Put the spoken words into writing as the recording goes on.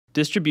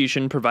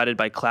Distribution provided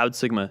by Cloud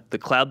Sigma, the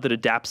cloud that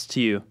adapts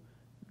to you.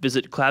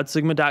 Visit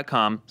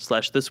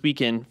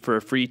cloudsigma.com/thisweekend for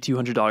a free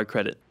 $200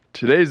 credit.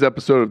 Today's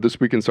episode of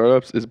This Week in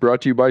Startups is brought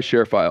to you by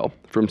ShareFile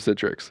from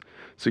Citrix.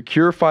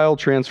 Secure file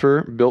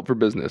transfer built for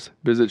business.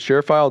 Visit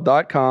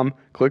sharefile.com,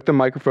 click the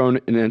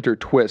microphone, and enter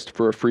TWiST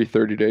for a free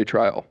 30-day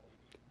trial.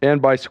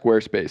 And by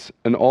Squarespace,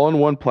 an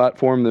all-in-one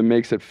platform that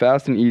makes it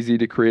fast and easy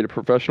to create a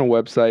professional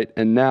website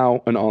and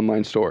now an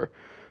online store.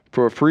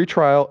 For a free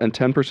trial and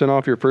 10%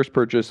 off your first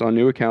purchase on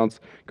new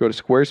accounts, go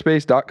to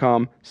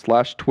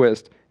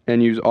squarespace.com/twist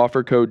and use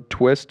offer code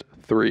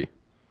TWiST3.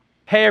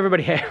 Hey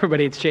everybody,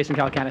 it's Jason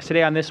Calacanis.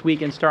 Today on This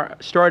Week in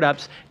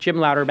Startups, Jim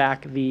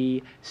Louderback,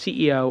 the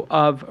CEO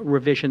of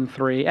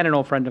Revision3, and an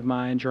old friend of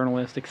mine,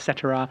 journalist,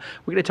 etc.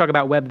 We're going to talk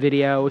about web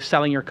video,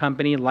 selling your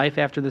company, life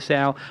after the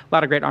sale, a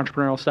lot of great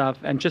entrepreneurial stuff,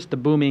 and just the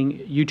booming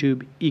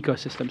YouTube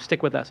ecosystem.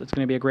 Stick with us. It's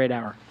going to be a great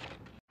hour.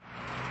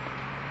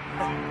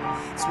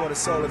 That's what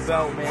it's all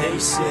about, man. They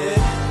said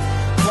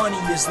money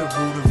is the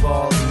root of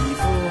all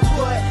evil.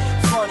 What?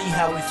 Funny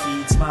how it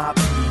feeds my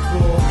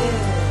people.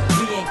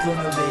 We ain't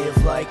gonna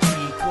live like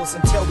equals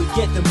until we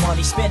get the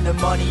money, spend the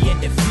money, and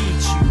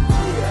defeat you.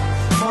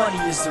 Yeah, money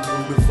is the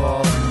root of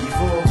all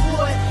evil.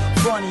 What?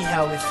 Funny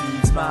how it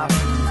feeds my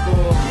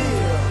people.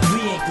 Yeah,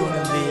 we ain't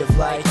gonna live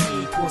like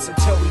equals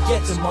until we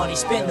get the money,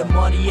 spend the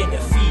money, and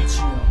defeat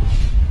you.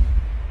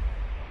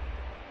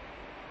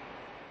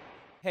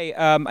 Hey,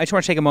 I just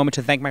want to take a moment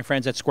to thank my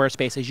friends at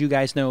Squarespace. As you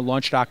guys know,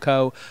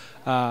 Launch.co,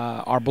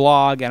 our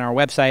blog and our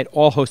website,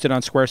 all hosted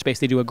on Squarespace.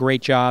 They do a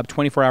great job,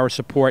 24-hour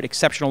support,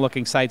 exceptional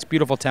looking sites,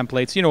 beautiful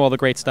templates, you know, all the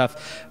great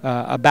stuff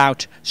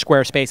about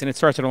Squarespace. And it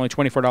starts at only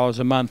 $24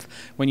 a month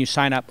when you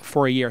sign up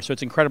for a year. So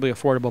it's incredibly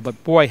affordable.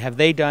 But boy, have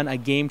they done a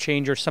game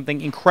changer,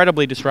 something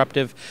incredibly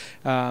disruptive.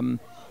 I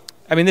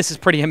mean, this is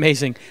pretty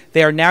amazing.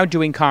 They are now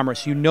doing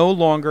commerce. You no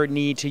longer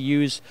need to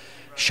use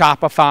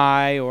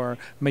Shopify or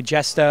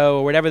Magesto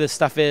or whatever this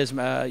stuff is,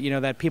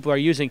 that people are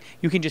using.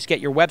 You can just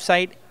get your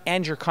website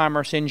and your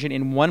commerce engine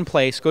in one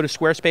place. Go to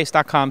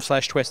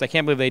squarespace.com/twist. I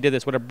can't believe they did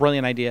this. What a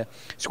brilliant idea.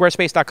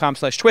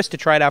 Squarespace.com/twist to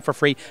try it out for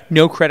free.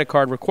 No credit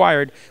card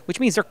required, which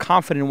means they're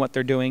confident in what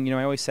they're doing. You know,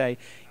 I always say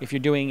if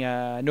you're doing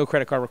no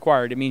credit card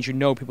required, it means you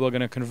know people are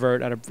going to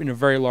convert in a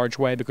very large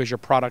way because your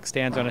product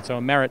stands on its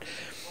own merit.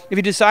 If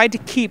you decide to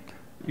keep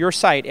your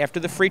site after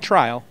the free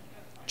trial,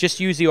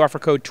 just use the offer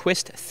code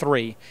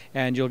TWiST3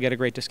 and you'll get a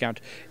great discount.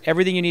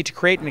 Everything you need to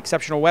create an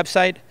exceptional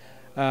website,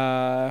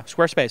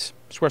 Squarespace.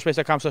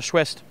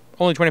 Squarespace.com/twist.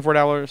 Only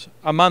 $24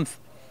 a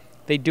month.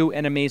 They do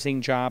an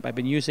amazing job. I've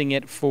been using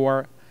it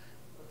for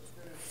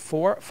 4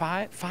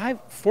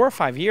 or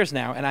 5 years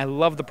now, and I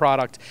love the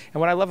product.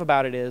 And what I love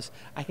about it is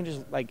I can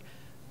just like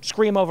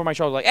scream over my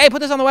shoulder like, hey, put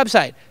this on the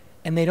website.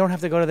 And they don't have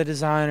to go to the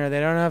designer.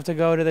 They don't have to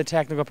go to the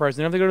technical person.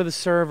 They don't have to go to the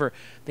server.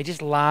 They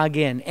just log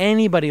in.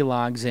 Anybody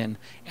logs in,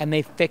 and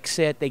they fix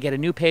it. They get a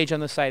new page on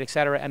the site,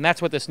 etc. And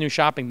that's what this new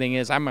shopping thing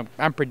is. I'm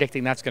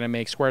predicting that's going to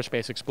make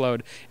Squarespace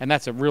explode. And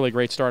that's a really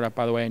great startup,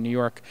 by the way, in New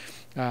York.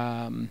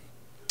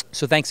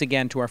 So thanks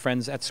again to our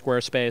friends at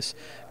Squarespace.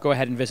 Go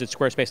ahead and visit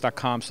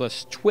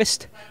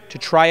squarespace.com/twist to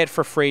try it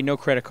for free. No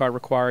credit card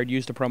required.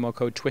 Use the promo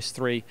code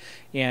TWIST3.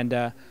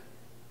 And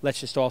let's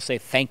just all say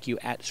thank you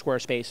at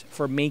Squarespace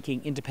for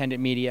making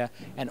independent media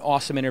and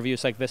awesome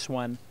interviews like this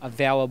one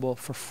available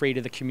for free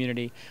to the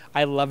community.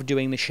 I love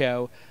doing the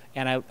show,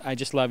 and I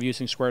just love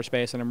using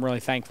Squarespace, and I'm really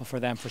thankful for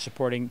them for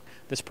supporting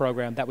this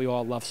program that we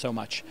all love so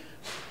much.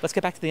 Let's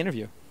get back to the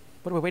interview.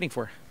 What are we waiting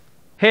for?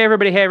 Hey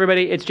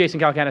everybody, it's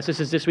Jason Calacanis. This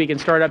is This Week in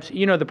Startups.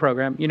 You know the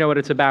program. You know what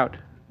it's about.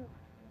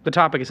 The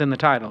topic is in the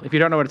title. If you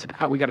don't know what it's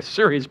about, we got a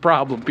serious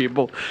problem,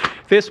 people.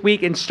 This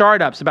Week in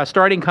Startups, about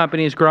starting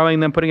companies,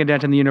 growing them, putting a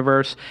dent in the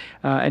universe.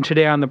 And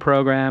today on the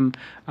program,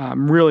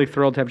 I'm really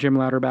thrilled to have Jim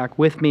Louderback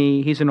with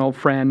me. He's an old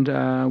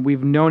friend.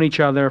 We've known each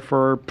other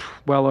for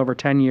well over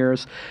 10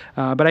 years.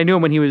 But I knew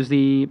him when he was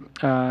the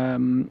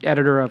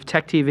editor of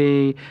Tech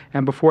TV,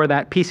 and before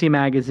that, PC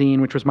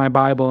Magazine, which was my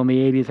Bible in the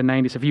 80s and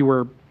 90s. If you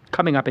were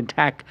coming up in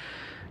tech,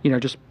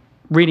 just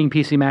reading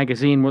PC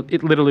Magazine,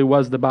 it literally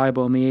was the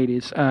Bible in the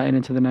 80s and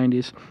into the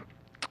 90s.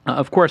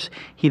 Of course,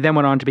 he then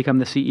went on to become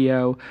the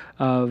CEO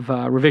of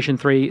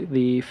Revision3,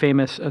 the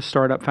famous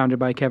startup founded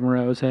by Kevin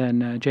Rose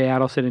and Jay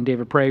Adelson and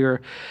David Prager,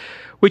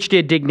 which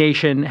did Dig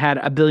Nation,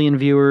 had 1 billion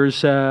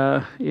viewers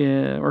or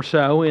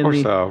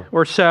so.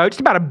 Just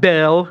about a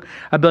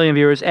billion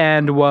viewers,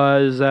 and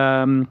was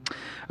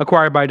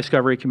acquired by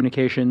Discovery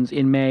Communications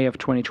in May of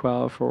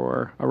 2012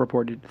 for a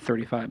reported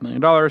 $35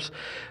 million.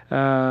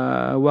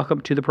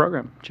 Welcome to the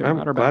program, Jim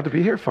Louderback. I'm glad to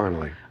be here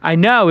finally. I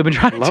know. We've been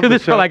trying to do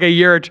this for like a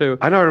year or two.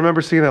 I know. I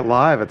remember seeing it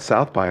live at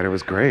South by, and it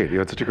was great. You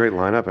had such a great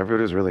lineup.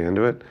 Everybody was really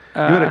into it.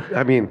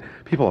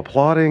 People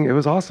applauding. It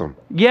was awesome.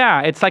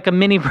 Yeah, it's like a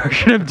mini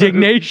version of Dig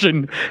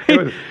Nation.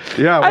 Dig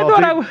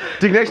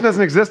Nation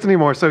doesn't exist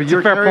anymore, so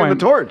you're carrying the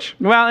torch.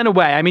 Well, in a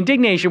way. I mean, Dig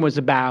Nation was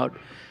about...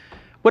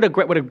 What a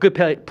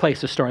good place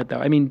to start, though.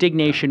 I mean, Dig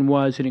Nation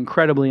was an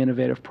incredibly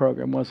innovative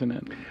program, wasn't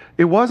it?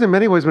 It was in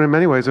many ways, but in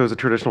many ways it was a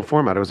traditional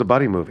format. It was a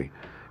buddy movie.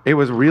 It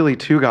was really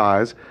two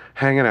guys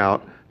hanging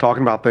out,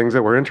 talking about things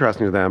that were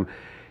interesting to them.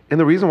 And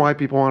the reason why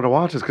people wanted to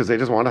watch is because they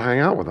just wanted to hang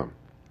out with them.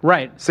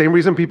 Right. Same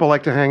reason people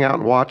like to hang out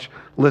and watch,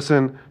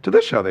 listen to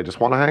this show. They just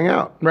want to hang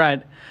out.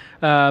 Right.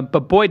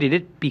 But boy, did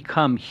it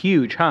become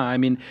huge, huh? I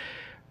mean,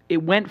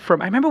 it went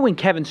from, I remember when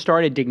Kevin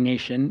started Dig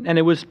Nation, and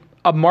it was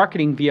a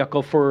marketing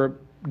vehicle for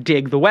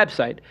Dig, the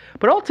website.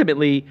 But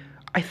ultimately,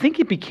 I think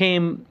it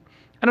became,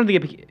 I don't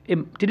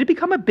think did it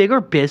become a bigger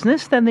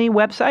business than the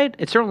website?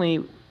 It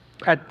certainly,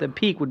 at the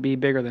peak, would be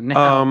bigger than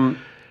now.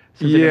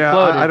 Yeah,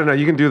 I don't know.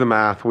 You can do the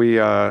math. We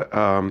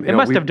it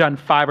must have done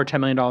 $5 or $10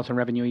 million in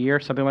revenue a year,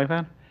 something like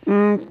that.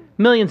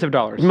 Millions of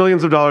dollars.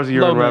 Millions of dollars a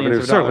year Low in millions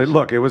revenue. of Certainly,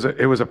 dollars. look,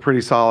 it was a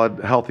pretty solid,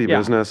 healthy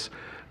business,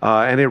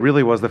 and it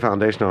really was the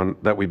foundation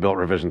that we built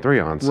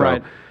Revision3 on. So,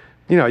 Right.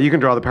 you know, you can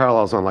draw the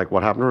parallels on like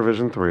what happened to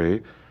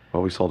Revision3,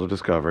 what we sold to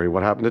Discovery,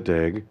 what happened to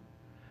Dig.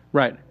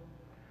 Right.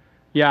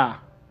 Yeah.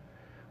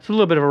 It's a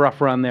little bit of a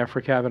rough run there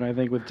for Kevin, I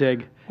think, with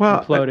Dig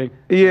imploding.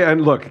 Yeah,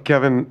 and look,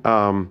 Kevin's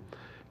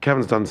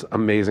done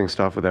amazing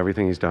stuff with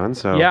everything he's done.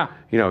 So,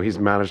 you know, he's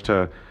managed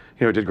to,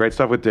 you know, did great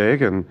stuff with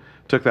Dig and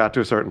took that to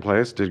a certain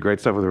place. Did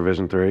great stuff with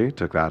Revision3,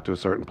 took that to a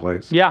certain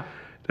place. Yeah.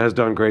 Has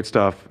done great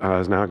stuff.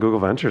 Is now at Google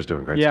Ventures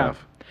doing great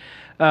stuff.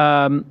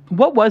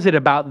 What was it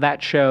about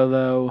that show,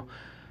 though?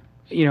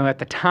 You know, at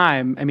the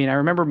time, I mean, I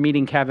remember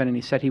meeting Kevin, and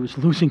he said he was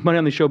losing money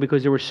on the show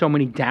because there were so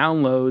many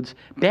downloads.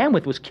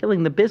 Bandwidth was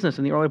killing the business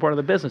in the early part of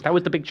the business. That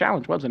was the big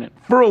challenge, wasn't it?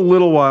 For a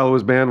little while, it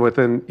was bandwidth,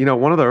 and you know,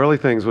 one of the early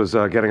things was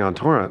getting on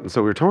torrent, and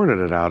so we were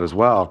torrenting it out as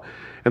well.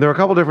 And there were a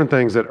couple different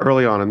things that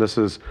early on, and this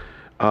is,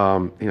 you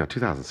know,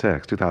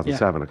 2006,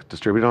 2007,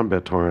 distributed on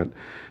BitTorrent.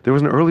 There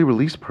was an early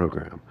release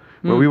program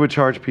where we would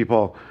charge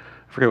people,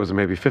 I forget, was it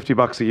maybe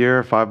 $50 a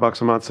year,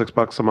 $5 a month,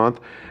 $6 a month,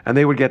 and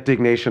they would get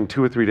Dig Nation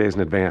 2 or 3 days in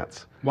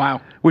advance.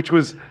 Wow. Which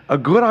was a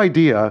good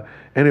idea,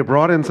 and it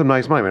brought in some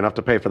nice money, enough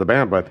to pay for the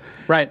bandwidth.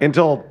 Right.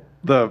 Until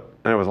and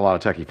it was a lot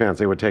of techie fans,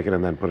 they would take it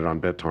and then put it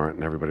on BitTorrent,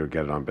 and everybody would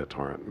get it on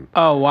BitTorrent.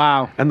 Oh,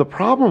 wow. And the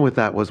problem with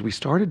that was we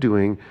started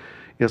doing, you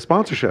know,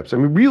 sponsorships. I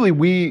mean, really,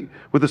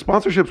 with the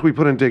sponsorships we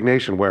put in Dig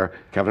Nation, where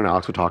Kevin and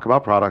Alex would talk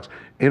about products,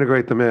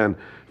 integrate them in,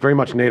 very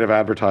much native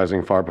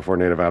advertising, far before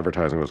native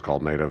advertising was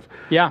called native.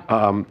 Yeah.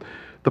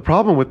 The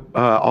problem with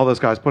all those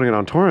guys putting it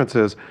on torrents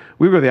is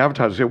we were the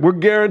advertisers. We're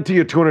guarantee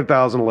you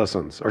 200,000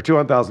 listens or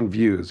 200,000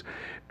 views.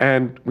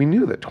 And we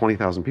knew that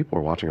 20,000 people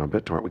were watching on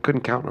BitTorrent. We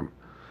couldn't count them.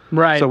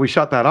 Right. So we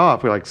shut that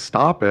off. We're like,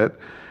 stop it.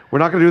 We're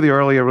not going to do the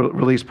early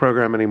release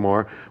program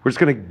anymore. We're just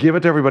going to give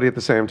it to everybody at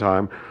the same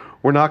time.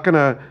 We're not going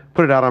to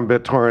put it out on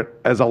BitTorrent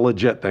as a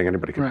legit thing.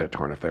 Anybody can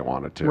BitTorrent if they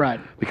wanted to. Right.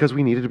 Because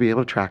we needed to be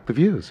able to track the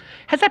views.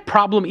 Has that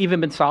problem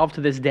even been solved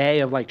to this day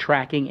of like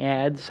tracking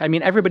ads? I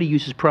mean, everybody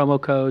uses promo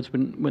codes.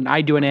 When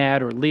I do an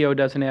ad or Leo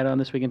does an ad on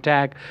This Week in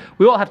Tech,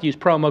 we all have to use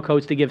promo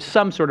codes to give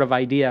some sort of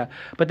idea.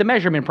 But the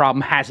measurement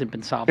problem hasn't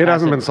been solved. It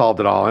hasn't been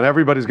solved at all. And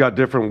everybody's got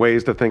different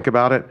ways to think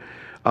about it.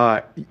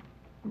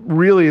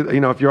 Really, you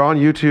know, if you're on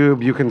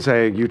YouTube, you can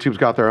say YouTube's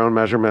got their own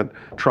measurement,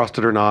 trust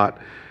it or not.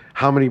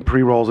 How many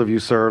pre-rolls have you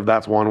served?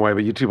 That's one way,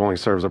 but YouTube only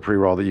serves a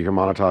pre-roll that you can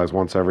monetize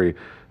once every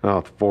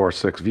 4 or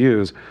 6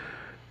 views.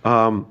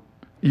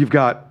 You've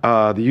got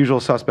the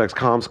usual suspects,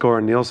 ComScore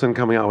and Nielsen,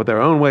 coming out with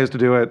their own ways to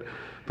do it.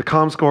 The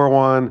ComScore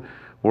one,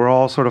 we're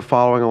all sort of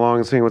following along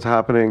and seeing what's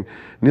happening.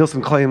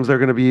 Nielsen claims they're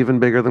going to be even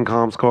bigger than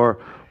ComScore.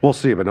 We'll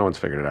see, but no one's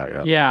figured it out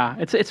yet. Yeah,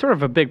 it's sort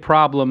of a big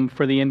problem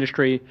for the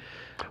industry.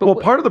 But well,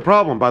 part of the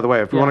problem, by the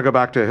way, if we want to go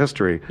back to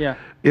history,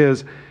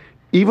 is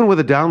even with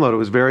a download, it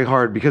was very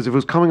hard because if it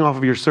was coming off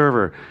of your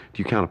server,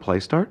 do you count a play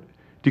start?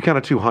 Do you count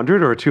a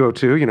 200 or a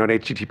 202, you know, an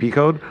HTTP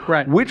code?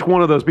 Right. Which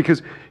one of those?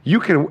 Because you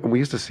can, we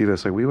used to see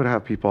this, like we would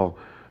have people,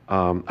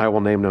 I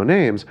will name no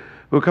names,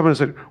 who would come in and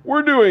say,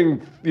 we're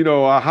doing, you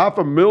know,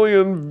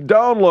 500,000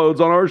 downloads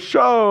on our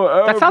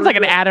show. That sounds like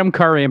an Adam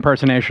Curry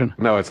impersonation.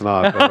 No, it's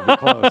not. But it'd be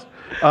close.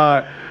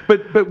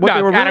 But what no,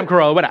 they were Adam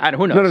Carolla,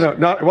 who knows?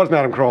 No, it wasn't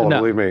Adam Carolla,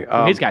 believe me.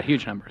 He's got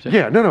huge numbers.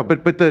 Yeah, no,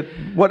 but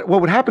what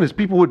would happen is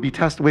people would be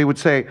tested. We would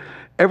say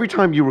every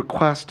time you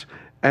request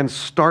and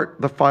start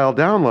the file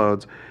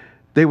downloads,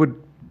 the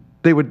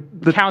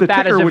Count that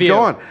as ticker a would view. go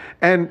on.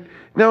 And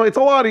now it's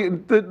a lot.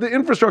 The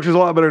infrastructure is a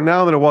lot better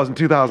now than it was in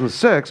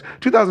 2006.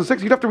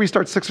 2006, you'd have to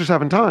restart 6 or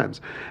 7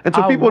 times, and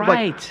so people would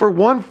like for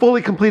one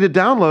fully completed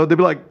download,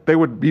 they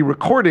would be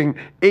recording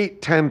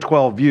 8, 10,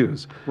 12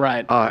 views.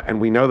 Right. And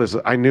we know this.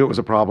 I knew it was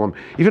a problem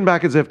even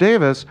back at Ziff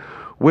Davis.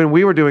 When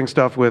we were doing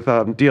stuff with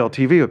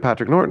DLTV with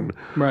Patrick Norton,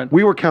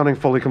 we were counting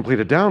fully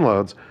completed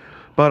downloads,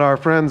 but our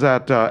friends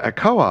at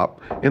Co-op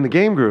in the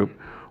game group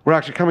were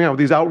actually coming out with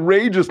these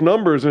outrageous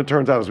numbers, and it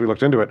turns out as we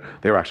looked into it,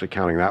 they were actually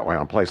counting that way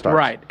on play starts.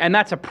 Right, and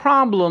that's a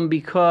problem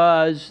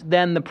because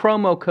then the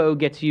promo code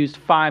gets used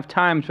 5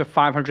 times for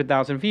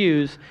 500,000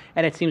 views,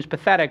 and it seems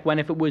pathetic when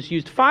if it was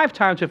used 5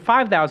 times with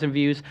 5,000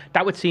 views,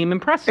 that would seem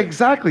impressive.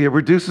 Exactly, it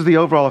reduces the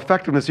overall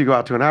effectiveness. You go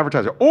out to an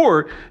advertiser,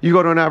 or you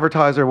go to an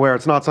advertiser where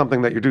it's not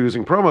something that you're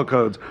using promo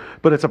codes,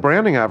 but it's a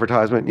branding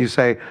advertisement, and you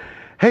say,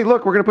 hey,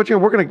 look, we're going to put you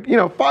in, we're going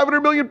to,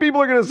 500 million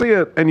people are going to see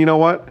it. And you know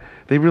what?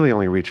 They really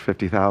only reach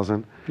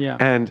 50,000. Yeah.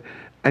 And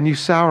and you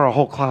sour a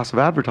whole class of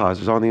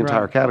advertisers on the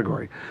entire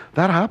category.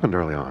 That happened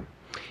early on.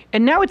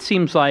 And now it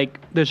seems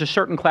like there's a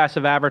certain class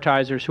of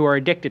advertisers who are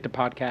addicted to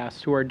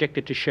podcasts, who are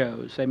addicted to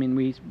shows. I mean,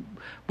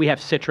 we have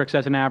Citrix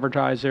as an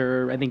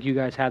advertiser. I think you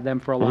guys had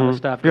them for a lot of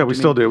stuff. Yeah, we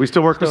still do. We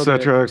still work with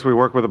Citrix. We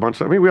work with a bunch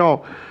of, I mean, we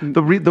all,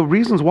 the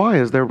reasons why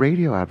is they're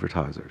radio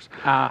advertisers.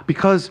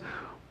 Because,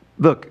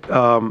 look,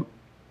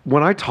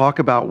 when I talk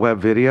about web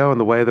video and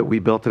the way that we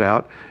built it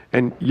out,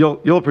 and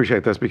you'll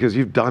appreciate this because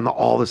you've done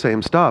all the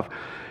same stuff,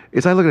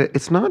 is I look at it,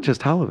 it's not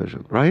just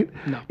television, right?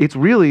 No. It's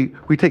really,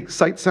 we take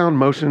sight, sound,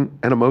 motion,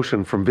 and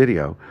emotion from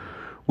video.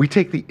 We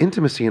take the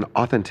intimacy and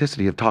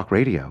authenticity of talk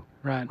radio.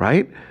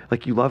 Right?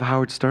 Like you love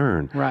Howard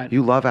Stern. Right.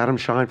 You love Adam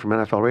Shine from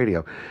NFL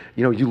Radio.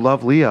 You know, you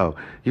love Leo.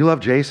 You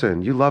love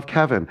Jason. You love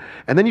Kevin.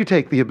 And then you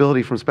take the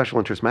ability from special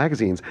interest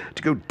magazines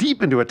to go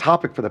deep into a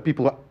topic for the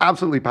people who are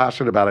absolutely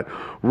passionate about it,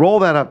 roll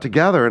that up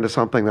together into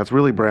something that's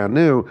really brand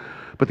new.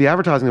 But the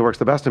advertising that works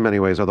the best in many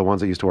ways are the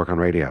ones that used to work on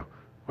radio.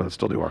 Well, that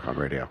still do work on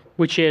radio.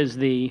 Which is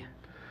the,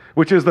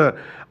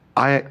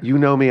 you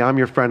know me, I'm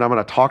your friend, I'm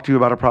going to talk to you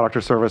about a product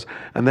or service,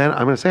 and then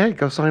I'm going to say, hey,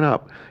 go sign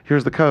up.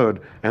 Here's the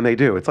code, and they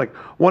do. It's like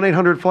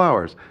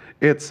 1-800-Flowers.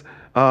 It's,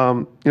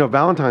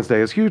 Valentine's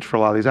Day is huge for a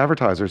lot of these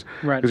advertisers.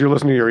 Right. Because you're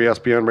listening to your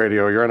ESPN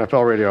radio, your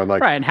NFL radio, and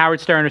like... Right, and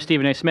Howard Stern or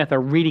Stephen A. Smith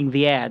are reading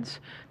the ads.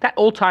 That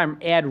old-time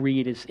ad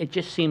read, it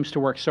just seems to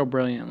work so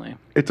brilliantly.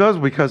 It does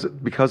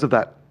because of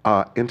that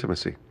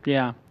intimacy.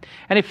 Yeah.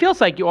 And it feels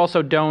like you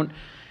also don't...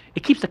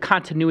 It keeps the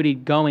continuity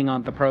going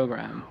on the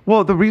program.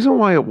 Well, the reason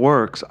why it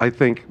works, I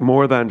think,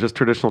 more than just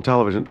traditional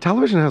television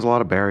has a lot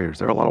of barriers.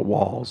 There are a lot of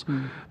walls.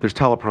 There's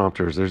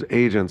teleprompters. There's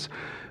agents.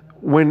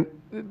 When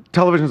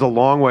television is a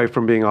long way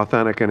from being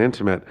authentic and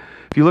intimate,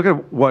 if you look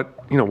at what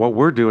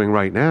we're doing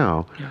right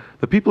now,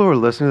 the people who are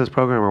listening to this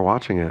program or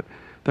watching it,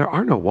 there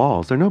are no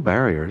walls. There are no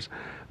barriers.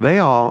 They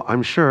all,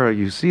 I'm sure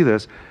you see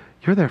this,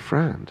 you're their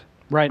friend.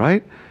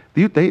 Right?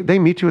 They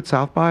meet you at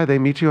South by. They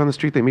meet you on the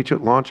street. They meet you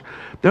at launch.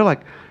 They're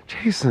like,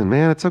 Jason,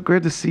 man, it's so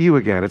great to see you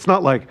again. It's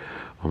not like,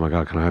 oh my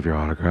God, can I have your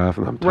autograph?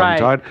 And I'm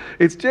tongue-tied.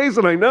 It's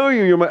Jason, I know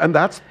you. And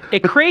that's...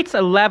 It creates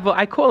a level,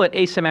 I call it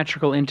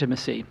asymmetrical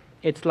intimacy.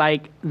 It's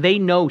like they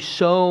know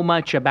so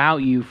much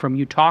about you from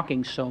you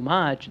talking so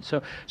much. And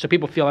so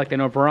people feel like they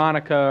know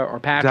Veronica or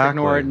Patrick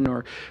Norton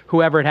or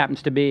whoever it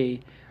happens to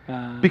be.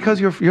 Because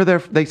you're there,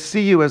 they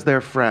see you as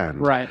their friend.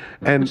 Right.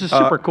 And which is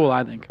super cool,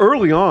 I think.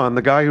 Early on,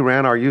 the guy who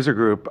ran our user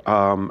group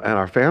and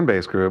our fan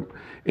base group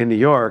in New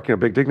York,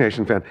 big Dig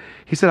Nation fan,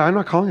 he said, I'm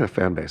not calling it a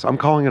fan base. I'm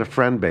calling it a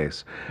friend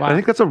base. Wow. And I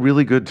think that's a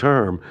really good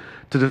term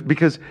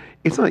because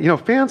it's not,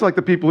 fans are like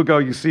the people who go,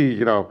 you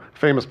see,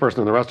 famous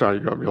person in the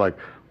restaurant, you're like,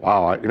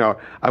 wow,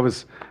 I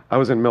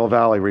was in Mill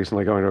Valley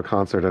recently going to a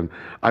concert, and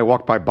I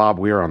walked by Bob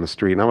Weir on the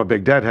street, and I'm a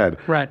big Deadhead.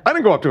 Right. I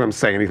didn't go up to him and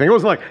say anything. It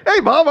wasn't like, hey,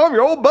 Bob, I'm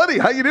your old buddy.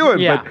 How you doing?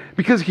 Yeah. But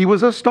because he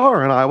was a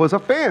star, and I was a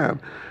fan.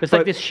 It's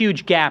like this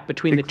huge gap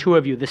between the two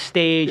of you. The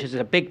stage is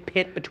a big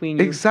pit between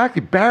you.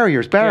 Exactly.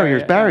 Barriers.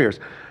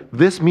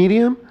 This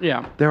medium,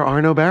 there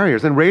are no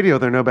barriers. And radio,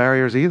 there are no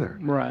barriers either.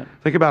 Right.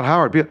 Think about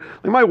Howard. Like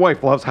my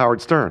wife loves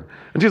Howard Stern.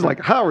 And she's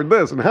like, Howard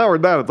this and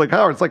Howard that. It's like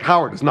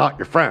Howard is not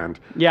your friend.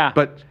 Yeah.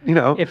 But,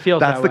 it feels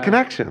that's that the way.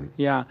 connection.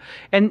 Yeah.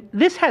 And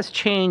this has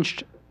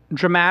changed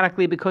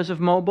dramatically because of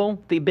mobile,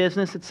 the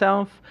business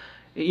itself.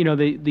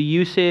 The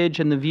usage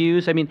and the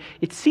views. I mean,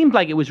 it seemed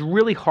like it was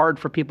really hard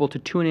for people to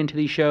tune into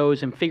these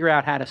shows and figure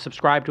out how to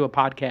subscribe to a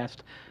podcast.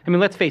 I mean,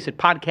 let's face it,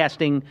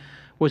 podcasting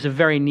was a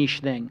very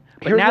niche thing.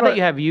 But now that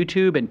you have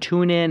YouTube and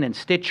TuneIn and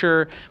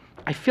Stitcher,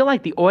 I feel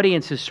like the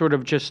audience is sort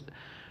of just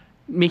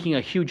making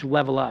a huge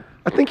level up.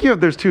 I think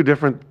there's two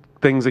different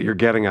things that you're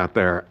getting at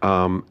there.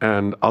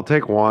 And I'll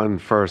take one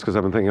first because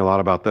I've been thinking a lot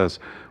about this.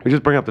 We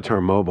just bring up the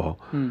term mobile.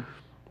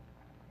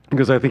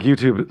 Because I think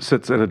YouTube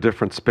sits in a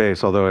different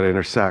space, although it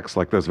intersects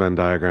like those Venn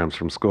diagrams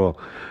from school.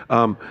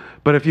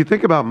 But if you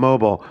think about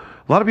mobile,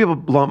 a lot of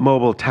people lump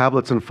mobile,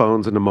 tablets and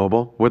phones into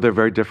mobile, where they're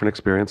very different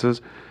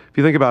experiences. If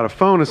you think about a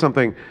phone as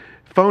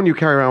phone you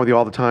carry around with you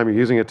all the time, you're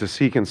using it to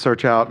seek and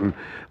search out and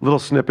little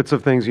snippets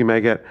of things you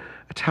may get.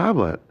 A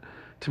tablet,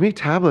 to me,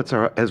 tablets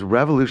are as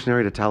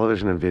revolutionary to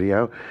television and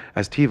video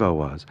as TiVo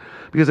was.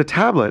 Because a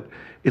tablet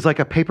is like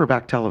a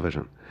paperback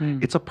television.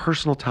 It's a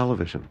personal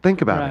television.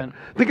 Think about it.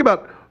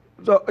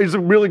 It's a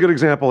really good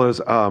example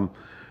is,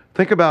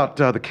 think about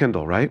the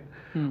Kindle, right?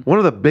 One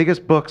of the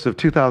biggest books of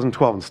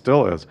 2012, and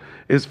still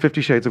is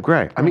 50 Shades of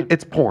Grey. I mean,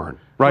 it's porn,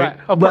 right?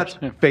 Let's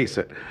face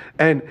it.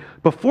 And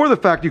before the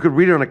fact, you could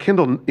read it on a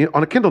Kindle.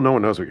 On a Kindle, no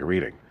one knows what you're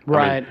reading.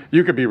 Right. I mean,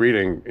 you could be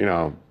reading,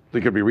 they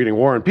could be reading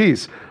War and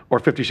Peace or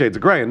 50 Shades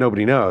of Grey, and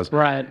nobody knows.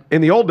 Right.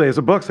 In the old days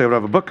of books, they would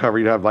have a book cover.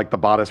 You'd have like the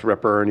bodice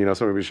ripper, and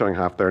somebody would be showing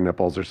half their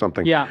nipples or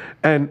something. Yeah.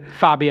 And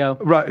Fabio.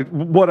 Right.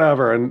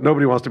 Whatever, and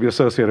nobody wants to be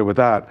associated with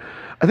that.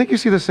 I think you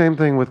see the same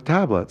thing with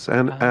tablets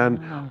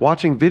and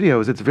watching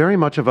videos. It's very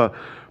much of a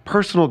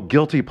personal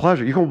guilty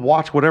pleasure. You can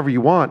watch whatever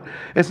you want.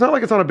 It's not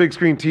like it's on a big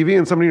screen TV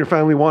and somebody in your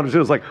family wanted to.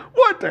 It's like,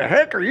 what the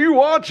heck are you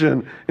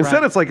watching?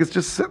 Instead, it's like it's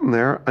just sitting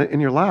there in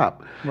your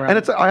lap. Right.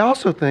 And I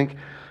also think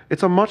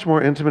it's a much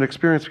more intimate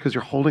experience because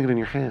you're holding it in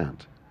your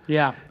hand.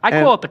 Yeah. I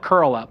call it the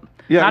curl up.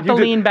 Yeah, Not the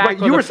lean back. Right,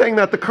 you were saying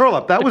that the curl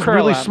up. That was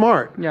really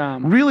smart. Yeah.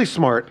 Really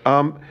smart.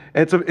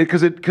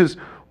 Because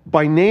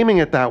by naming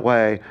it that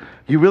way,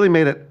 you really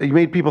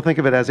made people think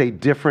of it as a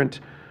different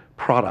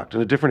product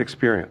and a different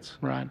experience.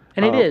 Right.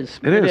 And it is.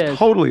 It is.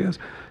 Totally is.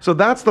 So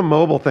that's the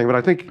mobile thing. But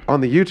I think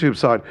on the YouTube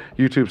side,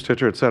 YouTube,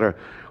 Stitcher, et cetera,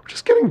 we're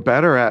just getting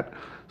better at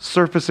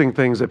surfacing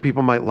things that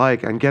people might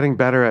like and getting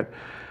better at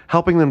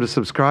helping them to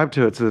subscribe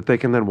to it so that they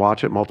can then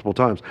watch it multiple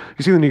times.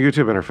 You see the new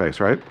YouTube interface,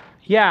 right?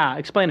 Yeah,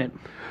 explain it.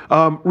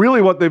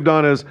 Really what they've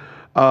done is,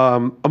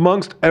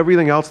 amongst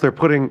everything else, they're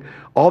putting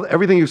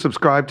everything you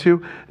subscribe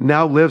to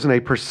now lives in a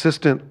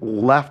persistent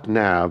left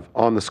nav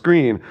on the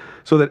screen,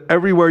 so that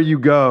everywhere you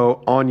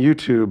go on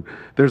YouTube,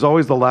 there's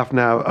always the left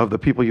nav of the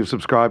people you've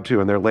subscribed to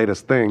and their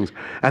latest things.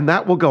 And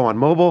that will go on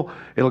mobile,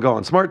 it'll go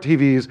on smart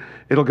TVs,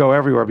 it'll go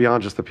everywhere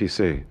beyond just the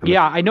PC.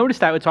 Yeah, I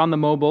noticed that it's on the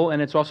mobile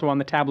and it's also on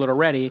the tablet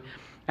already.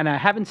 And I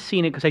haven't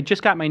seen it because I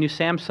just got my new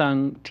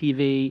Samsung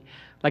TV.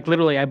 Like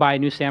literally, I buy a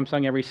new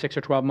Samsung every 6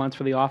 or 12 months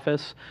for the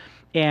office.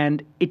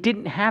 And it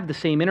didn't have the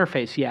same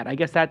interface yet. I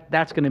guess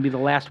that's going to be the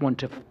last one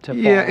to fall.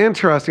 Yeah,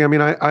 interesting. I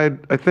mean, I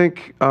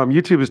think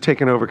YouTube has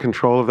taken over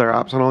control of their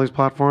apps on all these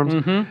platforms.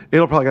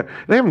 It'll probably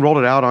they haven't rolled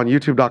it out on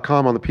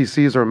YouTube.com on the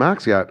PCs or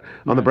Macs yet.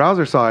 On the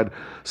browser side,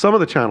 some of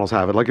the channels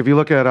have it. Like if you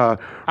look at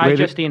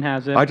iJustine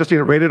has it.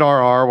 iJustine, Rated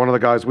RR, one of the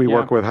guys we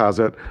work with has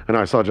it, and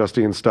I saw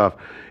Justine's stuff.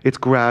 It's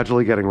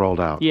gradually getting rolled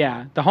out.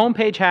 Yeah, the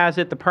homepage has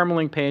it. The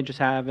permalink pages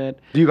have it.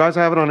 Do you guys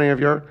have it on any of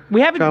your We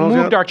haven't channels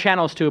moved yet? our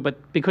channels to it,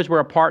 but because we're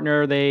a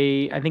partner,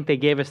 I think they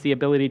gave us the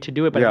ability to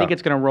do it. But I think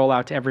it's going to roll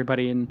out to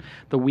everybody in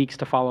the weeks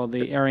to follow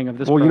the airing of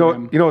this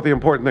program. You know what the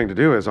important thing to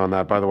do is on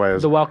that, by the way,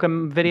 is the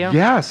welcome video.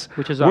 Yes,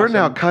 which is we're awesome.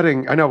 now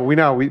cutting. I know,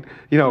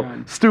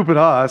 but stupid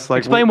us. Like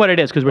Explain what it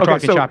is, because we're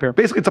talking so shop here.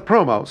 Basically, it's a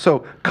promo.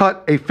 So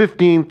cut a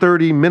 15,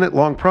 30-minute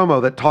long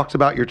promo that talks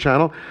about your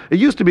channel. It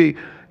used to be,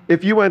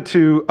 if you went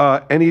to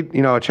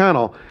a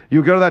channel, you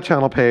would go to that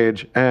channel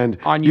page and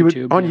on you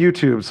YouTube, would, on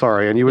YouTube,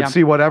 sorry, and you would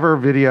see whatever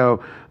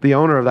video the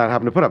owner of that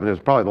happened to put up, and it was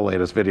probably the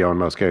latest video in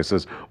most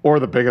cases, or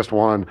the biggest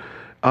one.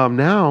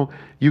 Now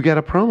you get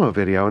a promo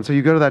video, and so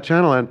you go to that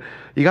channel and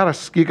you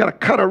gotta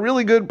cut a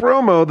really good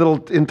promo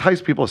that'll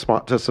entice people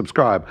to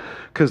subscribe,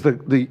 because the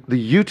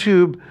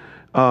YouTube.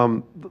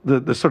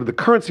 The sort of the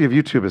currency of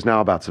YouTube is now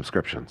about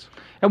subscriptions.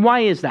 And why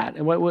is that?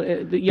 The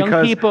young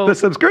because people. The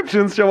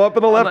subscriptions show up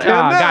in the left-hand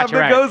nav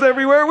that goes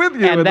everywhere with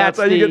you, and that's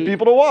how you get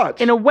people to watch.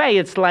 In a way,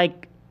 it's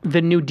like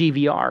the new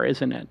DVR,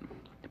 isn't it?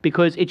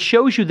 Because it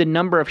shows you the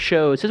number of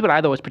shows. This is what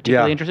I thought was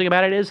particularly interesting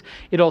about it is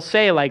it'll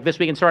say like This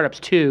Week in Startups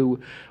 2,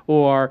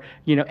 or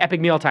Epic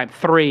Mealtime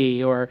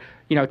 3, or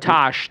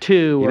Tosh 2.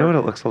 You know what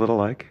it looks a little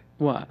like?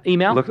 What?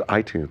 Email? It looks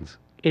iTunes.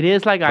 It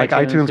is like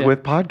iTunes.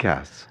 With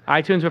podcasts.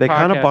 iTunes with podcasts. They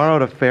kind of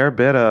borrowed a fair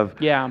bit of...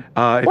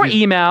 or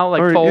email,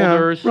 like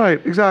folders. Yeah,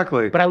 right,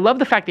 exactly. But I love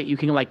the fact that you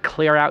can like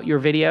clear out your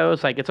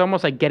videos. Like it's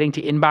almost like getting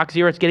to inbox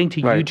zero. It's getting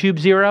to YouTube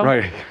zero.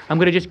 Right. I'm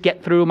going to just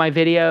get through my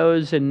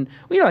videos. And,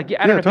 I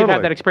don't know if you've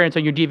had that experience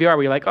on your DVR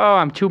where you're like, oh,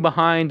 I'm too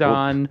behind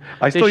on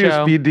I still use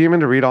Speed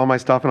Demon to read all my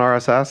stuff in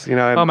RSS.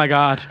 Oh, my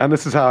God. And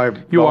this is how I...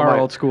 You are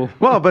old school.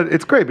 Well, but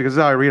it's great because this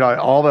is how I read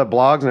all the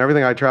blogs and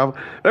everything I travel.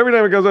 Every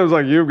time it goes, I was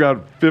like, you've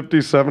got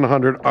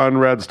 5,700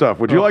 unread stuff.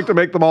 Would you like to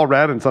make them all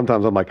read? And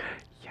sometimes I'm like,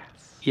 yes.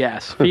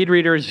 Yes, feed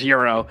reader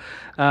 0.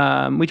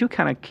 We do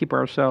kind of keep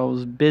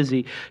ourselves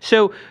busy.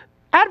 So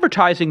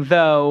advertising,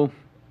 though,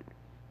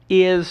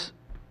 is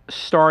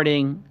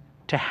starting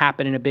to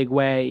happen in a big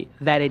way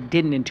that it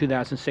didn't in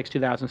 2006,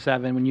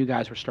 2007 when you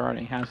guys were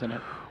starting, hasn't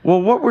it?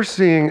 Well, what we're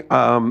seeing,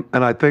 and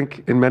I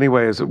think in many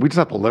ways, we just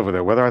have to live with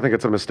it, whether I think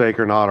it's a mistake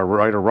or not, or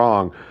right or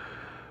wrong.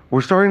 We're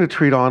starting to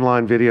treat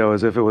online video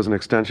as if it was an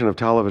extension of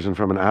television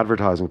from an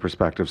advertising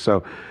perspective.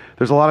 So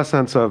there's a lot of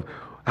sense of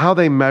how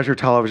they measure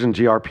television,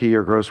 GRP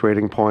or gross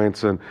rating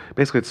points, and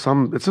basically it's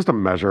just a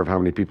measure of how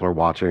many people are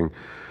watching.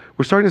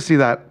 We're starting to see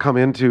that come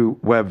into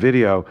web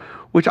video,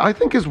 which I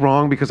think is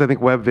wrong because I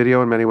think web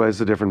video in many ways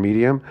is a different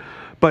medium.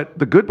 But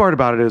the good part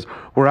about it is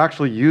we're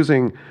actually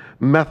using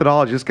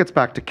methodology. This gets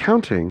back to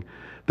counting.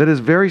 That is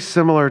very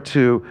similar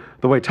to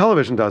the way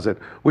television does it,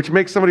 which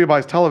makes somebody who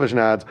buys television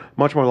ads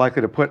much more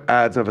likely to put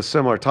ads of a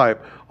similar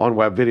type on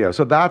web video.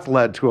 So that's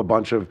led to a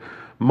bunch of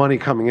money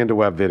coming into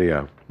web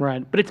video.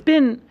 Right, but it's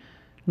been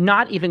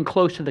not even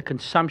close to the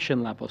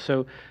consumption level.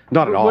 So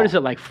not at all. What is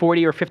it, like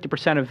 40 or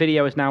 50% of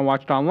video is now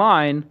watched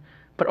online,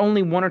 but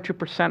only 1 or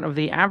 2% of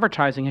the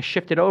advertising has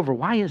shifted over.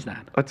 Why is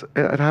that?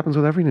 It happens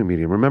with every new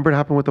medium. Remember, it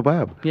happened with the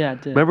web. Yeah,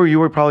 it did. Remember, you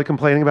were probably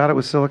complaining about it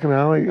with Silicon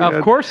Valley?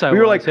 Of course I was. We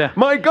were like,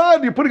 my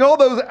God, you're putting all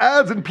those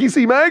ads in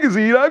PC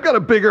Magazine. I've got a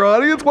bigger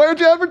audience. Why aren't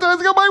you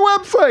advertising on my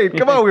website?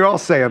 Come on, we were all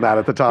saying that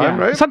at the time,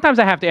 right? Sometimes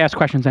I have to ask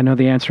questions I know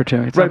the answer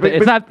to. It's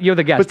not you're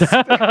the guest.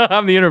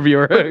 I'm the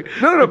interviewer.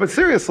 No, but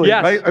seriously,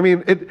 yes. Right? I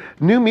mean,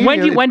 new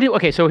media...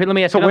 Okay, so let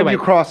me ask you another way. So when do you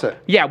cross it?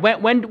 Yeah,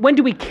 when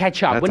do we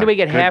catch up? That's when do we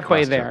get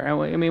halfway question. there?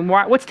 I mean,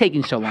 what's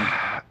taking so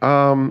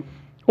long?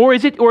 Or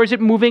is it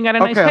moving at a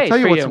nice pace? Okay, I'll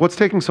tell you what's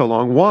taking so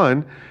long.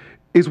 One,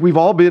 is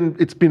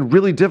it's been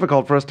really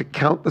difficult for us to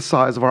count the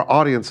size of our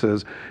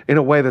audiences in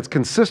a way that's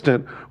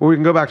consistent, where we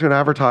can go back to an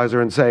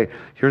advertiser and say,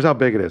 here's how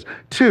big it is.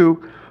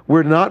 2,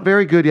 we're not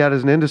very good yet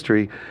as an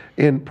industry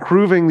in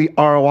proving the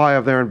ROI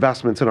of their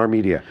investments in our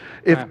media.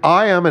 If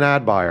I am an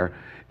ad buyer,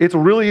 it's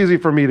really easy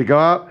for me to go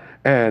out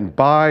and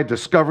buy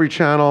Discovery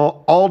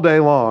Channel all day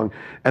long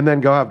and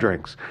then go have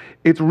drinks.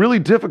 It's really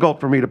difficult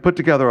for me to put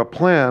together a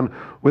plan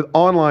with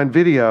online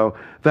video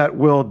that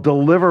will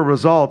deliver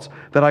results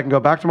that I can go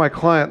back to my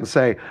client and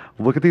say,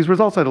 look at these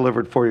results I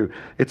delivered for you.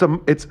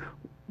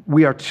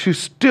 We are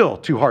still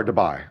too hard to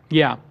buy.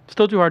 Yeah,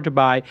 still too hard to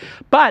buy.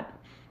 But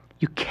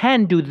you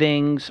can do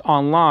things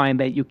online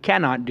that you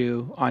cannot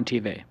do on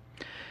TV.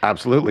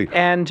 Absolutely.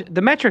 And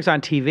the metrics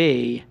on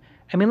TV,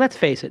 I mean, let's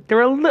face it,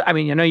 they're I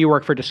mean, I know you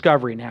work for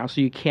Discovery now,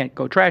 so you can't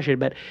go trash it,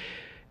 but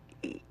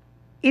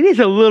it is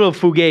a little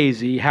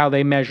fugazi how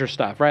they measure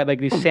stuff, right? Like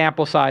these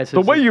sample sizes.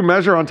 The way you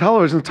measure on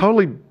television is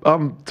totally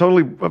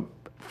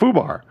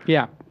FUBAR.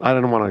 Yeah. I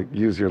don't want to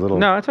use your little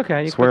No, it's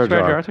okay. You swear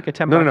jar. It's okay.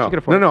 $10. You can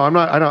afford it. No, I'm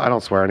not. I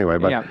don't swear anyway.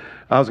 But Yeah.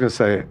 I was going to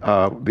say.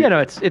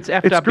 It's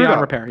effed up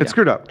beyond repair. It's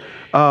screwed up.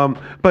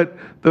 But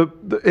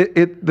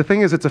the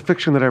thing is, it's a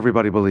fiction that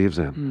everybody believes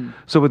in.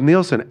 So with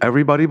Nielsen,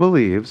 everybody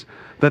believes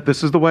that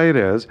this is the way it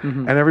is,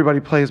 and everybody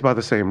plays by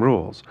the same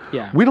rules.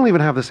 Yeah. We don't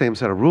even have the same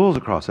set of rules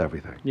across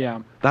everything.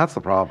 Yeah. That's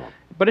the problem.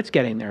 But it's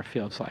getting there, it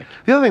feels like.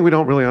 The other thing we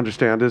don't really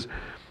understand is,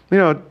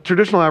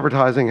 traditional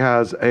advertising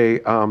has an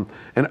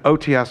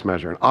OTS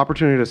measure, an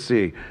opportunity to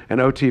see, an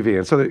OTV.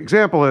 And so the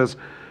example is,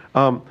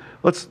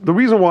 the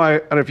reason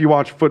why, and if you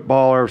watch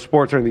football or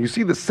sports or anything, you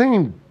see the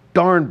same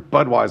darn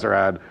Budweiser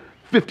ad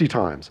 50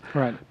 times.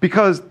 Right.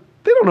 Because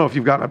they don't know if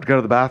you've gotten up to go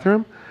to the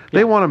bathroom.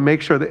 They want to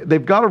make sure that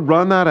they've got to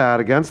run that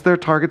ad against their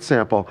target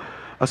sample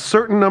a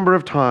certain number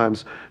of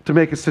times to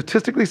make it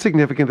statistically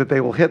significant that they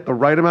will hit the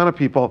right amount of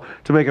people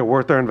to make it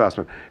worth their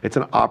investment. It's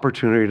an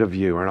opportunity to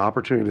view or an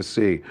opportunity to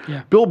see.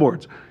 Yeah.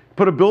 Billboards.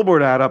 Put a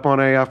billboard ad up on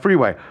a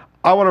freeway.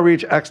 I want to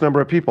reach X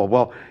number of people.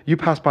 Well, you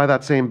pass by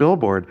that same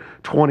billboard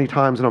 20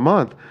 times in a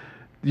month.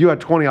 You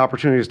had 20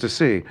 opportunities to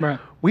see. Right.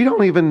 We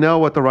don't even know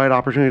what the right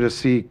opportunity to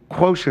see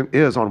quotient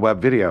is on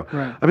web video.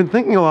 Right. I've been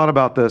thinking a lot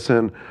about this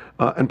and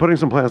putting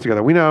some plans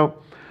together. We know,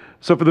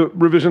 so for the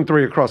Revision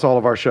 3 across all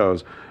of our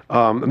shows,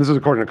 and this is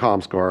according to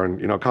ComScore, and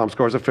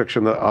ComScore is a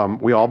fiction that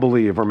we all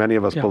believe, or many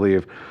of us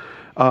believe.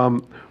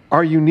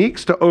 Our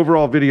uniques to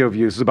overall video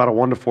views is about a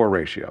 1-to-4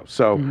 ratio.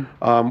 So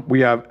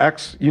we have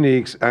X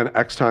uniques and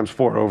X times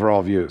 4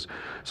 overall views.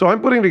 So I'm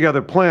putting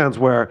together plans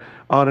where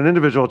on an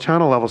individual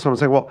channel level, someone's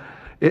saying, well,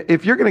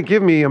 if you're going to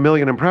give me 1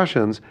 million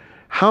impressions,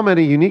 how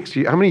many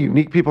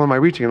unique people am I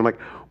reaching? And I'm like,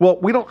 well,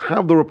 we don't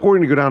have the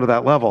reporting to go down to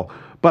that level,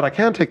 but I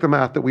can take the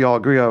math that we all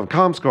agree on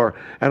ComScore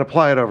and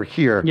apply it over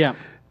here. Yeah.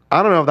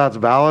 I don't know if that's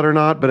valid or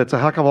not, but it's a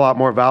heck of a lot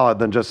more valid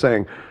than just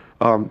saying,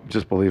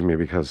 just believe me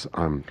because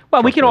I'm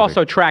Well, we can trustworthy.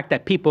 also track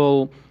that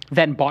people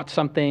then bought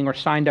something or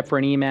signed up for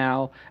an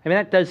email. I mean,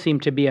 that does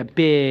seem to be a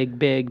big,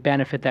 big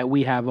benefit that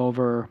we have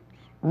over.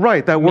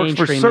 Right, that works for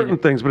mainstream certain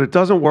media. things, but it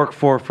doesn't work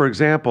for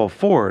example,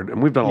 Ford.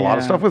 And we've done a lot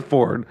of Yeah. stuff with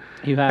Ford.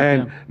 You have,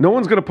 and yeah. no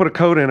one's going to put a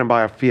code in and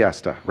buy a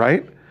Fiesta,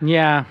 right?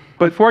 Yeah,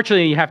 but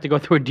fortunately, you have to go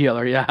through a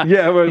dealer. Yeah.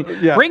 Yeah,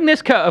 but, yeah. Bring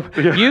this code.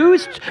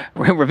 Use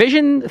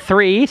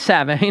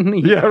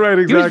Revision3-7. Yeah, right,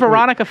 Use exactly.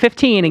 Veronica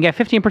 15 and get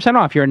 15%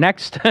 off your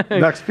next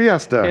Next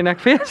Fiesta. your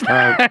next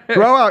Fiesta.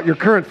 Throw out your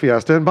current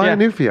Fiesta and buy Yeah. a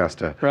new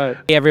Fiesta. Right.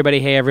 Hey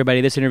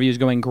everybody. This interview is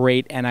going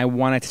great, and I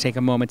wanted to take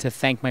a moment to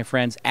thank my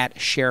friends at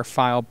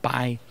ShareFile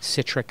by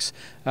Citrix.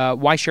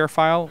 Why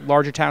ShareFile?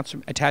 Large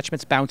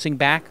attachments bouncing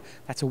back.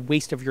 That's a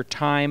waste of your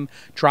time.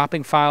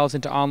 Dropping files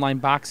into online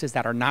boxes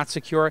that are not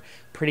secure.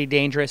 Pretty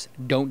dangerous.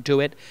 Don't do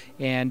it.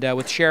 And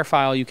with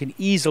ShareFile, you can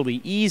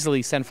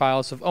easily send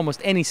files of almost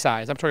any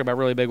size. I'm talking about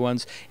really big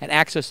ones, and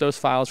access those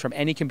files from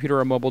any computer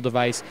or mobile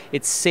device.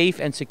 It's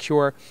safe and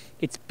secure.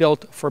 It's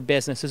built for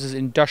business. This is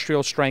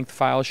industrial strength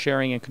file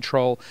sharing and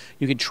control.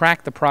 You can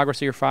track the progress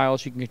of your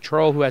files. You can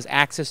control who has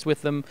access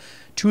with them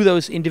to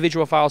those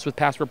individual files with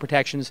password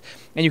protections,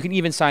 and you can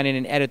even sign in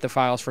and edit the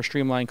files for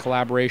streamlined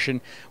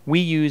collaboration. We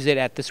use it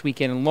at This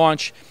Weekend in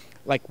Launch,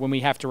 like when we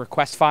have to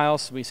request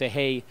files. We say,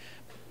 hey,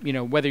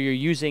 whether you're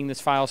using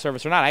this file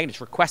service or not, I can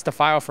just request a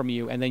file from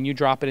you, and then you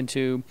drop it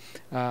into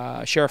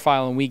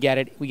ShareFile, and we get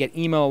it. We get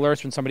email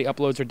alerts when somebody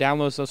uploads or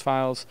downloads those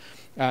files,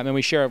 and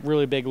we share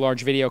really big,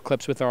 large video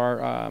clips with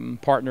our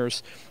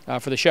partners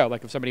for the show.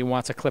 Like if somebody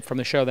wants a clip from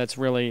the show that's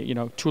really,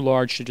 too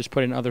large to just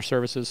put in other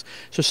services.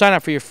 So sign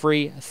up for your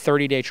free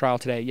 30-day trial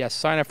today. Yes,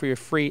 sign up for your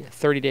free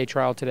 30-day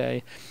trial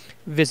today.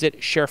 Visit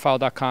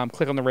sharefile.com,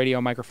 click on the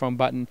radio microphone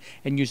button,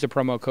 and use the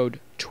promo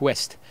code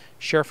TWiST.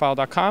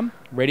 Sharefile.com,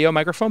 radio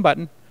microphone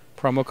button,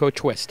 promo code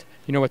TWiST.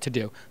 You know what to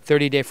do.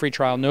 30-day free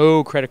trial,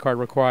 no credit card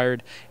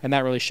required, and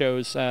that really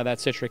shows that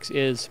Citrix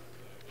is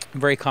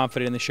very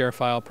confident in the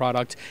ShareFile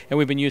product, and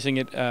we've been using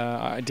it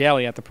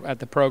daily at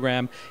the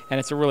program,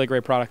 and it's a really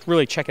great product.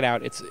 Really check it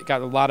out. It's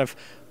got a lot of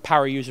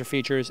power user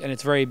features, and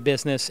it's very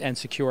business and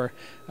secure,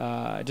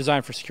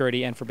 designed for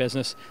security and for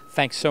business.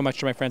 Thanks so much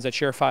to my friends at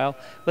ShareFile.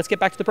 Let's get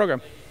back to the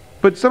program.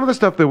 But some of the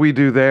stuff that we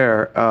do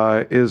there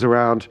is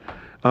around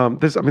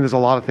this. I mean, there's a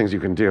lot of things you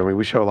can do. I mean,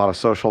 we show a lot of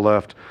social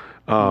lift,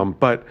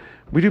 but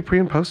we do pre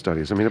and post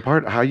studies. I mean,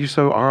 apart how you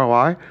show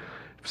ROI.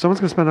 If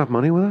someone's going to spend enough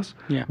money with us,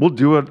 we'll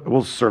do it.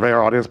 We'll survey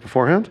our audience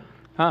beforehand.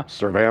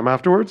 Survey them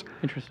afterwards.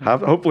 Interesting.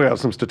 Hopefully have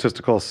some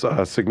statistical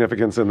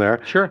significance in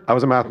there. Sure. I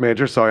was a math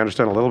major, so I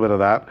understand a little bit of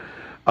that.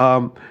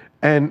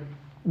 And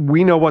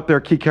we know what their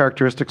key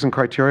characteristics and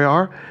criteria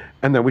are,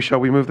 and then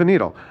we move the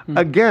needle.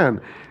 Again,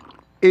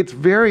 it's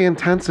very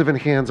intensive and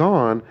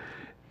hands-on.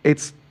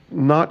 It's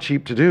not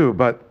cheap to do,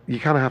 but you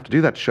kind of have to do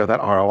that to show that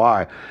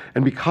ROI.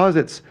 And because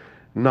it's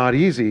not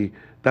easy,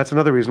 that's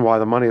another reason why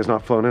the money has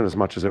not flown in as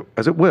much as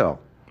it will.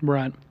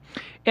 Right.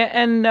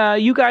 And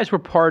you guys were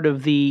part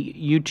of the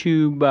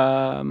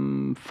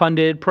YouTube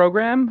funded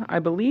program, I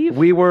believe?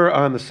 We were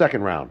on the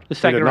second round. The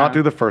second we did round. not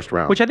do the first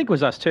round. Which I think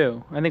was us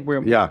too. I think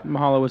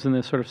Mahalo was in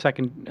the sort of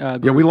second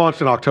group. Yeah, we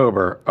launched in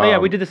October. Oh, yeah,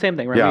 we did the same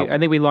thing, right? Yeah. I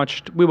think we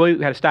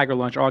had a staggered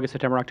launch, August,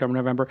 September, October,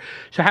 November.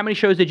 So how many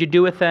shows did you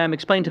do with them?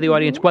 Explain to the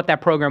audience what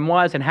that program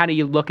was, and how do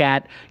you look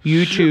at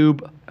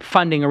YouTube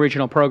funding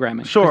original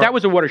programming? Sure. 'Cause that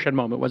was a watershed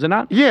moment, was it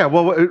not? Yeah,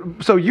 well,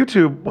 so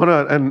YouTube,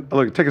 and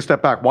look, take a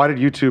step back. Why did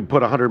YouTube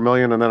put 100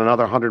 million and then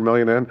another 100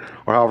 million in,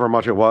 or however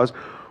much it was?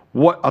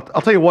 I'll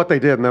tell you what they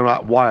did, and then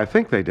why I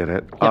think they did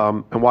it,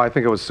 and why I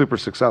think it was super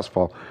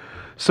successful.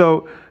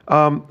 So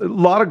a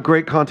lot of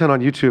great content on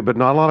YouTube, but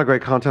not a lot of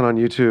great content on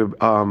YouTube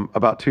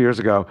about 2 years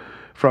ago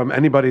from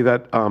anybody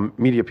that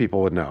media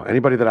people would know,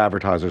 anybody that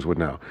advertisers would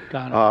know.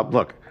 Got it.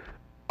 Look,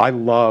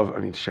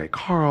 Shay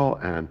Carl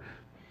and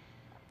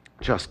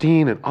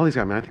Justine and all these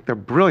guys, I think they're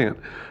brilliant.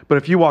 But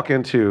if you walk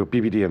into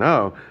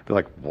BBD&O, they're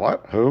like,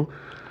 what? Who?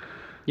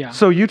 Yeah.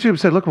 So YouTube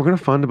said, look, we're going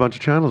to fund a bunch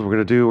of channels.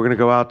 We're going to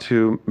go out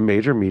to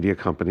major media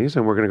companies,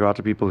 and we're going to go out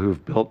to people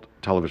who've built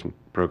television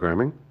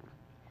programming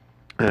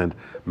and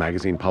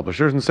magazine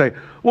publishers and say,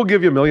 we'll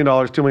give you $1 million,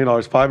 $2 million,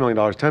 $5 million,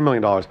 $10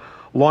 million,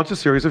 launch a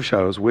series of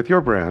shows with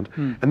your brand,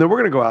 and then we're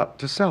going to go out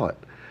to sell it.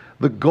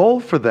 The goal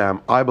for them,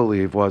 I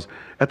believe, was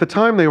at the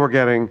time they were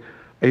getting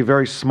a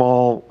very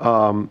small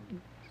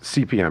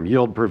CPM,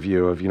 yield per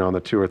view of, in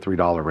the $2 or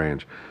 $3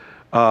 range.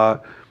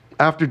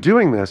 After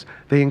doing this,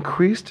 they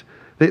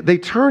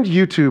turned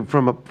YouTube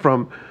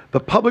from the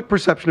public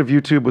perception of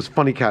YouTube was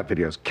funny cat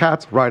videos,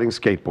 cats riding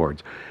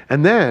skateboards.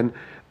 And then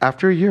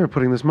after a year of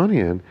putting this money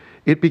in,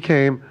 it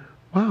became,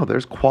 wow,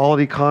 there's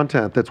quality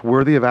content that's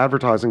worthy of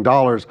advertising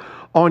dollars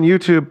on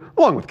YouTube,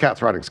 along with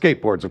cats riding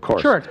skateboards, of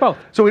course. Sure, it's both.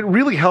 So it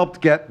really helped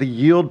get the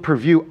yield per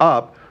view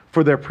up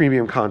for their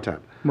premium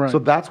content. Right. So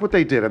that's what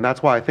they did, and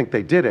that's why I think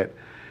they did it.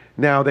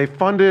 Now, they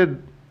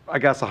funded, I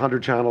guess,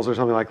 100 channels or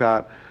something like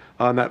that.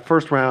 On that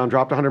first round,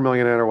 dropped 100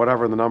 million in or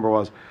whatever the number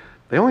was.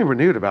 They only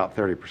renewed about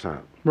 30%.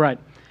 Right.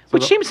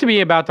 Which seems to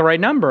be about the right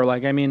number.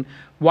 Like, I mean,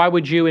 why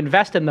would you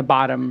invest in the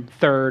bottom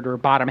third or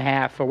bottom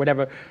half or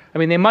whatever? I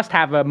mean, they must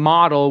have a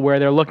model where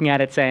they're looking at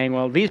it saying,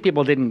 well, these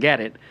people didn't get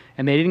it,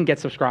 and they didn't get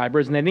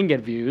subscribers, and they didn't get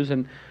views,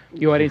 and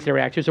the audience didn't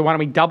react to, so why don't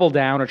we double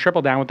down or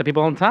triple down with the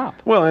people on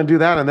top? Well, and do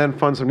that and then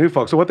fund some new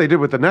folks. So what they did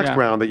with the next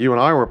round that you and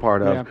I were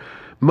part of,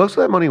 most of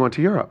that money went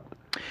to Europe.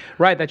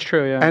 Right, that's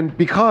true, yeah. And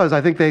because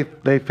I think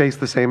they face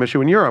the same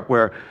issue in Europe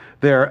where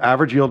their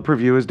average yield per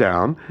view is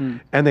down,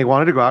 and they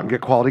wanted to go out and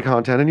get quality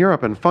content in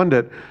Europe and fund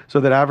it so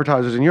that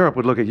advertisers in Europe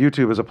would look at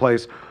YouTube as a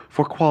place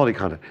for quality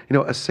content,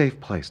 a safe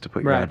place to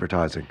put your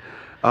advertising.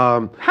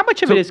 How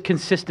much of it is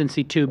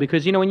consistency, too?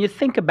 Because, when you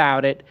think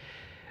about it,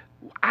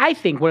 I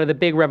think one of the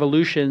big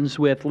revolutions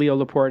with Leo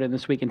Laporte and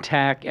This Week in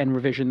Tech and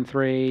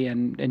Revision3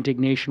 and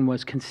Dignation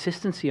was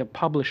consistency of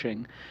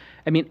publishing.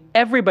 I mean,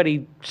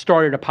 everybody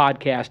started a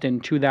podcast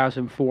in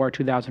 2004,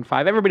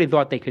 2005. Everybody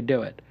thought they could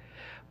do it.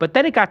 But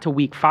then it got to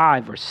week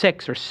 5 or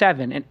 6 or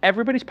 7, and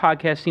everybody's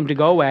podcast seemed to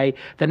go away.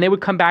 Then they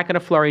would come back in a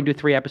flurry and do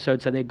 3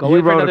 episodes, and they'd go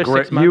in for another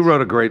 6 months. You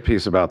wrote a great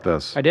piece about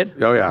this. I did?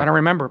 Oh, yeah. I don't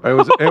remember.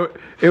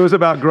 It was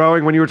about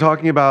growing when you were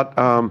talking about,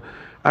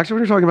 actually,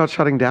 when you were talking about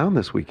shutting down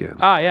this weekend.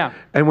 Ah, yeah.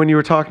 And when you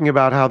were talking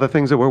about how the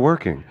things that were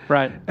working.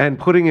 Right. And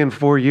putting in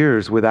 4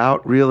 years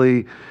without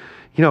really,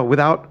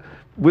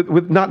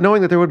 with not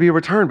knowing that there would be a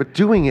return, but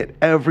doing it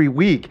every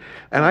week.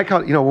 And I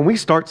call, when we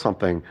start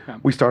something,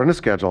 we start on a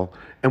schedule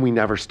and we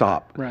never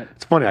stop. Right.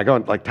 It's funny, I go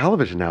on like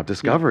television now,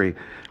 Discovery,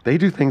 they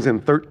do things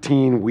in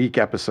 13-week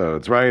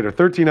episodes, right? Or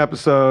 13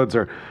 episodes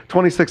or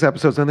 26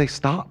 episodes, and they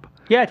stop.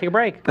 Yeah, take a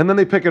break. And then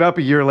they pick it up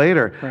a year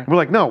later. Right. We're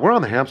like, no, we're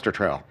on the hamster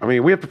trail. I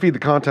mean, we have to feed the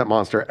content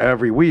monster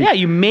every week. Yeah,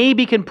 you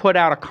maybe can put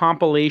out a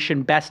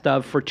compilation best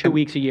of for 2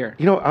 weeks a year.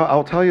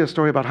 I'll tell you a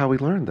story about how we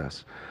learned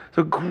this.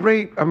 So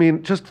great,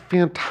 just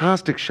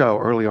fantastic show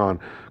early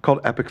on called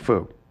Epic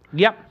Foo.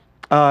 Yep.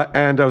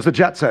 And it was a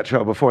Jet Set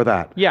show before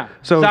that. Yeah.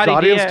 So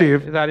Zadi and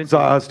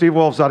Steve. Steve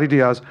Wolf, Zadi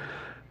Diaz.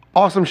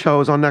 Awesome show. It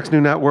was on Next New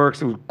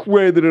Networks. It was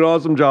great. They did an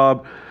awesome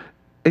job.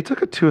 It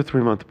took a 2 or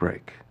 3 month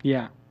break.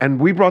 Yeah. And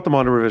we brought them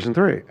on to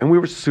Revision3. And we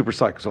were super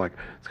psyched. So like,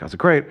 these guys are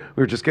great.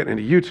 We were just getting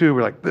into YouTube. We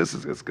were like,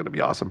 it's going to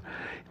be awesome.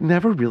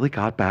 Never really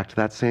got back to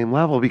that same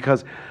level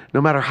because no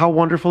matter how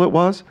wonderful it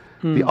was,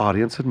 the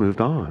audience had moved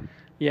on.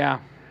 Yeah.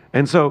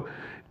 And so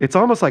it's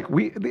almost like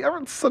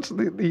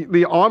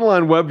the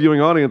online web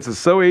viewing audience is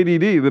so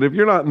ADD that if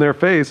you're not in their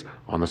face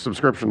on the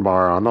subscription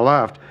bar on the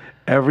left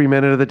every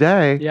minute of the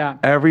day,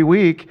 every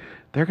week,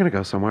 they're going to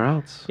go somewhere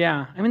else.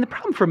 Yeah. I mean, the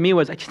problem for me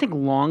was I just think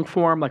long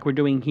form, like we're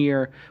doing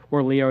here,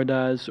 or Leo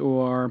does,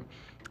 or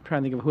I'm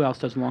trying to think of who else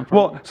does long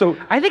form. Well, so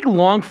I think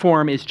long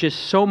form is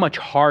just so much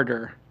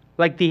harder.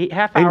 Like the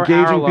half hour,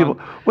 engaging hour people.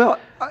 long. Well,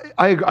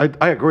 I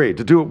agree.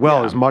 To do it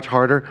well is much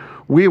harder.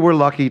 We were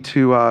lucky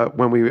to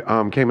when we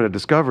came into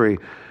Discovery,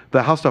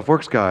 the How Stuff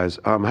Works guys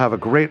have a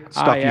great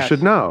Stuff You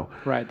Should Know.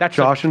 Right. That's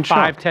Josh and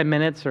five, Chuck. 10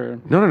 minutes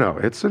or. No.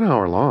 It's an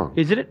hour long.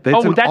 Is it? It's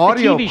Oh, an that's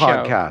audio the TV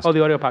podcast. show. Oh,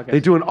 the audio podcast.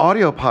 They do an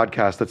audio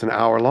podcast that's an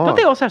hour long. Don't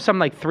they also have some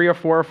like 3 or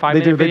 4 or 5 They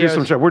minute do. They do videos?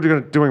 some short. We're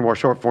doing more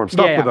short form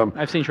stuff with them.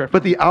 I've seen short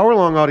But the hour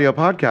long audio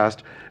podcast,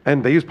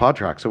 and they use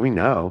PodTrack, so we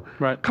know.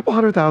 Right. A couple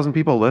 100,000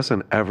 people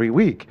listen every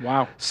week.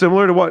 Wow.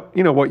 Similar to what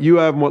you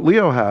have and what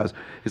Leo has,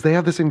 is they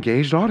have this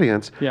engaged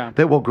audience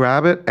that will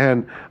grab it.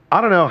 And I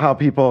don't know how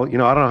people, I don't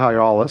know how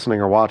you're all listening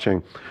or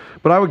watching,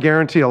 but I would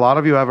guarantee a lot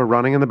of you have it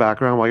running in the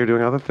background while you're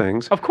doing other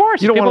things. Of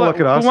course. You don't want to look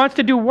at us. Who wants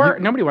to do work?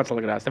 Nobody wants to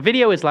look at us. The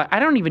video is like, I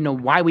don't even know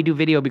why we do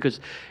video because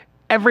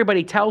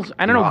everybody tells,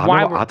 I don't know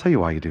why. I'll tell you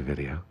why you do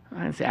video.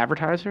 It's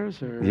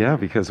advertisers or? Yeah,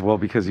 because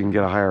you can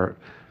get a higher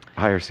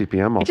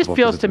CPM multiple. It just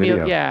feels to me,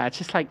 video. it's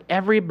just like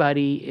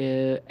everybody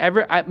is,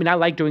 I mean, I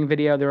like doing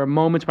video. There are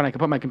moments when I can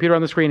put my computer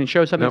on the screen and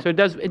show something, so it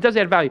does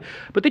add value.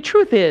 But the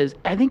truth is,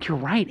 I think you're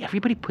right.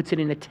 Everybody puts it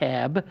in a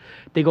tab.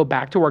 They go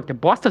back to work. The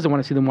boss doesn't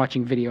want to see them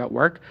watching video at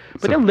work,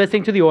 but they're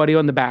listening to the audio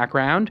in the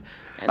background.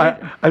 I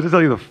have to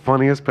tell you the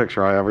funniest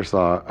picture I ever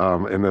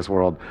saw in this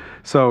world.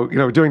 So,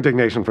 doing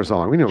Dignation for so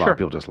long, we knew a lot of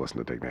people just listen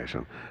to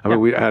Dignation. I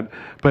mean,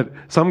 but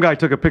some guy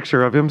took a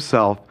picture of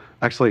himself.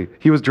 Actually,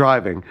 he was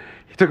driving.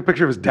 He took a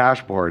picture of his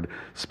dashboard,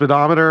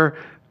 speedometer,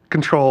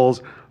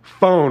 controls,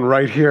 phone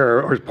right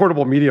here, or his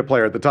portable media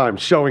player at the time,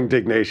 showing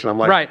Dignation. I'm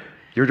like,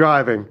 you're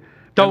driving.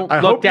 Don't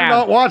I look hope down. You're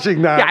not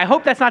watching that. Yeah, I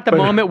hope that's not the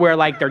moment where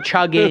like they're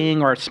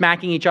chugging or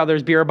smacking each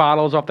other's beer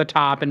bottles off the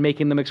top and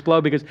making them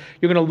explode because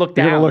you're going to look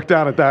down. You're going to look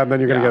down at that and then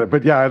you're going to get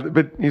it.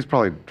 But he's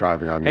probably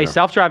driving on. Hey,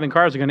 self-driving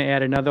cars are going to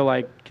add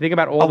another think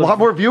about all a lot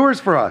more viewers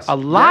for us. A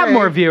lot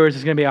more viewers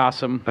is going to be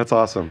awesome. That's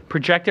awesome.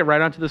 Project it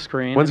right onto the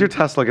screen. When's your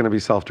Tesla going to be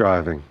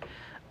self-driving?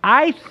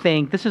 I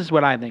think this is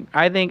what I think.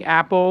 I think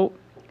Apple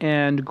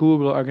and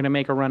Google are going to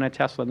make a run at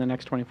Tesla in the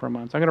next 24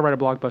 months. I'm going to write a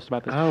blog post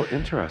about this. Oh,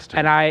 interesting.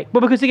 And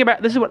because think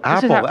about this is what Apple.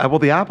 This is how, well,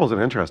 the Apple's an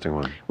interesting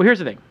one. Well, here's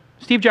the thing.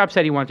 Steve Jobs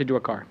said he wanted to do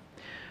a car.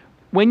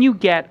 When you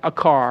get a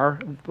car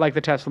like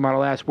the Tesla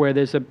Model S, where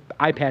there's an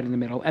iPad in the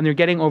middle, and they're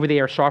getting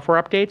over-the-air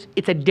software updates,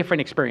 it's a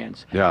different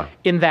experience. Yeah.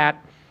 In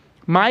that,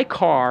 my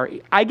car,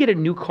 I get a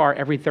new car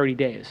every 30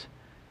 days.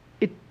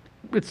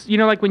 It's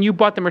like when you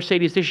bought the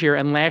Mercedes this year,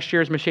 and last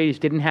year's Mercedes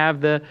didn't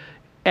have the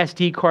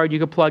SD card you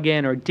could plug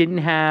in, or didn't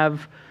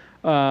have,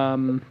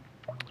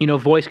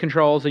 voice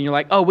controls, and you're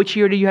like, oh, which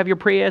year do you have your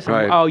Prius?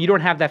 And, oh, you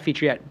don't have that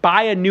feature yet.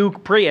 Buy a new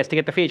Prius to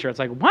get the feature. It's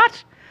like,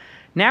 what?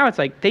 Now it's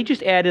like they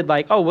just added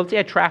let's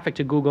add traffic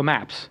to Google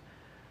Maps.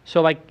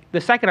 So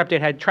the second update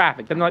had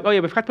traffic. Then they're like, oh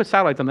yeah, we forgot to put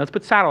satellites on there. Let's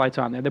put satellites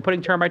on there. They're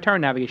putting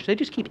turn-by-turn navigation. They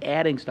just keep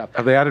adding stuff.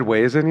 Have they added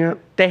Waze in yet?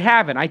 They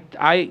haven't.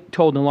 I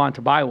told Milan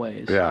to buy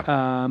Waze.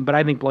 Yeah. But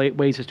I think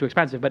Waze is too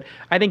expensive. But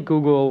I think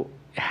Google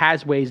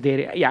has Waze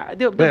data. Yeah.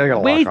 They'll put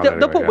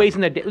Waze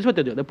in the. This is what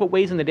they'll do. They'll put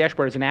Waze in the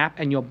dashboard as an app,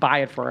 and you'll buy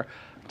it for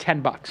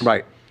 $10.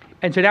 Right.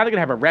 And so now they're gonna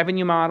have a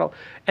revenue model,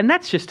 and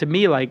that's just to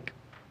me like,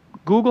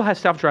 Google has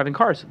self-driving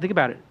cars. Think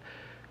about it.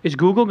 Is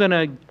Google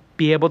gonna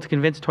be able to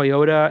convince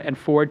Toyota and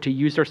Ford to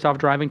use their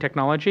self-driving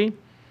technology?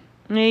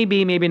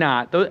 Maybe, maybe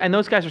not. And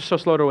those guys are so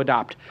slow to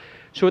adopt.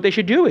 So what they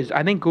should do is,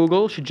 I think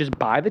Google should just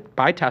buy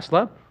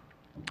Tesla,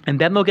 and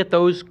then they'll get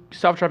those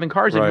self-driving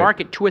cars and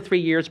market 2 or 3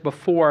 years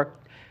before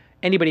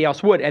anybody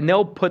else would, and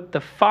they'll put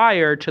the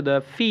fire to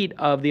the feet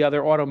of the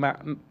other auto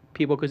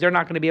people because they're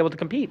not going to be able to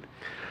compete.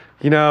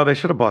 They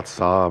should have bought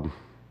Saab.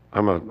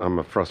 I'm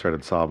a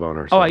frustrated Saab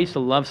owner. So. Oh, I used to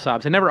love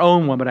Saabs. I never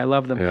owned one, but I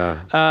love them.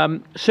 Yeah.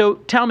 So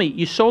tell me,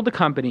 you sold the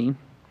company,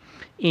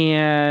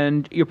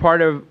 and you're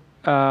part of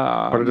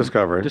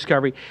Discovery.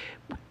 Discovery.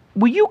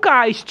 Were you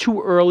guys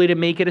too early to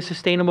make it a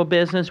sustainable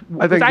business?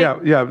 I think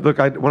yeah. Look,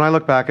 when I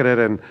look back at it,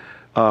 and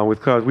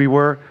with Cloud, we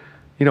were,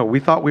 we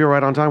thought we were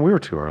right on time. We were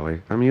too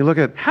early. I mean, you look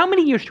at how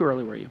many years too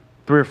early were you?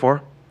 3 or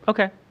 4.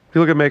 Okay. If you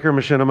look at Maker,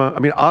 Machinima, I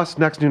mean, us,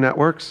 Next New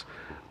Networks.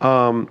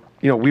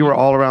 We were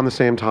all around the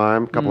same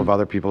time, a couple of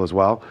other people as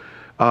well.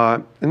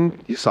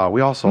 And you saw, we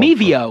all sold.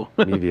 Mevio.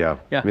 Mevio.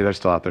 Yeah. I mean, they're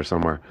still out there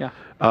somewhere. Yeah.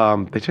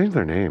 They changed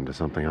their name to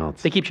something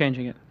else. They keep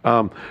changing it.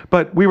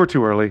 But we were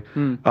too early.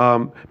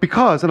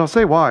 Because, and I'll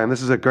say why, and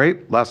this is a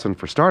great lesson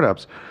for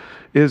startups,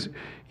 is,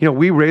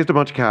 we raised a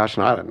bunch of cash,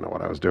 and I didn't know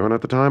what I was doing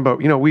at the time, but,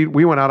 we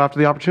went out after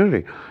the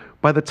opportunity.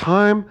 By the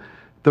time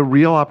the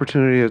real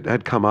opportunity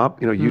had come up,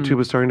 YouTube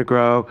was starting to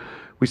grow.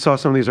 We saw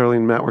some of these early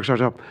networks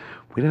start up.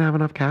 We didn't have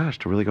enough cash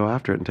to really go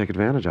after it and take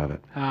advantage of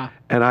it.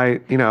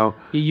 And you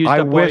used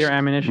up all your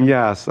ammunition.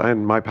 Yes,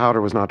 and my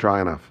powder was not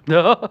dry enough.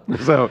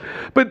 So,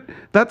 but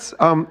that's,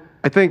 I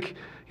think,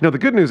 the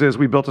good news is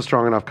we built a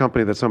strong enough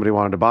company that somebody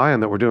wanted to buy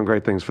and that we're doing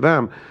great things for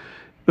them.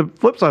 The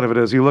flip side of it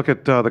is you look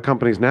at the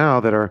companies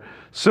now that are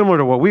similar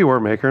to what we were,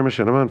 Maker and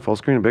Machinima and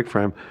Fullscreen and Big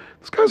Frame.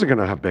 These guys are going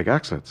to have big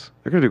exits.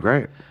 They're going to do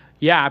great.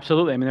 Yeah,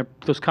 absolutely. I mean,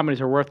 those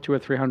companies are worth $200 or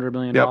 $300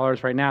 million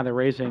right now. They're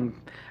raising,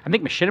 I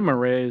think Machinima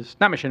raised,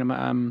 not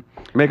Machinima,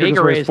 Maker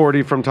just raised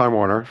 40 from Time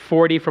Warner.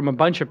 40 from a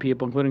bunch of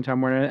people, including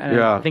Time Warner. And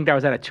I think that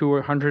was at a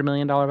 $200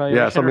 million valuation.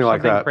 Yeah, something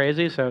like that.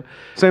 Crazy. So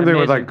same thing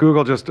with like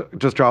Google just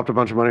dropped a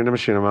bunch of money into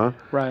Machinima.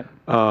 Right.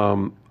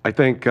 I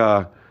think,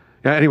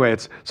 anyway,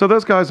 so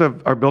those guys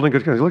are building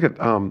good companies. Look at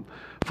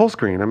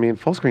Fullscreen. I mean,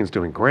 Fullscreen's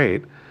doing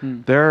great.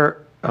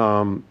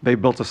 They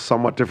built a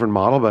somewhat different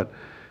model, but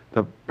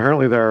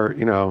apparently they're,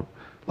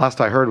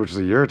 last I heard, which is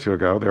a year or two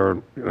ago, they were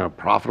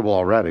profitable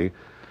already.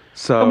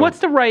 So and what's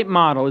the right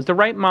model? Is the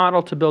right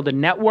model to build a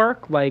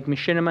network like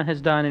Machinima has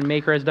done and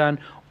Maker has done,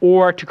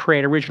 or to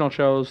create original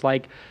shows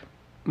like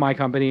my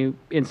company,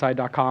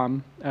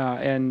 Inside.com,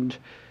 and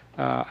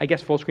I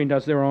guess Fullscreen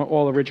does their own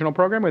all original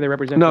program, where they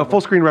represent? No,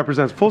 Fullscreen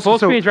represents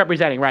Fullscreen is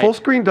representing, right?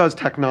 Fullscreen does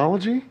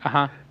technology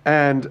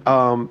and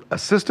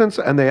assistance,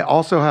 and they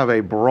also have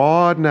a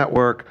broad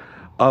network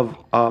of.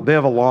 They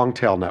have a long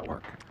tail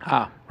network.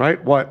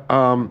 Right. What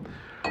Fullscreen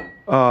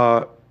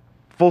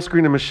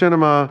and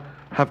Machinima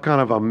have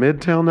kind of a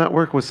mid-tail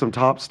network with some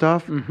top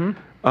stuff.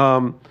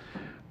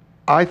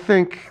 I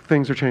think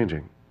things are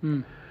changing.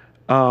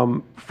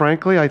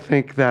 Frankly, I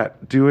think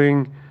that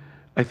the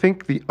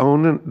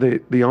owned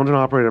and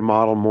operated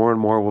model more and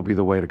more will be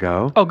the way to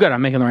go. Oh, good.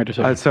 I'm making the right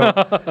decision. So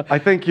I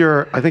think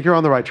you're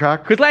on the right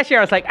track. Because last year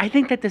I was like, I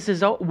think that this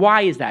is.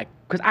 Why is that?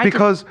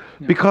 Because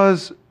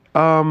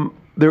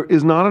there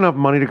is not enough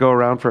money to go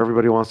around for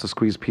everybody who wants to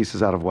squeeze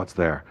pieces out of what's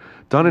there.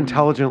 Done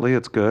intelligently,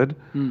 it's good.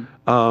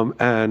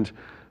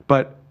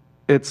 But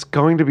it's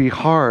going to be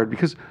hard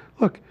because,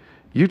 look,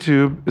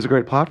 YouTube is a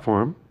great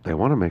platform. They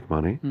want to make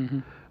money.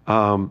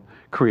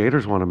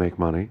 Creators want to make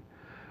money.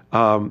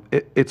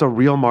 It's a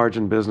real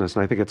margin business,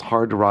 and I think it's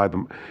hard to ride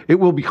them. It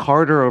will be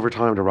harder over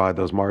time to ride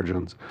those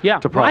margins to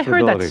profitability. Well, I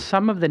heard that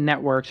some of the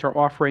networks are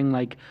offering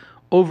like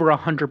over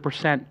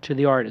 100% to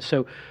the artist.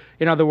 So,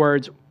 in other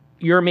words,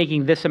 you're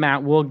making this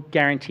amount, we'll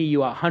guarantee you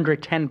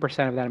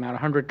 110% of that amount,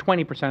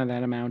 120% of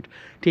that amount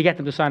to get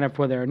them to sign up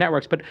for their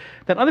networks. But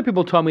then other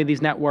people told me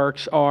these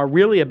networks are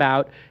really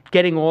about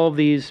getting all of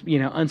these,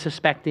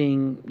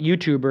 unsuspecting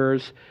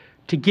YouTubers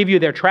to give you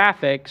their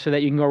traffic so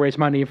that you can go raise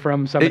money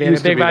from somebody at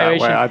a big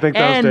valuation. I think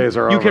those days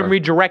are over. You can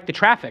redirect the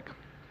traffic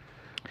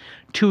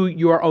to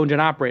your owned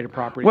and operated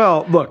properties.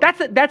 Well, look.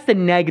 That's the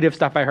negative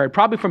stuff I heard,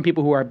 probably from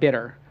people who are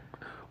bitter.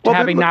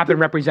 Having not been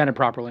represented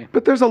properly.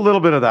 But there's a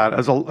little bit of that.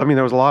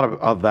 There was a lot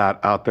of that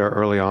out there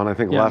early on. I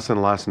think less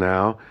and less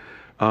now.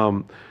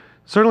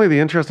 Certainly the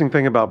interesting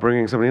thing about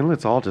bringing somebody in,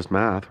 it's all just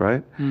math,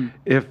 right?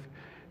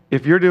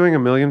 If you're doing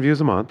 1 million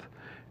views a month,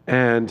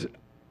 and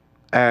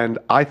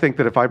I think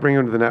that if I bring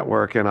you into the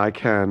network and I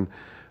can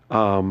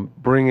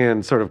bring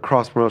in sort of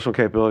cross-promotional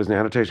capabilities and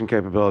annotation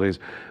capabilities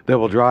that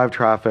will drive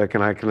traffic,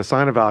 and I can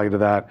assign a value to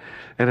that,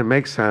 and it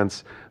makes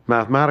sense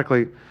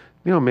mathematically,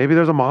 maybe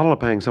there's a model of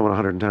paying someone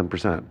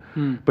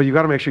 110%, but you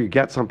got to make sure you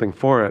get something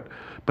for it.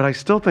 But I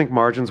still think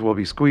margins will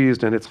be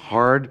squeezed, and it's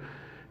hard.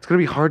 It's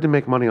going to be hard to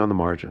make money on the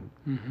margin.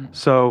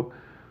 So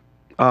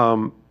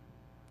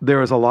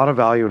there is a lot of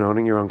value in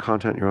owning your own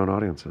content, your own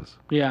audiences.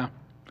 Yeah,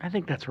 I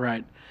think that's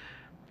right.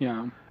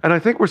 Yeah. And I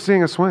think we're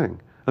seeing a swing.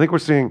 I think we're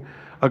seeing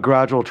a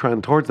gradual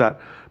trend towards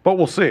that. But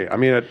we'll see. I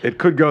mean, it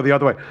could go the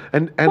other way.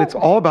 And it's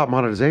all about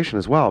monetization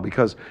as well,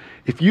 because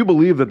if you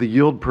believe that the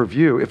yield per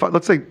view,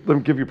 let's say, let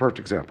me give you a perfect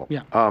example.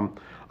 Yeah.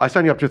 I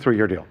sign you up to a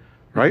 3-year deal,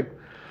 right?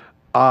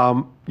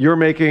 You're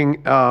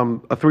making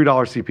a $3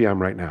 CPM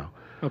right now.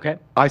 Okay.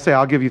 I say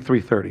I'll give you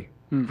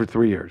 $3.30 for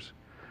 3 years.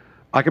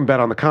 I can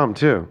bet on the come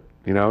too,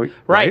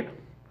 Right.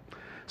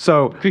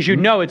 So because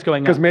it's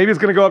going up. Because maybe it's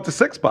going to go up to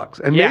 $6,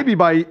 and maybe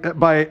by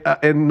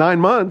in 9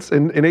 months,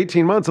 in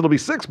 18 months, it'll be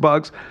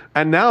 $6,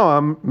 and now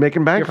I'm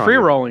making bank. You're free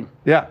rolling.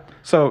 Yeah,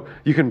 so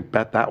you can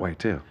bet that way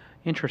too.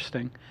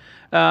 Interesting.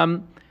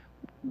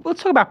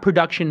 Let's talk about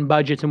production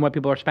budgets and what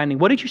people are spending.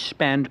 What did you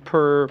spend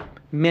per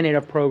minute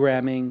of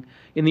programming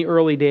in the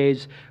early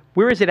days?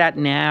 Where is it at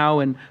now,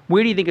 and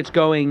where do you think it's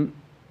going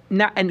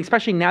now? And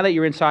especially now that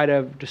you're inside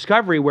of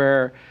Discovery,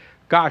 where,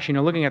 gosh,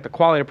 looking at the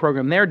quality of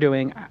program they're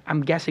doing,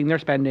 I'm guessing they're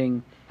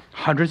spending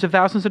hundreds of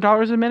thousands of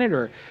dollars a minute,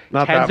 or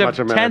not tens that much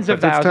a minute, tens of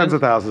it's thousands. Tens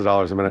of thousands of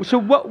dollars a minute. So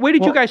where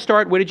did you guys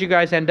start? Where did you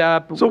guys end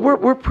up? So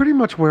we're pretty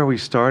much where we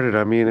started.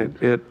 I mean,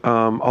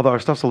 although our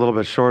stuff's a little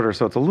bit shorter,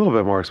 so it's a little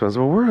bit more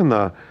expensive. But we were in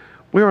the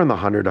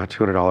 $100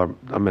 to $200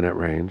 a minute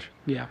range.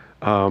 Yeah.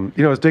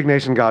 As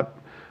Dignation got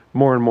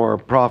more and more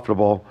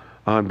profitable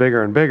and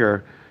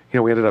bigger,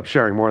 we ended up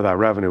sharing more of that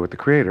revenue with the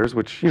creators,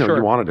 which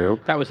you want to do.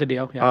 That was the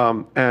deal.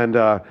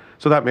 Yeah.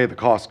 So that made the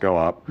cost go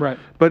up. Right.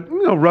 But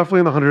roughly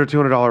in the $100 to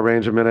 $200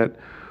 range a minute.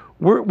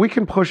 We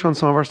can push on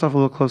some of our stuff a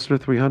little closer to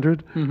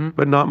 300,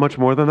 but not much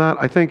more than that.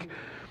 I think.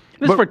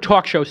 This is for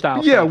talk show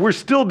style. Yeah, stuff. We're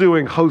still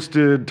doing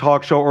hosted,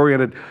 talk show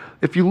oriented.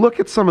 If you look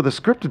at some of the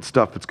scripted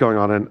stuff that's going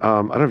on, and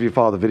I don't know if you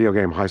follow the video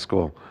game High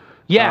School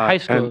Yeah, high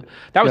school. and-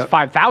 That was yeah.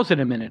 5,000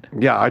 a minute.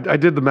 Yeah, I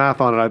did the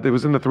math on it. It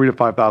was in the $3,000 to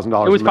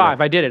 $5,000. It was a minute.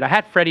 5. I did it. I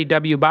had Freddie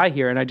W. by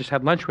here, and I just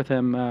had lunch with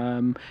him.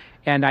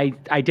 And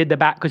I did the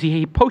back because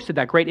he posted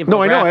that great infographic.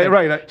 No, I know,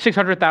 right.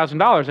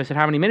 $600,000. I said,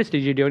 how many minutes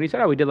did you do? And he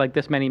said, oh, we did like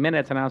this many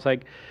minutes. And I was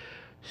like,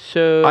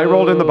 so. I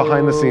rolled in the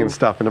behind the scenes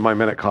stuff into my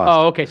minute cost.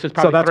 Oh, okay. So it's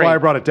probably that's 3. why I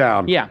brought it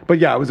down. Yeah. But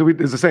yeah, it was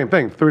the same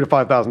thing, $3,000 to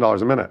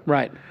 $5,000 a minute.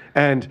 Right.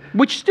 And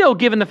Which still,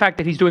 given the fact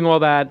that he's doing all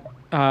that,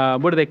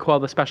 what do they call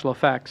the special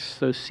effects?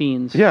 Those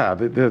scenes. yeah,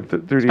 the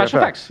 3D Special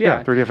FX. effects,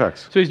 yeah. 3D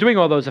FX. So he's doing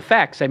all those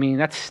effects. I mean,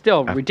 that's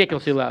still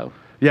ridiculously low.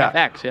 Yeah.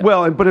 FX, yeah.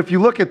 Well, but if you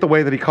look at the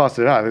way that he costed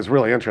it out, it's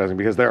really interesting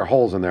because there are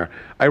holes in there.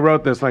 I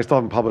wrote this, and I still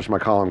haven't published my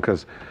column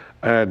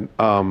but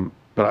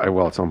I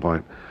will at some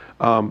point.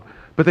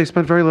 But they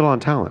spent very little on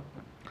talent.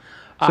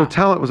 So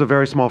talent was a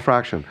very small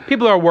fraction.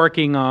 People are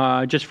working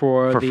just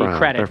for the friends,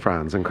 credit. their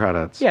friends and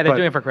credits. Yeah, they're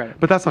doing it for credit.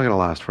 But that's not going to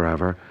last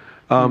forever.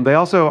 They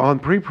also, on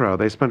pre-pro,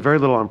 they spent very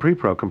little on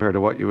pre-pro compared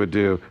to what you would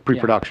do,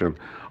 pre-production,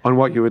 on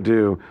what you would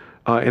do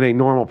in a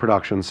normal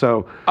production.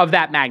 So Of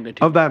that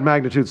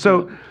magnitude.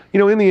 So,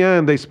 in the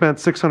end, they spent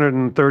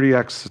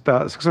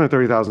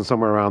 630,000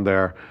 somewhere around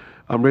there.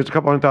 Raised a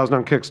couple $100,000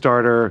 on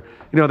Kickstarter.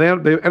 They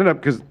ended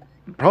up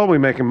probably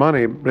making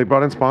money. They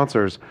brought in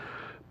sponsors,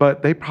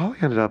 but they probably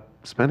ended up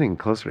spending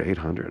closer to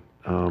 800.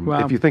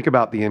 Wow. If you think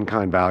about the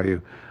in-kind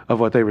value of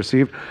what they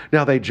received.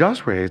 Now they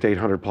just raised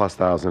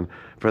 800,000+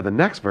 for the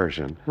next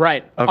version.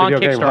 Right. Of On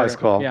Video Game High Kickstarter.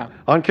 School. Yeah.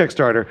 On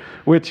Kickstarter,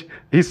 which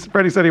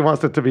Freddie said he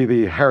wants it to be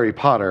the Harry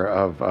Potter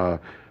of,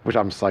 which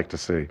I'm psyched to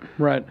see.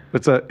 Right.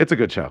 It's a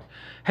good show.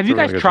 Have It's you a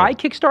really guys good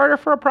tried show. Kickstarter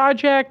for a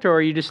project,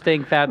 or you just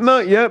think that's...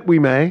 Not yet. We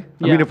may. I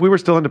Yeah. mean, if we were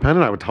still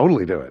independent, I would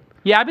totally do it.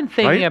 Yeah, I've been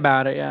thinking Right?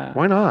 about it, yeah.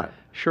 Why not?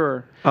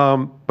 Sure.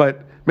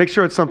 But make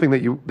sure it's something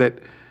that you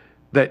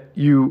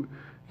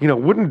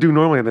wouldn't do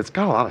normally, and it's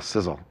got a lot of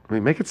sizzle. I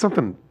mean, make it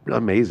something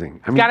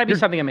amazing. I mean, Gotta be you're-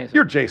 something amazing.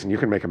 You're Jason. You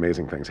can make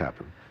amazing things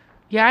happen.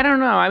 Yeah, I don't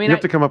know. I mean, You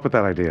have to come up with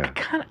that idea.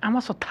 I'm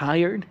also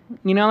tired.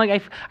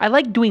 I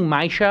like doing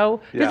my show.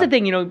 This is Yeah. the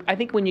thing, I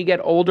think when you get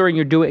older and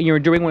you're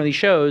doing one of these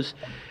shows,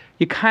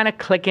 you kind of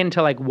click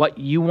into like what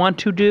you want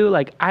to do.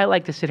 Like I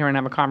like to sit here and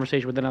have a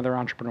conversation with another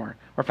entrepreneur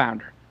or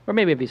founder, or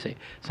maybe a VC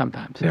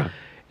sometimes. Yeah.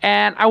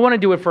 And I want to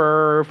do it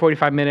for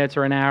 45 minutes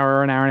or an hour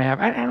or an hour and a half.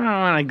 I don't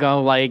want to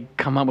go like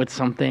come up with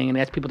something and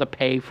ask people to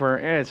pay for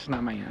it. It's not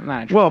I'm not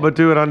interested. Well, but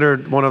do it under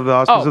one of the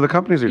auspices of the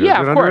companies you do. Yeah,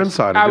 do it of under course.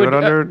 Insider. I Do would, it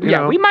under, you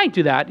know, we might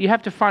do that. You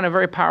have to find a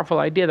very powerful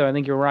idea, though. I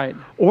think you're right.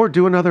 or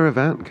do another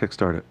event and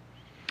kickstart it.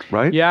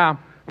 Right? Yeah,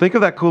 Think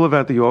of that cool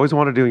event that you always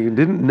want to do and you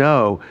didn't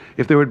know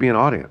if there would be an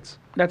audience.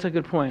 that's a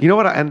good point. You know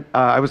what?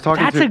 I was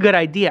talking That's to... a good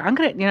idea. I'm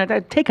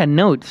gonna, take a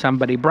note.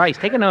 Somebody, Bryce,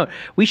 take a note.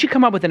 We should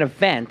come up with an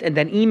event and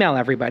then email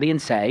everybody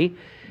and say,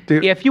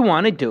 Dude. if you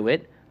want to do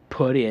it,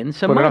 put in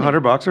some Put in money.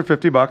 $100 or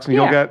 $50 and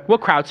you'll get We'll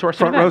crowdsource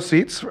front an row event.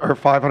 seats or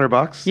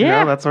 $500. Yeah. You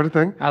know, that sort of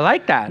thing. I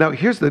like that. Now,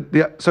 here's so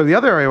the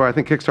other area where I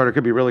think Kickstarter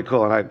could be really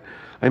cool, and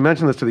I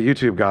mentioned this to the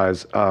YouTube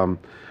guys.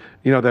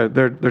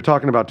 They're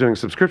talking about doing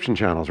subscription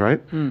channels,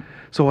 right?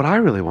 So what I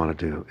really want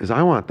to do is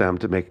I want them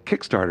to make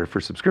Kickstarter for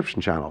subscription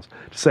channels.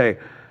 To say,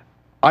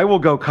 I will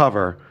go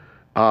cover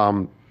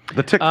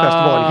the Tick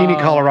Festival in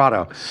Heaney,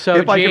 Colorado. so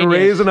if I can genius.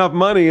 raise enough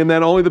money, and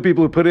then only the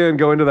people who put in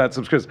go into that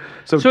subscription.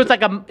 so it's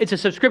like it's a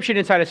subscription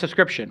inside a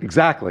subscription.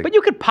 Exactly. But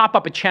you could pop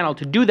up a channel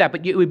to do that,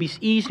 but it would be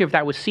easier if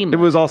that was seamless.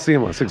 It was all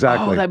seamless,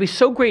 exactly. Oh, that'd be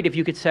so great if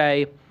you could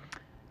say,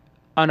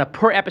 on a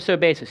per episode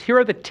basis, here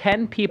are the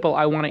 10 people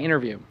I want to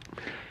interview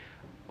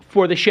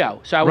for the show.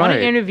 So I want Right.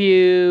 to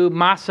interview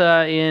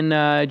Masa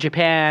in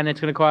Japan. It's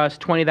going to cost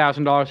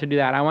 $20,000 to do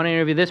that. I want to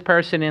interview this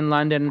person in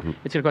London. Mm-hmm.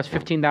 It's going to cost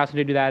 $15,000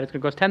 to do that. It's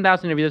going to cost $10,000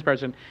 to interview this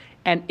person.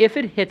 And if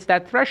it hits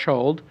that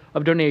threshold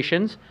of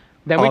donations,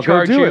 then we I'll go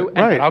charge do you, it.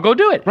 and Right. I'll go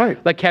do it.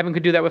 Right. Like Kevin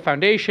could do that with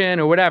Foundation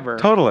or whatever.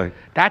 Totally.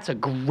 That's a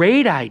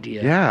great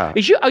idea. Yeah.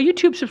 Are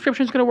YouTube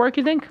subscriptions going to work,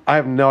 you think? I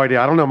have no idea.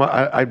 I don't know.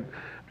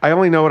 I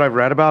only know what I've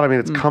read about. I mean,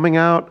 it's coming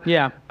out.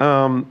 Yeah.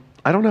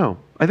 I don't know.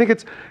 I think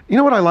it's, you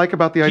know what I like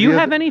about the Do idea? you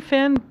have any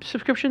fan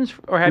subscriptions,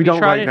 or have We you don't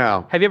tried right it?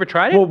 now. Have you ever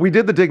tried it? Well, we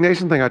did the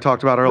Dignation thing I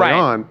talked about early Right.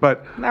 on,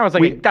 but that was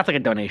like that's like a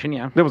donation,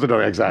 yeah. it was a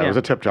donation. Exactly. Yeah. It was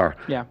a tip jar.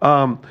 Yeah.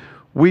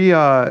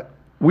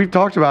 We've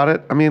talked about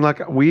it. I mean,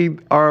 like we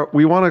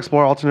want to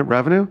explore alternate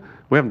revenue.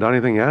 We haven't done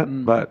anything yet,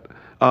 but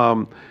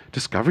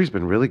Discovery's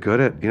been really good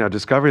at,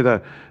 Discovery.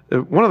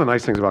 One of the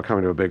nice things about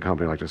coming to a big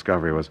company like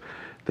Discovery was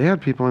they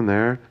had people in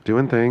there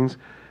doing things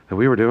that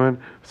we were doing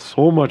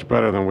so much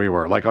better than we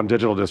were, like on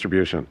digital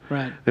distribution.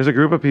 Right. There's a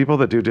group of people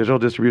that do digital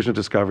distribution at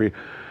Discovery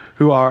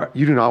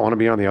you do not want to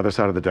be on the other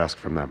side of the desk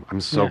from them. I'm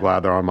so glad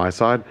they're on my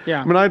side.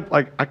 Yeah. I mean,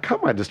 I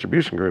cut my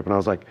distribution group and I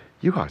was like,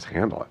 you guys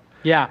handle it.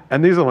 Yeah.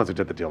 And these are the ones who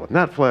did the deal with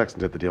Netflix and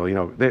did the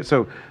deal,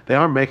 so they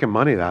are making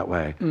money that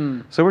way.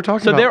 So we're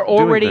talking So about they're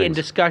already doing in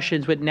things.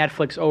 discussions with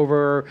Netflix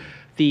over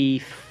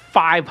the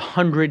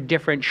 500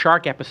 different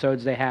Shark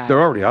episodes they have. They're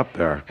already up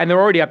there. And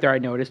they're already up there, I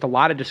noticed. A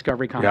lot of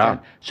Discovery content.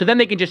 Yeah. So then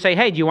they can just say,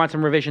 hey, do you want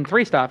some Revision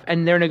 3 stuff?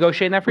 And they're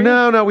negotiating that for you?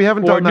 No, we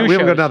haven't Or done that. new We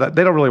haven't shows? done that.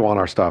 They don't really want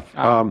our stuff.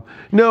 No,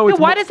 Yeah, it's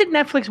why more- doesn't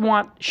Netflix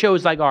want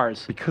shows like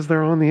ours? because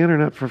they're on the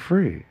internet for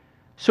free.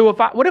 So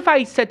what if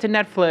I said to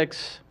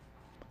Netflix,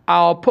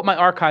 I'll put my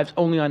archives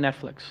only on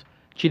Netflix?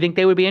 Do you think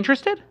they would be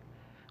interested?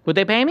 Would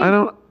they pay me?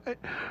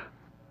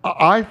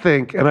 I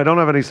think, and I don't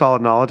have any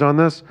solid knowledge on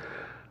this,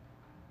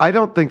 I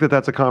don't think that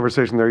that's a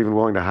conversation they're even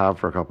willing to have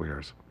for a couple of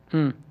years.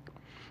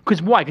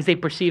 Because why? Because they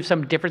perceive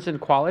some difference in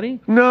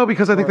quality? No,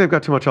 because I think they've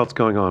got too much else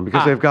going on.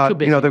 Because they've got,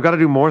 they've got to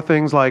do more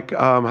things like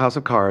House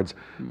of Cards.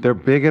 They're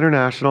big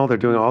international. They're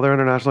doing all their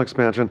international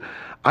expansion.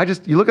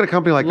 You look at a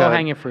company like that.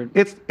 Low-hanging fruit.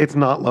 It's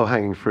not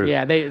low-hanging fruit.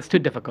 Yeah, it's too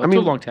difficult.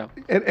 Too long tail.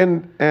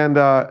 And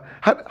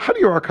how do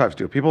your archives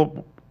do?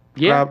 People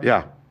grab,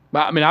 Well,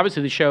 I mean,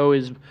 obviously the show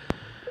is...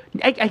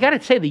 I got to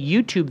say, the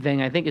YouTube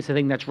thing, I think, is the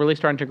thing that's really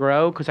starting to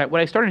grow. Because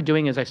what I started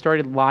doing is I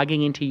started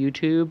logging into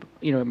YouTube,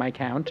 my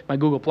account, my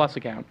Google Plus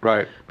account.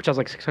 Right. Which has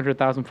like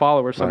 600,000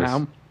 followers somehow.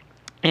 Nice.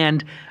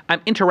 And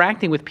I'm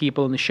interacting with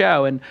people in the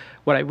show. And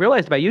what I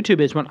realized about YouTube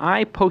is when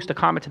I post a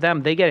comment to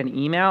them, they get an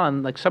email.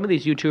 And like some of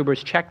these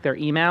YouTubers check their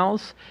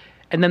emails.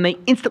 And then they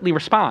instantly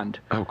respond.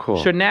 Oh,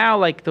 cool. So now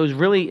like those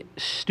really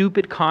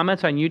stupid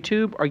comments on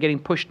YouTube are getting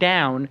pushed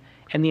down.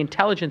 And the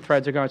intelligent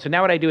threads are going. So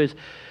now what I do is...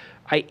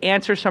 I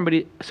answer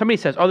somebody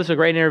says, oh, this is a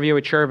great interview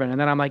with Shervin. And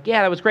then I'm like,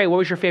 yeah, that was great. What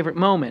was your favorite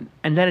moment?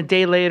 And then a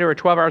day later or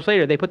 12 hours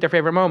later, they put their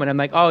favorite moment. I'm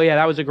like, oh, yeah,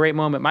 that was a great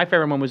moment. My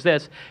favorite moment was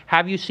this.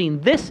 Have you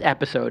seen this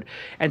episode?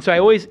 And so I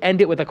always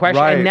end it with a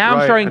question. And now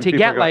I'm starting to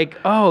get like,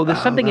 oh,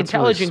 there's something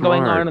intelligent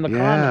going on in the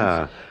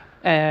comments.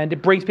 And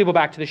it brings people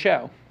back to the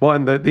show. Well,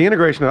 and the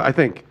integration, I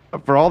think,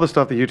 for all the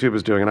stuff that YouTube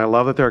is doing, and I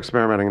love that they're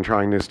experimenting and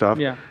trying new stuff,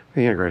 the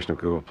integration of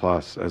Google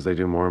Plus, as they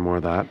do more and more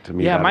of that, to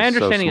me, that my is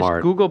understanding so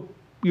smart. is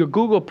your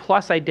Google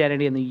Plus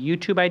identity and the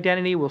YouTube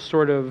identity will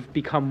sort of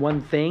become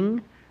one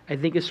thing, I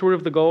think is sort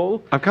of the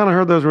goal. I've kind of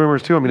heard those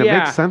rumors too. I mean, it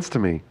makes sense to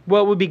me.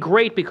 Well, it would be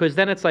great because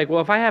then it's like, well,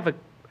 if I have a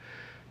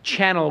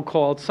channel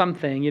called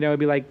something, it'd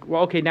be like,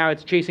 well, okay, now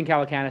it's Jason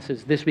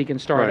Calacanis' This Week in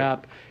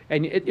Startup. Right.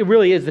 And it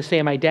really is the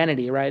same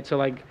identity, right? So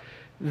like,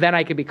 then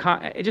I could be,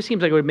 it just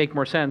seems like it would make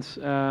more sense.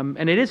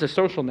 And it is a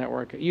social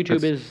network.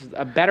 YouTube is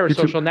a better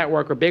social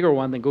network or bigger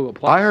one than Google+.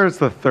 I heard it's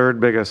the third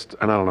biggest,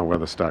 and I don't know where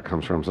the stat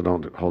comes from, so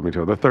don't hold me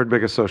to it, the third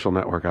biggest social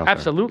network out there.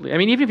 Absolutely. I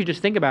mean, even if you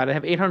just think about it, I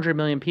have 800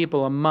 million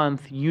people a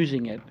month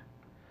using it.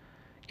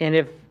 And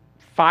if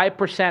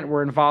 5%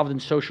 were involved in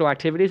social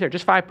activities, or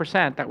just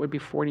 5%, that would be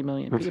 40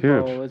 million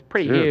people. Huge. It's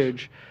pretty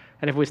huge.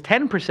 And if it was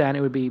 10%,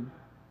 it would be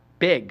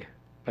big.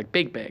 Like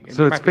big.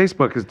 So it's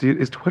Facebook.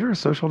 Is Twitter a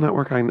social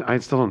network? I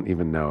still don't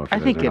even know if I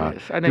think it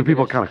is. Do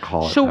people kind of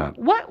call it that? So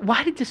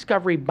why did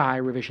Discovery buy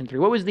Revision3?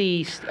 What was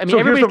the... I mean,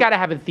 everybody's got to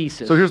have a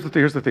thesis. So here's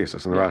the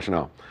thesis and the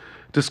rationale.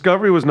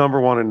 Discovery was number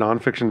one in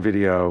nonfiction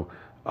video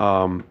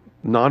on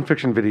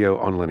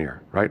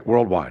linear, right?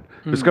 Worldwide.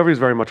 Discovery is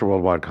very much a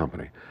worldwide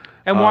company.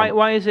 And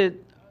why is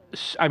it...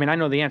 I mean, I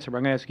know the answer, but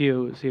I'm going to ask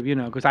you, see if you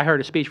know, because I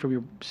heard a speech from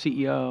your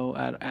CEO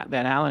at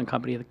that Allen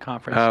company at the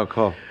conference. Oh,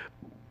 cool.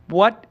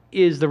 What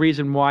is the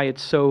reason why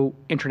it's so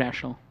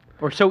international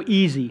or so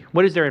easy?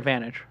 What is their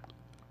advantage?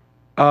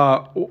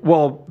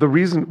 Well,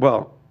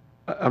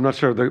 I'm not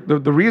sure.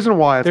 The reason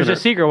why it's... There's a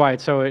secret why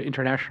it's so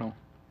international.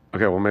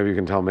 Okay, well, maybe you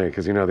can tell me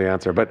because you know the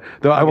answer. But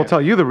I will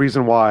tell you the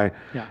reason why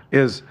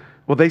is,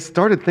 well, they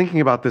started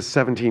thinking about this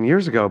 17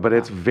 years ago, but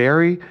it's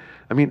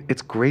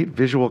it's great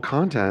visual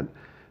content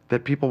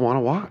that people want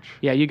to watch.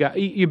 Yeah,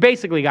 you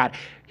basically got,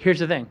 here's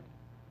the thing.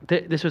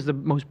 This was the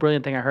most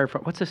brilliant thing I heard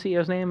from, what's the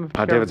CEO's name?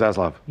 David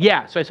Zaslav.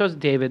 Yeah, so I saw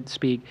David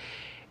speak,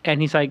 and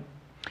he's like,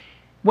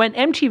 when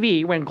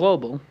MTV went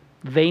global,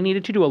 they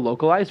needed to do a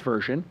localized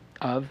version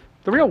of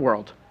The Real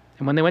World.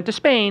 And when they went to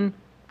Spain,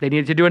 they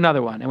needed to do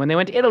another one. And when they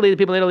went to Italy, the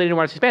people in Italy didn't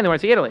want to see Spain, they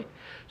wanted to see Italy.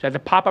 So I had to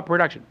pop up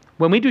production.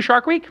 When we do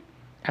Shark Week,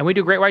 and we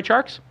do Great White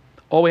Sharks,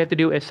 all we have to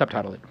do is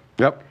subtitle it.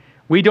 Yep.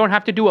 We don't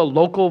have to do a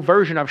local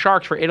version of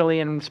Sharks for Italy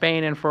and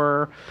Spain and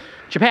for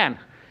Japan.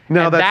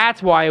 No,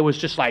 that's why it was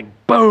just like,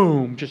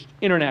 boom, just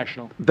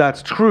international.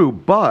 That's true,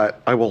 but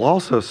I will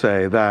also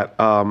say that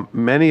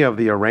many of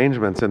the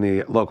arrangements in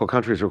the local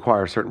countries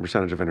require a certain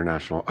percentage of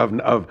international,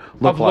 of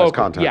localized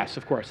content. Yes,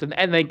 of course, and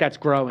I think that's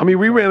growing. I mean,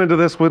 we ran into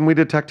this when we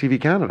did Tech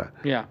TV Canada.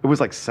 Yeah. It was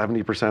like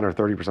 70% or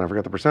 30%, I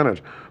forget the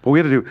percentage. But we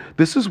had to do,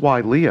 this is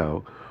why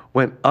Leo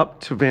went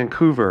up to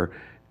Vancouver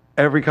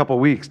every couple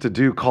of weeks to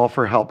do Call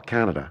for Help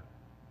Canada.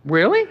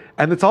 Really?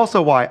 And it's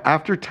also why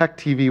after Tech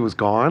TV was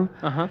gone,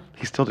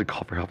 he still did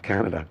Call for Help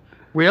Canada.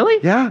 Really?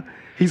 Yeah.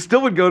 He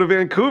still would go to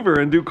Vancouver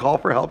and do Call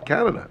for Help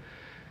Canada.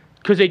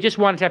 Because they just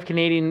wanted to have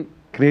Canadian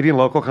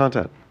local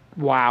content.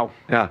 Wow.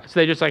 Yeah. So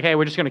they're just like, hey,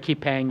 we're just going to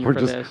keep paying you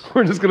for this.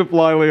 We're just going to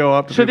fly Leo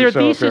up to So do their the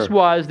show thesis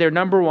was, their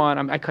number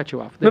one, I cut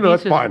you off. No,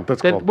 that's fine.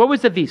 That's cool. What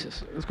was the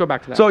thesis? Let's go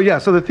back to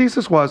that. So the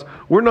thesis was,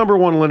 we're number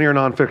one linear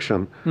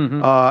nonfiction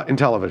in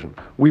television.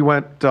 We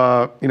went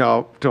to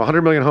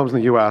 100 million homes in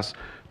the U.S.,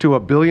 to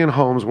 1 billion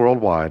homes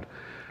worldwide.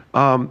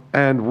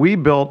 And we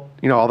built,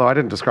 although I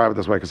didn't describe it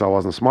this way because I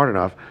wasn't smart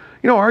enough,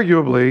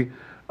 arguably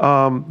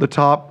the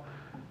top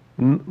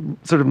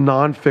sort of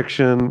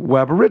nonfiction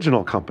web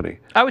original company.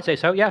 I would say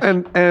so, yes.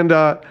 And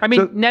I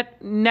mean,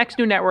 Next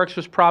New Networks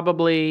was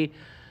probably...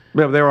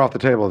 Yeah, they were off the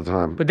table at the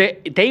time. But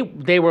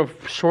they were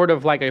sort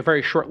of like a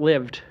very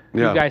short-lived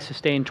Yeah. You guys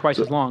sustained twice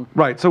as long.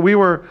 Right. So we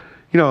were,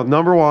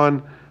 number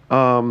one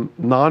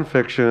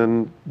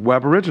nonfiction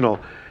web original.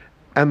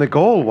 And the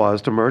goal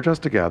was to merge us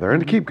together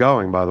and to keep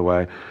going, by the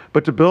way,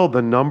 but to build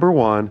the number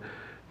one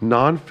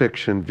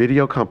nonfiction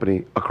video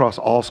company across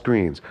all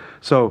screens.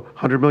 So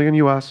 100 million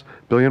US,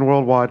 billion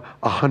worldwide,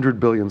 100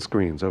 billion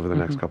screens over the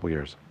next couple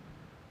years.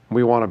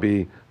 We want to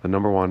be the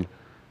number one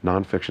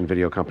nonfiction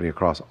video company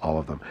across all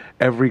of them.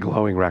 Every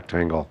glowing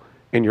rectangle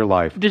in your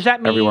life, Does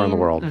that mean everywhere in the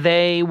world.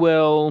 They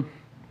will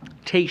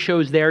take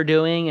shows they're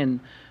doing and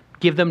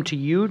give them to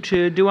you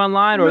to do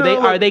online, or No,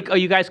 are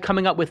you guys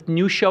coming up with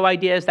new show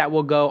ideas that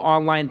will go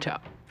online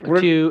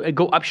to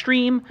go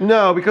upstream?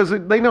 No, because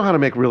they know how to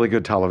make really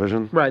good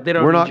television. Right, they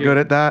don't We're need not you. good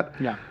at that.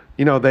 Yeah.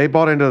 They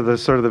bought into the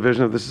sort of the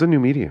vision of this is a new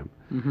medium.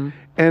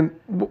 And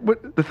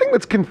the thing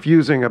that's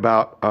confusing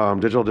about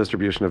digital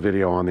distribution of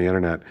video on the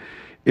internet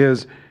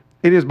is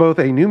it is both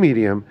a new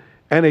medium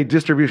and a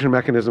distribution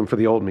mechanism for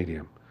the old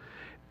medium.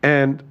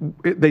 And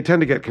they tend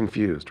to get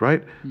confused,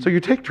 right? So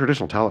you take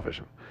traditional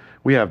television.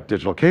 We have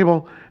digital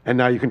cable, and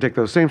now you can take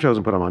those same shows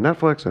and put them on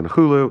Netflix and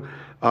Hulu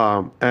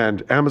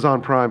and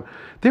Amazon Prime.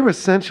 They're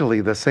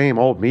essentially the same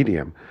old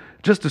medium,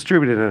 just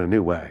distributed in a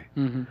new way.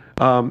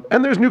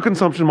 And there's new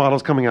consumption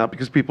models coming out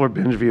because people are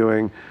binge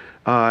viewing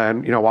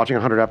and watching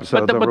 100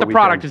 episodes. But the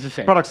product is the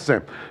same. Product's the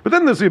same. But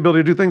then there's the ability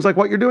to do things like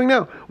what you're doing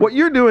now. What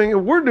you're doing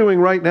and we're doing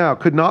right now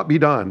could not be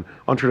done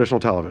on traditional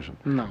television.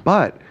 No.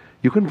 But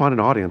you can find an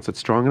audience that's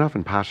strong enough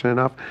and passionate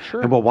enough,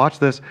 and will watch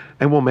this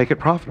and will make it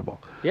profitable.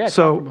 Yeah, it's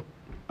so.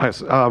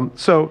 Yes.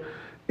 So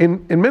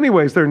in many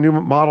ways, there are new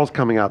models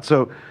coming out.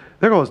 So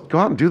their goal is go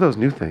out and do those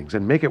new things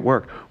and make it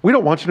work. We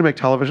don't want you to make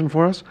television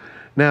for us.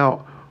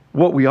 Now,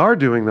 what we are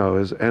doing, though,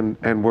 is, and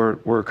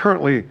we're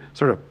currently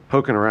sort of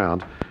poking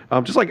around,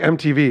 just like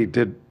MTV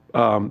did,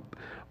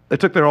 they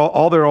took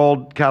all their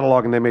old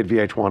catalog and they made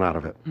VH1 out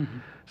of it.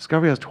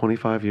 Discovery has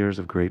 25 years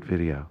of great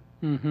video.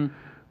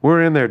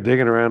 We're in there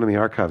digging around in the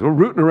archives. We're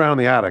rooting around in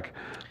the attic,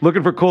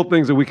 looking for cool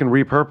things that we can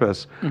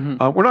repurpose.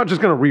 We're not just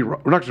going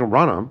to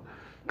run them.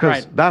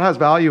 Because that has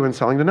value in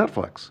selling to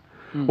Netflix.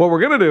 What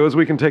we're going to do is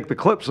we can take the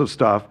clips of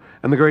stuff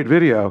and the great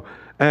video,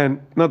 and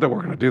not that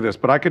we're going to do this,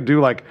 but I could do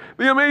like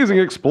the amazing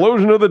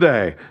explosion of the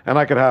day, and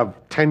I could have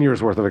 10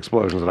 years worth of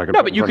explosions that I could.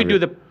 No, but you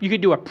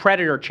could do a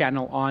Predator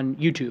channel on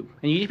YouTube,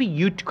 and you just be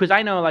YouTube, because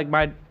I know like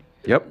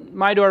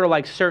my daughter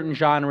likes certain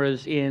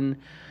genres in.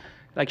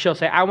 Like she'll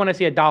say, I want to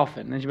see a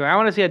dolphin. And she'll be like, I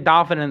want to see a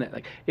dolphin in it.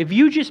 Like if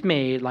you just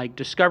made like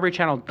Discovery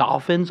Channel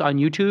dolphins on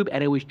YouTube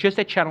and it was just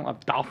a channel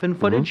of dolphin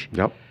footage.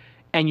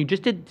 And you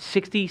just did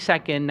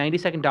 60-second,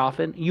 90-second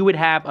dolphin, you would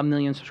have 1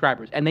 million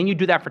subscribers. And then you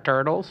do that for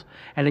turtles,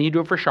 and then you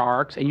do it for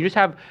sharks, and you just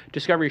have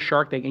Discovery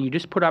Shark thing, and you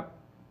just put up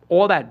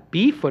all that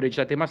bee footage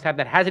that they must have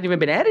that hasn't even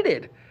been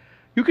edited.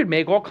 You could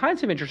make all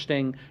kinds of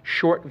interesting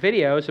short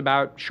videos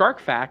about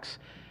shark facts.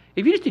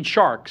 If you just did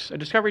sharks, a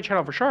Discovery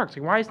Channel for sharks,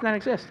 like why doesn't that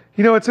exist?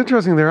 It's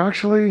interesting. There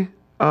actually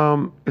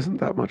isn't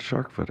that much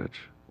shark footage.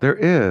 There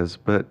is,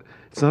 but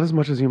it's not as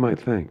much as you might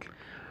think.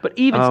 But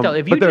even still,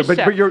 if you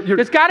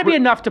there's got to be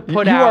enough to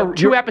put out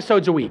 2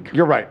 episodes a week.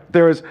 You're right.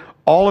 There is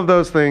all of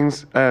those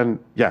things, and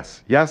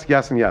yes,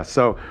 and yes.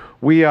 So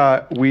we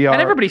are. And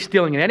everybody's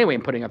stealing it anyway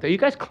and putting it up there. Are you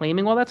guys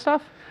claiming all that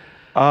stuff?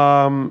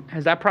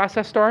 Has that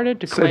process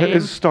started to claim? It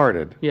has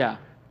started. Yeah.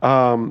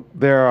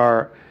 There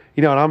are,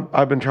 and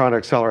I've been trying to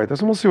accelerate this,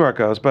 and we'll see where it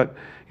goes. But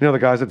the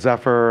guys at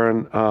Zephyr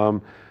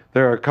and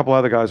there are a couple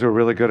other guys who are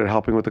really good at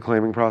helping with the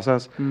claiming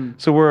process.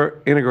 So we're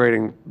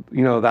integrating,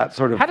 that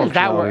sort of. How does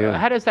that work? Yeah.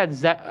 How does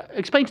that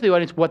explain to the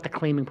audience what the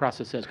claiming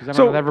process is? Because I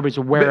don't know if everybody's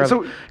aware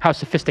of how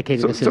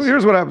sophisticated this is. So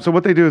here's what happens. So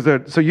what they do is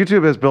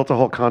YouTube has built a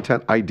whole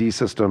content ID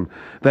system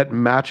that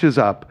matches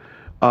up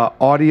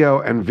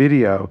audio and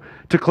video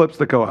to clips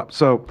that go up.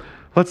 So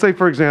let's say,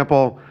 for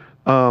example,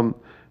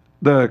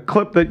 the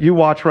clip that you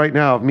watch right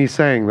now of me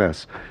saying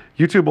this.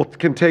 YouTube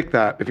can take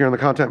that if you're in the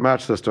content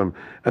match system,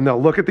 and they'll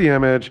look at the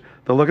image,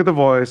 they'll look at the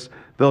voice,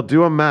 they'll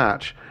do a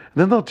match,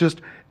 and then they'll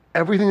just,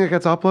 everything that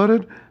gets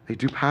uploaded, they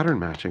do pattern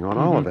matching on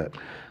all of it.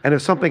 And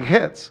if something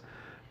hits,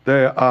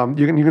 you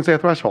can say a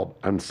threshold,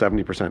 I'm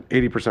 70%,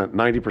 80%,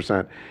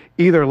 90%.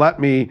 Either let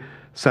me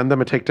send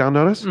them a takedown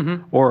notice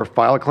or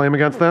file a claim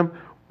against them,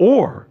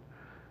 or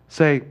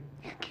say,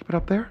 you can keep it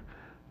up there,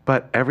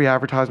 but every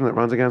advertisement that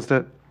runs against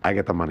it, I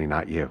get the money,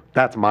 not you.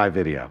 That's my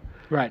video.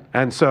 Right.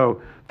 And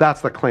so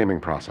that's the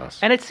claiming process.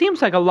 And it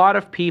seems like a lot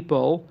of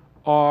people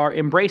are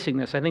embracing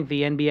this. I think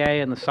the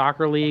NBA and the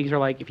soccer leagues are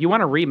like, if you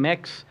want to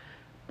remix,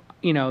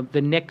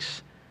 the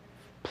Knicks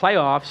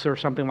playoffs or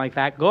something like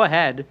that, go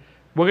ahead.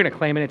 We're going to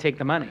claim it and take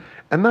the money.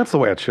 And that's the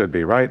way it should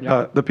be, right?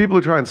 The people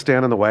who try and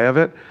stand in the way of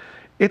it,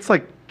 it's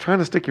like trying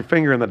to stick your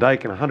finger in the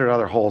dike and 100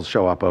 other holes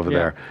show up over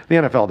there. The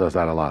NFL does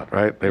that a lot,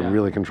 right? They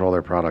really control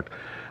their product.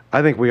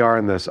 I think we are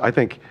in this. I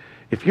think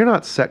if you're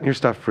not setting your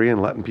stuff free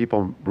and letting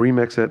people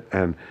remix it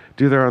and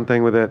do their own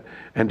thing with it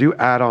and do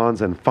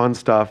add-ons and fun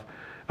stuff.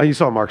 You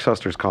saw Mark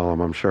Suster's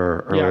column, I'm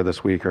sure, earlier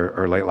this week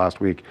or late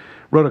last week.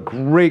 Wrote a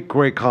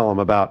great column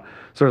about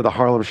sort of the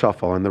Harlem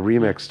Shuffle and the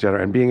remix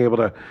and being able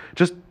to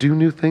just do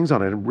new things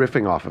on it and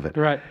riffing off of it.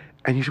 Right.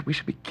 And we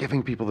should be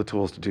giving people the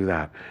tools to do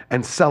that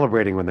and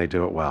celebrating when they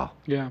do it well.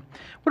 Yeah.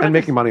 And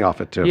making money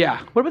off it too. Yeah.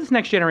 What about this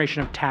next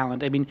generation of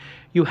talent? I mean,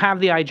 you have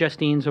the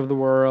iJustines of the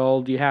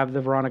world, you have the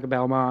Veronica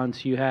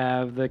Belmonts, you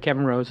have the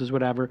Kevin Roses,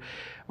 whatever,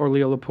 or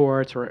Leo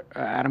Laportes or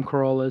Adam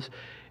Carollas.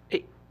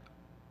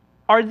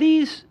 Are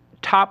these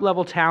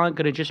top-level talent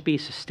going to just be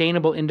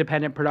sustainable,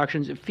 independent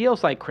productions? It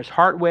feels like Chris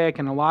Hartwick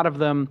and a lot of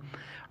them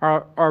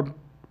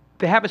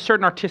they have a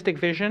certain artistic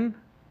vision.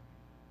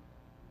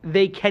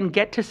 They can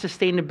get to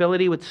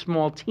sustainability with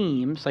small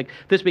teams. Like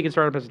This Week in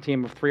Startup has a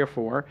team of 3 or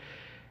 4.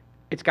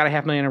 It's got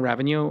 $500,000 in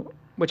revenue,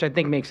 which I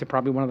think makes it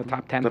probably one of the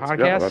top 10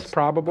 podcasts,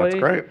 probably. That's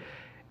great.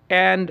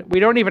 And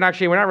we're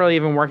not really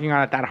even working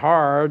on it that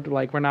hard.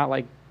 Like, we're not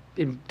like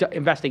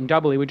investing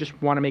doubly. We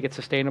just want to make it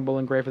sustainable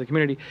and great for the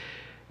community.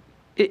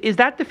 Is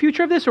that the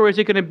future of this, or is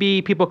it going to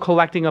be people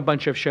collecting a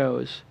bunch of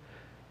shows?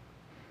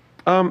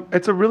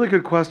 It's a really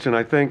good question.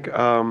 I think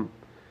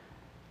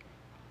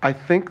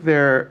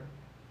there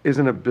is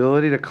an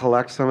ability to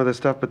collect some of this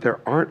stuff, but there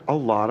aren't a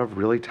lot of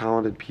really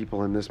talented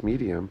people in this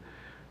medium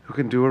who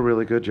can do a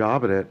really good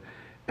job at it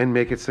and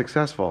make it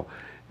successful.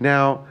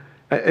 Now,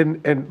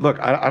 and look,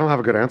 I don't have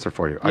a good answer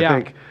for you. Yeah.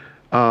 I think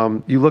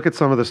you look at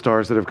some of the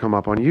stars that have come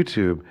up on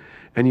YouTube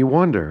and you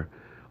wonder,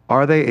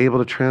 are they able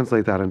to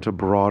translate that into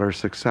broader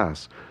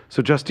success?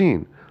 So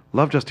Justine,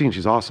 love Justine,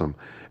 she's awesome.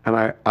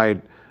 And I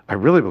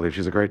really believe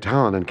she's a great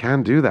talent and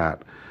can do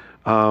that.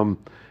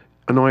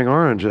 Annoying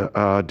Orange,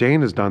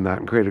 Dane has done that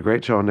and created a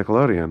great show on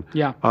Nickelodeon.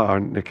 Yeah.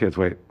 Nick Kids,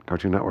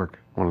 Cartoon Network,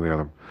 one or the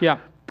other. Yeah.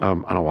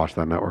 I don't watch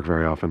that network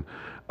very often.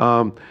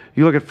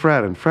 You look at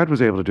Fred, and Fred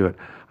was able to do it.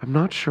 I'm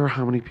not sure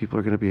how many people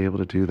are going to be able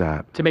to do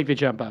that. To make the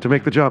jump up. To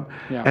make the jump.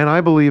 Yeah. And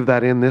I believe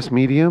that in this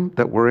medium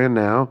that we're in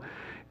now,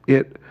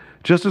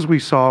 just as we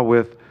saw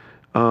with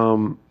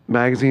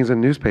magazines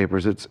and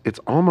newspapers, it's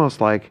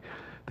almost like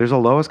there's a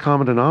lowest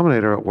common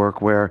denominator at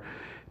work where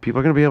people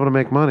are going to be able to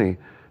make money.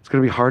 It's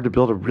going to be hard to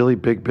build a really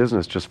big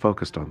business just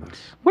focused on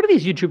this. What do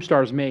these YouTube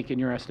stars make in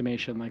your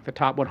estimation? Like the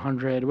top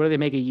 100, what do they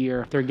make a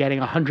year if they're getting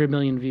 100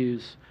 million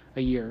views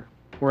a year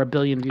or 1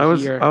 billion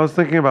views a year? I was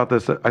thinking about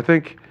this. I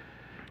think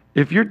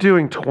if you're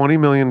doing 20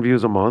 million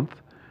views a month,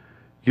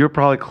 you're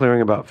probably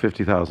clearing about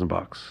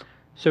 $50,000.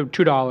 So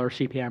 $2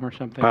 CPM or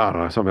something. I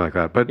don't know, something like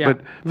that. But yeah.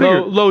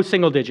 figure, low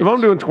single digits. If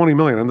I'm doing 20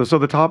 million, and so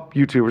the top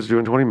YouTubers are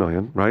doing 20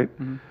 million, right?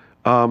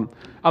 Mm-hmm.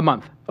 A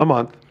month. A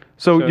month.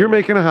 So you're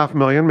making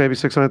 $500,000, maybe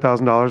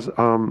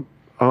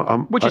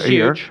 $600,000 which is a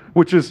year, huge.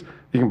 which is,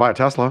 you can buy a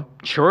Tesla.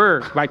 Sure,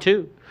 buy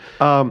 2.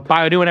 Buy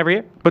a new one every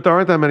year. But there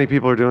aren't that many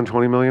people who are doing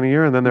 20 million a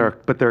year, and then there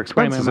are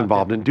expenses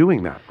involved in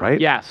doing that, right?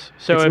 Yes.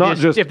 So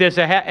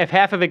if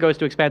half of it goes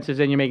to expenses,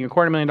 then you're making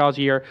 $250,000 a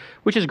year,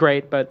 which is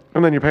great, but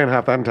and then you're paying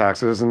half that in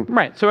taxes, and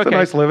right. So it's a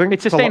nice living.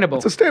 It's sustainable.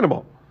 It's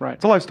sustainable. Right.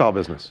 It's a lifestyle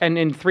business. And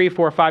in 3,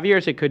 4, 5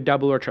 years, it could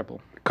double or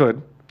triple.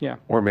 Could. Yeah.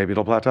 Or maybe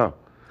it'll plateau.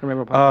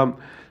 Remember.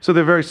 So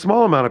the very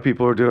small amount of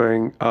people who are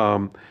doing,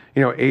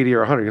 80 or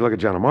 100. You look at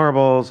Jenna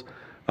Marbles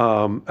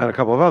and a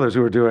couple of others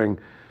who are doing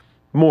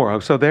more.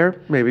 So they're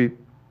maybe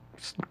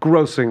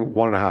grossing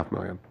 $1.5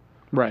 million.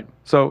 Right.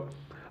 So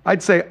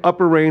I'd say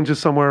upper range is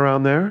somewhere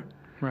around there.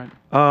 Right.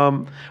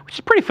 Which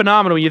is pretty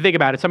phenomenal when you think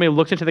about it. Somebody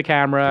looks into the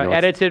camera,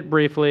 edits it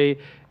briefly,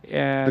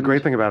 and the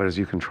great thing about it is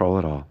you control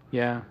it all.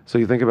 Yeah. So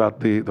you think about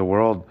the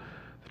world,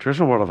 the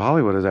traditional world of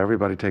Hollywood is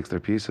everybody takes their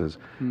pieces.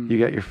 You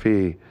get your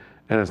fee,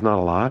 and it's not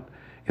a lot.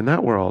 In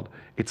that world,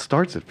 it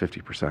starts at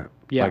 50%.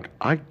 Yeah. Like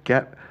I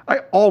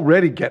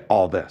already get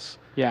all this.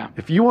 Yeah.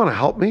 If you want to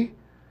help me,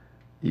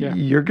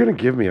 you're going to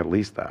give me at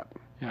least that.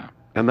 Yeah.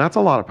 And that's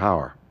a lot of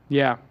power.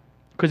 Yeah.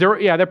 Because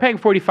they're paying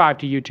 45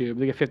 to YouTube.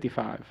 They get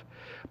 55.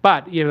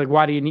 But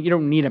why do you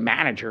don't need a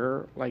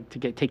manager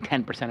to take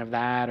 10% of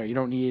that, or you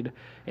don't need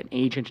an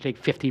agent to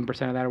take 15%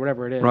 of that, or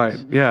whatever it is. Right.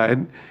 Yeah.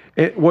 And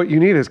what you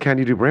need is, can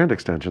you do brand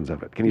extensions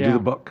of it? Can you do the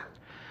book?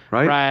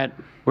 Right. Right.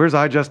 Where's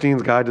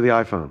iJustine's Guide to the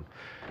iPhone?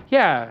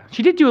 Yeah,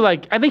 she did do I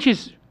think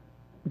she's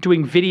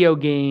doing video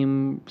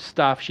game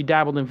stuff. She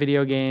dabbled in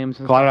video games.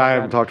 And I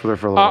haven't talked with her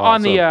for a little while.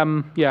 On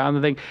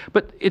the thing,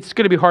 but it's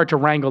going to be hard to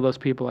wrangle those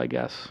people, I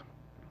guess.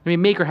 I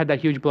mean, Maker had that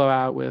huge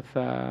blowout with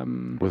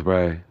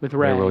Ray. With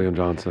Ray William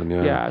Johnson.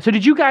 Yeah. Yeah. So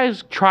did you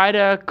guys try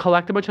to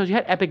collect a bunch of those? You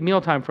had Epic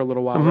Mealtime for a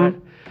little while, right?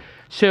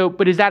 So,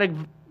 but is that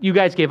you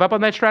guys gave up on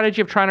that strategy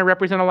of trying to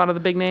represent a lot of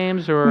the big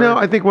names, or no?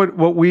 I think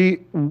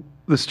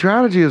the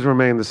strategy has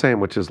remained the same,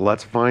 which is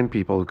let's find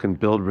people who can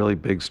build really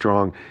big,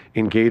 strong,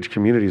 engaged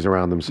communities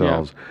around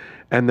themselves,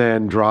 and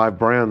then drive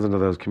brands into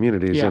those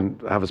communities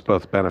and have us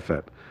both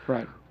benefit.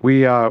 Right.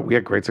 We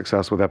had great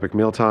success with Epic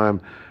Mealtime.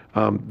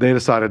 They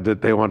decided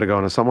that they wanted to go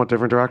in a somewhat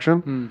different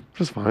direction,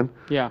 which is fine.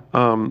 Yeah.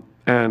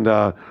 And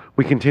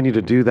we continue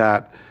to do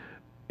that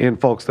in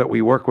folks that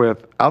we work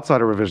with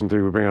outside of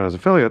Revision3. We bring on as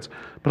affiliates,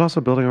 but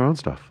also building our own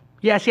stuff.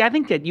 Yeah. See, I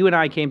think that you and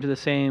I came to the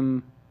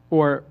same,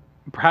 or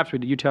perhaps we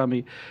did, you tell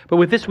me. But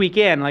with This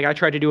Weekend, I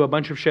tried to do a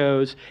bunch of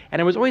shows,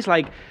 and it was always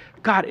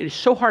God, it is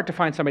so hard to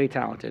find somebody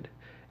talented.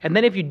 And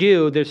then if you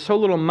do, there's so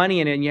little money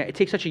in it, and it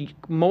takes such a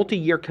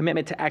multi-year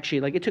commitment to actually,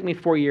 like, it took me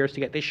 4 years to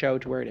get this show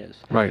to where it is.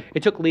 Right.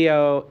 It took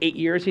Leo 8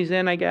 years he's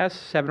in, I guess,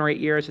 7 or 8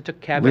 years. It took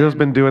Kevin. Leo's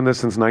been doing this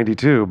since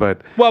 '92,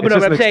 but well, but it's no,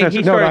 just I'm an saying he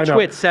extension- started I know.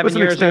 TWiST 7 It's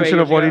years an extension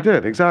ago, of what he 8 years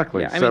did.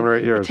 Exactly. Yeah, I 7 or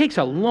mean, 8 years. It takes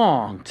a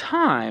long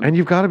time. And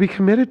you've got to be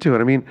committed to it.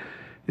 I mean,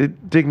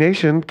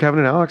 Dignation, Kevin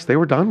and Alex, they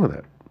were done with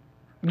it.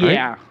 Right?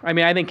 Yeah. I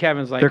mean, I think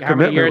Kevin's like, Their how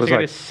many commitment years was are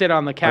going like, to sit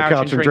on the I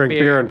couch, and drink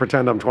beer and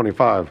pretend I'm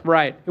 25.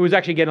 Right. It was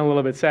actually getting a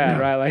little bit sad,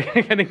 right?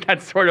 Like, I think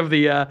that's sort of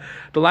the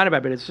line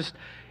about it. It's just,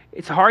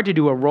 it's hard to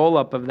do a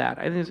roll-up of that.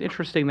 I think it's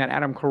interesting that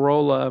Adam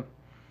Carolla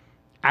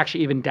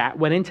actually even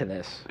went into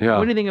this. Yeah.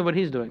 What do you think of what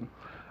he's doing?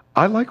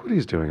 I like what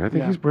he's doing. I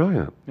think Yeah. he's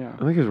brilliant. Yeah.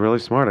 I think he's really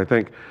smart.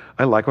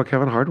 I like what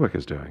Kevin Hardwick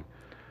is doing.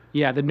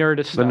 Yeah, the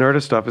Nerdist stuff. The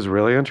Nerdist stuff is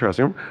really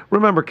interesting.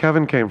 Remember,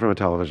 Kevin came from a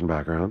television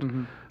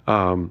background,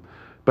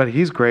 but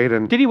he's great.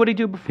 And What did he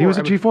do before? he was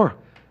at G4.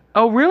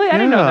 Oh, really? I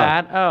didn't know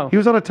that. Oh. He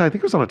was on I think he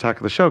was on Attack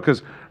of the Show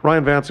because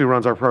Ryan Vance, who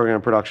runs our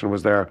program production,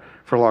 was there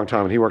for a long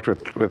time, and he worked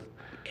with.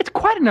 It's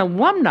quite an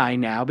alumni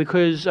now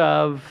because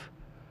of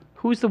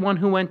who's the one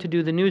who went to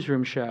do the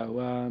newsroom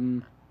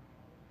show?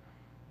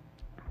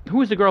 Who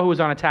was the girl who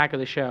was on Attack of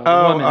the Show?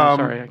 Oh, Woman, I'm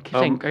sorry.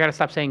 I gotta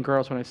stop saying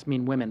girls when I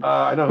mean women.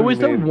 I know who who was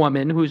you the mean.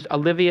 woman who's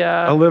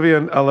Olivia?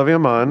 Olivia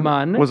Munn,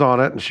 Munn. was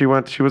on it, and she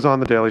was on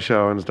the Daily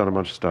Show and has done a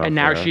bunch of stuff. And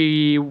now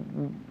there.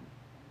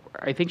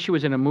 I think she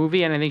was in a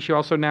movie, and I think she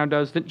also now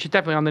does. She's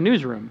definitely on the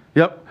newsroom.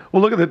 Yep.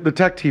 Well, look at the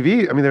Tech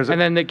TV. I mean, there's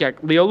And then they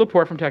get Leo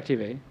Laporte from Tech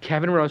TV,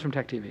 Kevin Rose from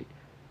Tech TV.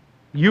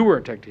 You were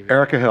at Tech TV.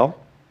 Erica Hill.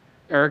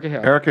 Erica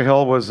Hill. Erica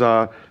Hill was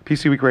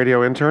PC Week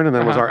radio intern, and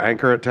then was Uh-huh. our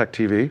anchor at Tech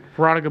TV.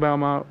 Veronica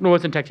Belmont. No, it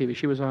wasn't Tech TV.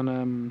 She was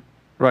on.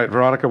 Right,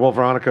 Veronica. Well,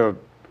 Veronica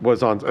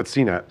was on at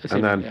CNET, At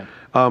and CNET, then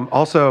yeah.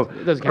 also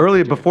doesn't count early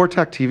for TV. before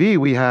Tech TV,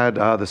 we had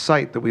the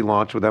site that we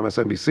launched with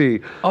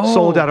MSNBC. Oh.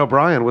 Soledad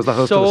O'Brien was the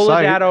host of the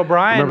site. Soledad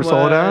O'Brien Remember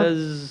Soledad?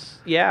 was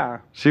yeah.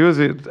 She was,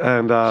 and She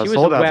was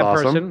Soledad's a web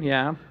awesome. person,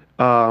 yeah.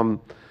 Um,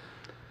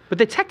 But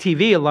the Tech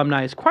TV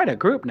alumni is quite a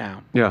group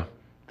now. yeah.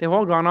 They've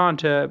all gone on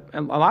to,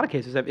 in a lot of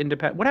cases, have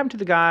independent. What happened to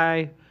the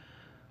guy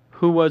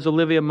who was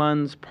Olivia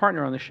Munn's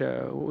partner on the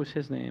show? What was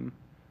his name?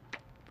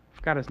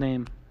 Forgot his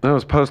name. That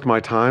was post my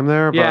time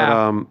there.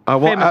 Yeah. But,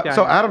 Famous guy.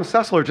 so Adam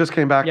Sessler just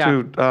came back Yeah.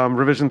 to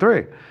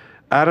Revision3.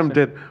 Adam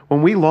did,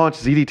 when we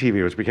launched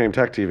ZDTV, which became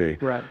Tech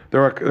TV, Right.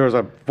 there was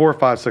 4,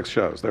 5, 6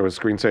 shows. There was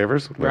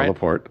Screensavers with Right.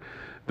 Laporte.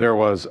 There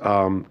was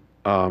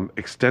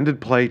Extended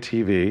Play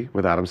TV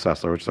with Adam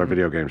Sessler, which is our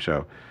video game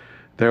show.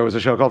 There was a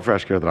show called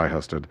Fresh Gear that I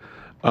hosted.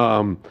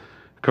 Of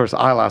course,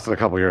 I lasted a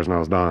couple years and I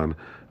was done.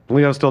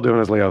 Leo's still doing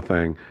his Leo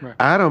thing. Right.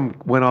 Adam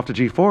went off to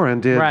G4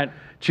 and did Right.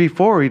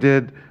 G4. He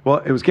did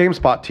it was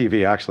GameSpot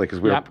TV actually because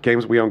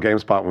Yep. we owned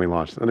GameSpot when we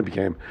launched. Then it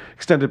became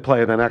Extended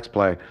Play, then X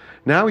Play.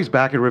 Now he's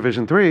back at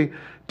Revision3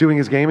 doing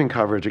his gaming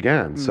coverage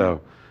again.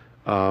 So,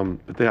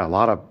 but yeah, a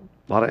lot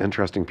of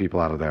interesting people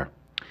out of there.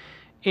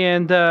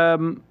 And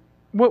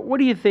what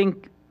do you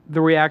think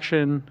the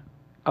reaction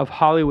of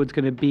Hollywood's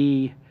going to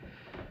be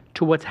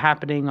to what's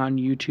happening on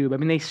YouTube? I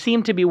mean, they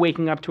seem to be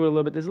waking up to it a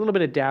little bit. There's a little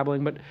bit of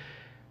dabbling, but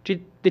the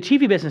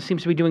TV business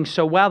seems to be doing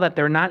so well that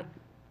they're not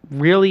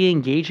really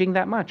engaging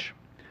that much.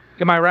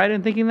 Am I right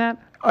in thinking that?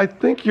 I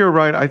think you're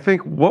right. I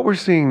think what we're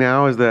seeing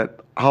now is that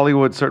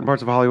certain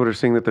parts of Hollywood are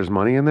seeing that there's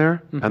money in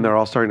there, and they're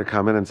all starting to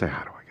come in and say,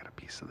 how do I get a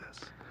piece of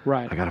this?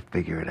 Right. I got to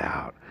figure it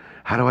out.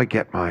 How do I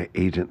get my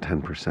agent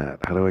 10%?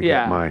 How do I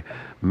Yeah. get my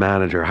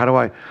manager? How do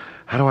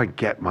I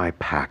get my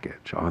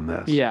package on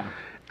this? Yeah.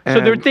 So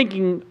they're And-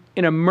 thinking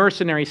in a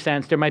mercenary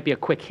sense, there might be a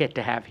quick hit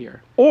to have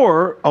here.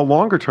 Or a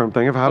longer term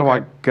thing of how do I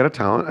Okay. get a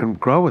talent and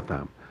grow with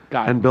them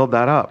Got and it. build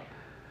that up.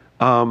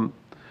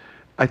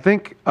 I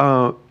think,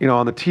 on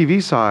the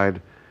TV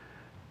side,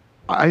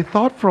 I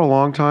thought for a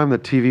long time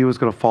that TV was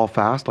going to fall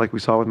fast like we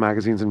saw with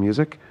magazines and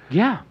music.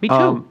 Yeah, me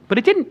too. But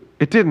it didn't.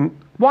 It didn't.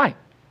 Why?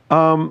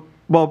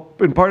 Well,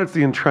 in part, it's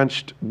the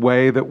entrenched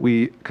way that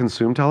we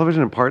consume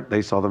television. In part,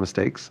 they saw the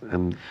mistakes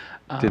and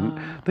didn't.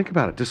 Think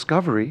about it.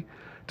 Discovery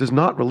does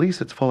not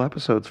release its full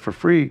episodes for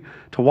free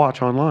to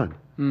watch online.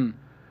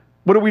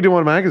 What do we do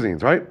on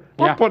magazines, right?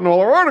 We're Yeah. putting all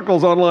our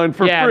articles online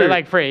for Yeah, free. they're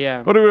like free,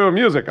 yeah. What do we do with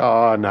music?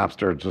 Oh,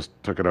 Napster just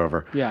took it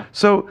over. Yeah.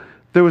 So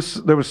there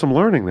was some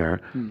learning there.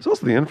 It's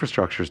also the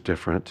infrastructure is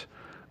different.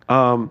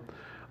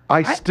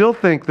 I still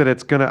think that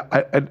it's gonna.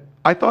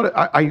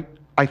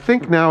 I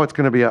think now it's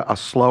going to be a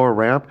slower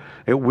ramp.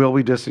 It will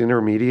be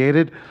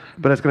disintermediated,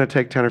 but it's going to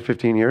take 10 or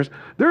 15 years.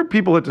 There are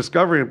people at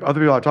Discovery and other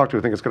people I talk to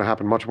who think it's going to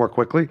happen much more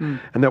quickly,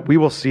 and that we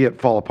will see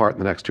it fall apart in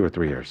the next 2 or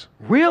 3 years.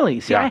 Really?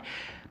 See, Yeah.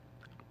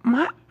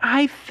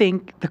 I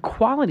think the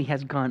quality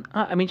has gone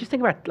up. I mean, just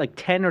think about like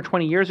 10 or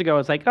 20 years ago,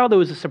 it's like, oh, there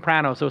was a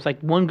Sopranos. So it was like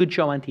one good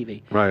show on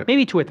TV. Right.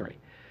 Maybe 2 or 3.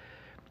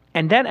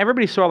 And then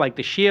everybody saw like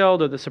The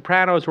Shield or The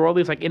Sopranos or all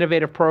these like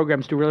innovative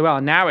programs do really well.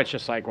 And now it's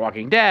just like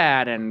Walking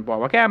Dead and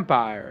Boardwalk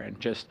Empire and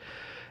just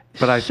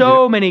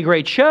many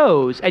great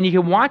shows. And you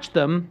can watch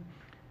them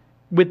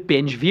with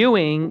binge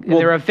viewing. And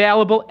they're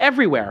available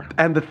everywhere.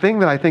 And the thing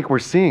that I think we're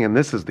seeing, and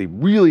this is the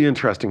really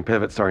interesting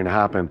pivot starting to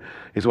happen,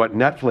 is what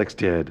Netflix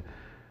did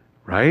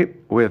right?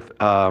 With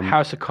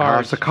House of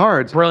Cards. House of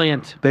Cards.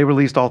 Brilliant. They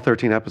released all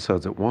 13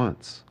 episodes at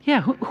once.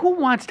 Yeah, who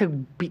wants to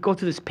go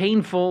through this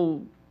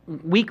painful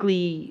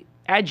weekly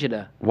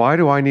agita? Why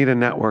do I need a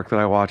network that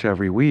I watch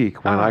every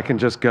week when I can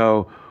just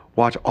go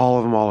watch all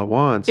of them all at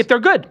once? If they're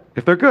good.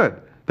 If they're good.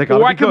 They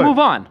gotta Or be I can good. move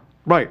on.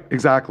 Right,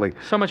 exactly.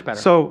 So much better.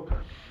 So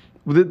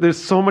there's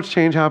so much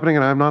change happening,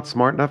 and I'm not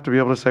smart enough to be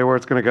able to say where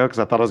it's going to go because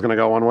I thought it was going to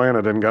go one way and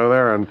it didn't go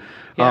there. And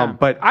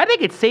but I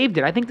think it saved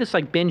it. I think this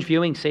like binge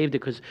viewing saved it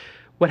because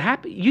what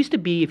happened used to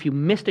be if you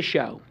missed a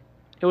show,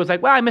 it was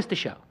like, well, I missed a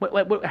show.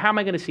 How am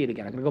I going to see it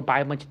again? I'm going to go buy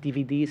a bunch of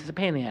DVDs. It's a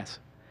pain in the ass.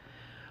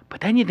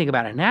 But then you think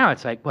about it now,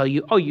 it's like, well,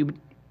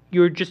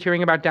 you're just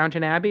hearing about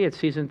Downton Abbey. It's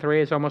season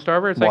 3. It's almost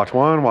over. It's watch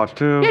 1, watch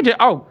 2.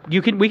 Yeah.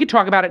 We could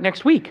talk about it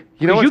next week.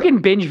 You can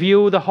binge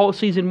view the whole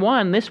season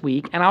 1 this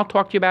week, and I'll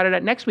talk to you about it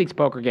at next week's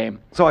poker game.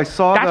 So I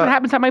saw that's what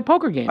happens at my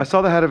poker game. I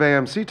saw the head of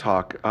AMC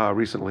talk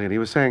recently, and he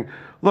was saying,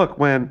 look,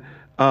 when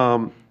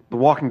The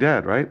Walking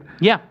Dead, right?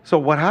 Yeah. So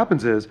what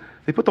happens is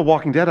they put The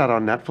Walking Dead out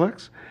on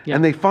Netflix,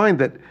 and they find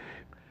that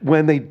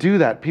when they do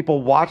that,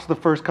 people watch the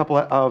first couple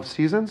of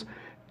seasons,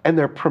 and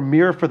their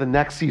premiere for the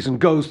next season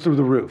goes through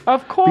the roof.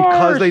 Of course.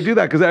 Because they do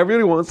that, because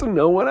everybody wants to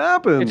know what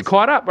happens. It's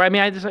caught up, right? I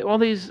mean, I just like all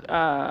these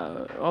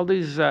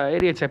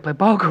idiots I play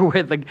poker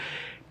with, like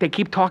they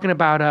keep talking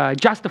about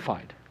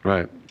Justified.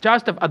 Right.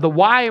 The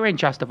Wire and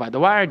Justified.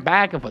 The Wire and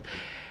back and forth.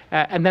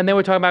 And then they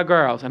were talking about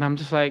girls, and I'm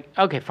just like,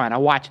 okay, fine,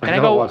 I'll watch it.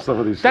 Then watch some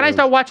of these Then I shows.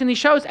 start watching these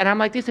shows, and I'm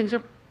like, these things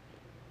are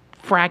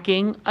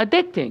fracking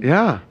addicting.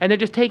 Yeah. And they're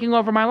just taking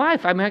over my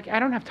life. I mean, like, I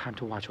don't have time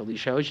to watch all these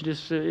shows. You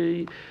just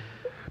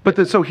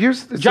so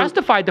here's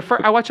Justified.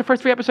 I watched the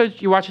first 3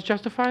 episodes. You watch it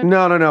Justified?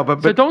 No.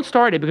 But So don't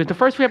start it because the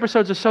first 3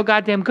 episodes are so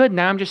goddamn good.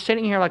 Now I'm just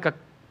sitting here like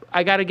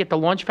I got to get the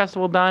launch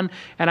festival done,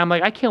 and I'm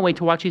like, I can't wait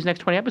to watch these next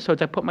 20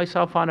 episodes. I put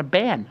myself on a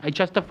ban. I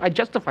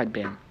justified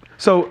ban.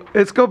 So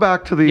let's go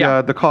back to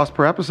the cost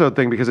per episode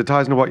thing because it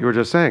ties into what you were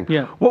just saying.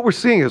 Yeah. What we're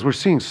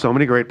seeing so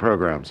many great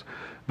programs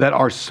that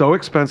are so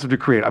expensive to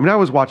create. I mean, I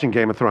was watching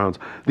Game of Thrones.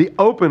 The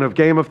open of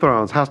Game of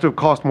Thrones has to have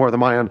cost more than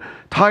my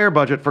entire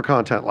budget for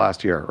content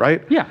last year,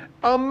 right? Yeah.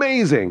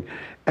 Amazing.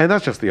 And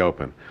that's just the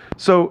open.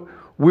 So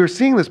we're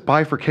seeing this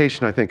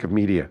bifurcation, I think, of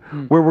media,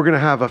 where we're going to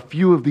have a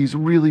few of these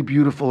really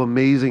beautiful,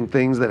 amazing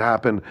things that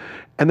happen,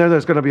 and then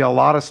there's going to be a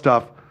lot of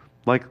stuff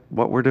like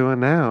what we're doing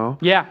now.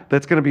 Yeah.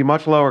 That's going to be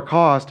much lower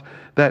cost,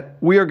 that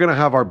we are going to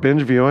have our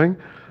binge viewing,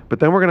 but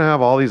then we're going to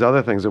have all these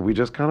other things that we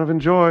just kind of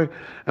enjoy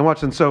and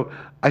watch. And so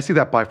I see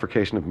that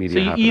bifurcation of media So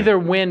you happening. either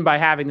win by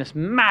having this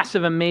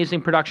massive,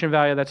 amazing production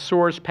value that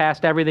soars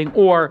past everything,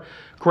 or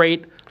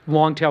great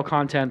long-tail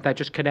content that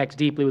just connects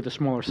deeply with a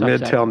smaller subset.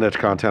 Mid-tail niche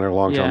content or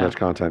long-tail Yeah. niche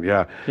content,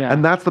 yeah. Yeah.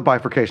 And that's the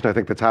bifurcation I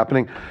think that's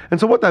happening. And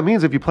so what that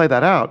means, if you play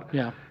that out,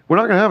 we're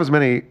not going to have as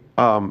many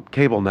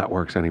cable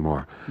networks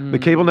anymore. The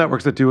cable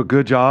networks that do a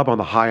good job on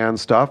the high-end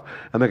stuff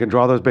and they can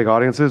draw those big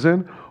audiences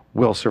in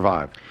will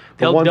survive.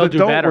 The ones that do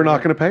don't, better, we're not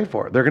yeah. going to pay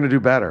for it. They're going to do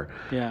better.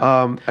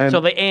 Yeah. And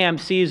So the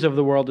AMCs of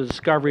the world, the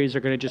Discoveries, are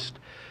going to just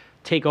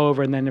take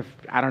over, and then if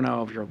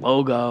your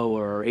logo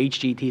or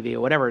HGTV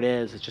or whatever it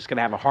is, it's just going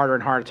to have a harder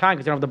and harder time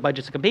because they don't have the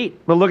budgets to compete.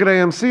 But look at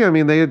AMC. I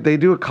mean, they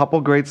do a couple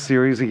great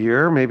series a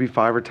year, maybe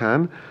 5 or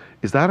 10.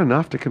 Is that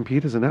enough to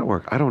compete as a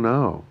network? I don't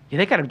know. Yeah,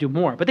 they got to do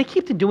more, but they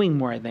keep doing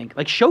more. I think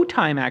like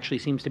Showtime actually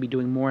seems to be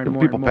doing more and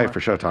more. People and more. pay for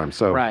Showtime,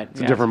 so Right. it's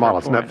a Yeah, different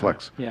that's a model. fair It's point.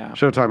 Netflix. Yeah.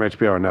 Showtime,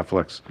 HBO, and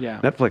Netflix. Yeah.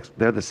 Netflix,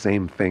 they're the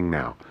same thing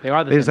now. They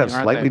are the They same just have thing,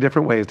 aren't slightly they?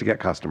 different ways to get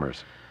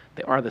customers.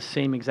 They are the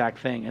same exact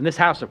thing, and this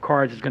House of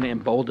Cards is going to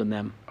embolden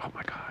them. Oh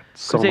my God,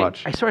 so 'Cause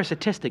much. I saw a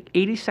statistic: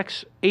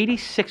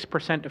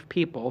 86% of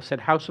people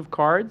said House of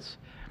Cards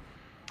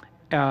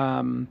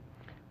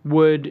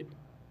would.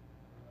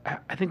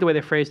 I think the way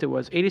they phrased it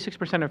was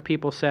 86% of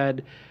people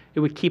said it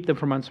would keep them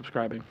from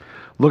unsubscribing.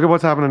 Look at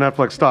what's happened to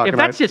Netflix stock. If and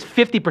that's just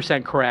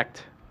 50%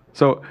 correct.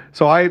 So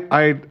I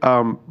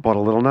bought a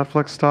little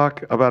Netflix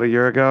stock about a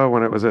year ago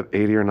when it was at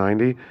 80 or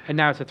 90, And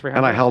now it's at 300.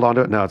 and I held on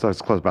to it. Now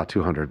it's close about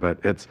 200, but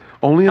it's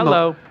only in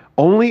Hello.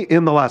 only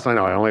in the last. I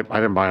know I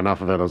didn't buy enough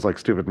of it. I was like,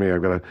 stupid me.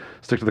 I've got to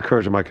stick to the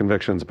courage of my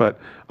convictions.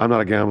 But I'm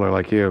not a gambler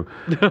like you.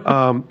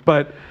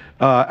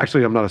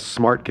 Actually, I'm not a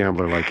smart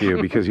gambler like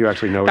you because you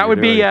actually know what That you're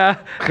would be doing.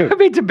 that would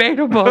be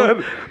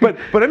debatable.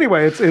 but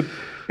anyway,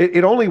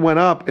 it only went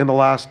up in the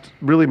last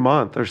really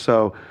month or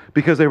so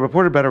because they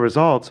reported better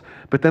results.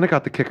 But then it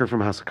got the kicker from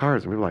House of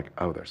Cards, and we were like,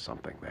 oh, there's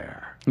something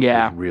there.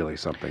 Yeah. There's really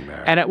something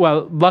there. And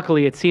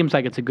luckily, it seems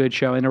like it's a good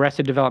show. And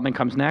Arrested Development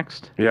comes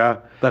next. Yeah,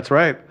 that's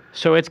right.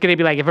 So it's going to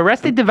be like if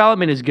Arrested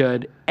Development is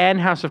good and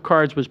House of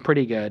Cards was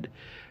pretty good,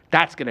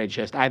 that's going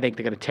to I think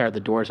they're going to tear the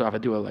doors off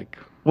and do it like.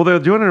 Well, they're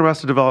doing an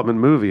Arrested Development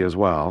movie as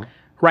well.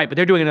 Right, but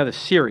they're doing another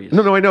series.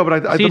 No, I know,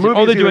 but the Season- movie.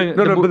 oh, they're doing-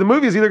 but the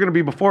movie is either going to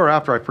be before or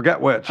after. I forget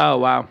which. Oh,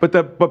 wow. But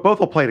both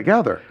will play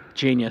together.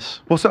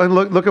 Genius. Well, so and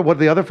look at what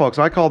the other folks.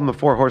 I call them the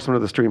 4 horsemen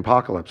of the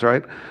streampocalypse,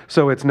 right?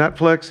 So it's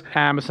Netflix,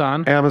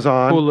 Amazon,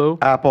 Hulu,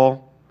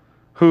 Apple,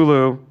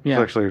 Hulu.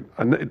 Yeah. It's actually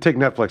take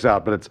Netflix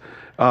out, but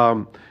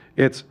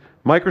it's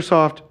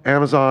Microsoft,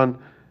 Amazon,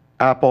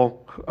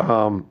 Apple,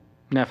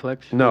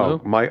 Netflix. No,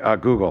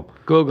 Hulu? Google.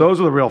 Google. Those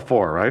are the real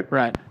four, right?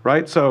 Right.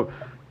 Right. So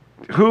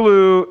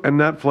Hulu and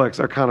Netflix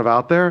are kind of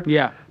out there.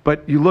 Yeah.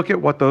 But you look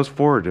at what those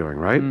four are doing,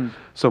 right?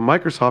 So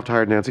Microsoft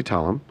hired Nancy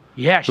Tellem.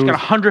 Yeah, she's got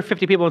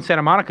 150 people in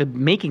Santa Monica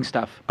making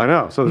stuff. I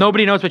know. So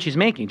Nobody knows what she's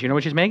making. Do you know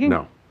what she's making?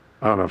 No,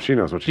 I don't know if she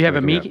knows what she's Do you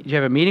have making a meet? Do you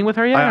have a meeting with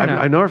her yet? or no?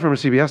 I know her from her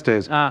CBS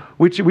days.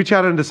 We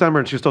chatted in December,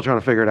 and she was still trying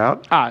to figure it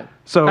out.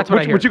 So that's what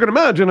I hear. Which you can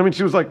imagine. I mean,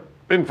 she was like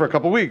in for a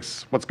couple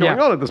weeks. What's going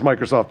Yeah. on at this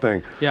Microsoft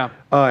thing? Yeah.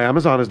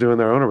 Amazon is doing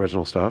their own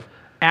original stuff.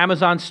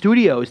 Amazon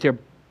Studios, they're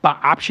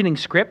optioning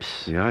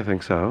scripts. Yeah, I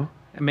think so.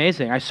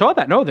 Amazing. I saw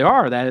that. No, they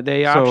are.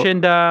 They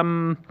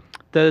optioned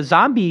the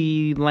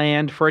Zombie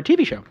Land for a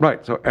TV show.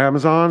 Right. So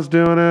Amazon's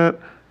doing it.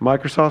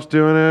 Microsoft's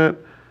doing it.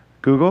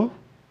 Google?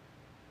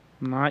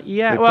 Not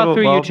yet. Well,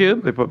 through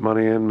YouTube. They put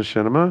money in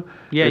Machinima.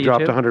 Yeah, They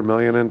dropped YouTube. $100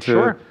 million into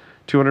Sure.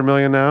 $200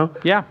 million now.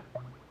 Yeah.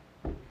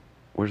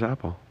 Where's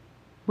Apple?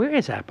 Where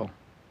is Apple?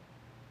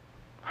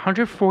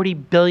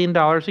 $140 billion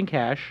in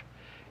cash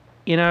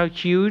in a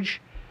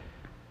huge...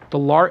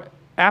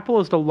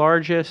 Apple is the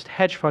largest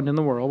hedge fund in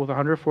the world with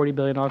 $140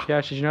 billion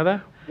cash. Did you know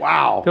that?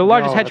 Wow. They're the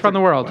largest hedge fund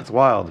in the world. That's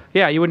wild.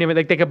 Yeah, you wouldn't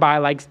even they could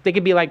buy they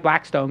could be like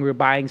Blackstone Group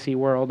buying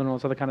SeaWorld and all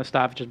this other kind of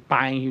stuff, just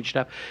buying huge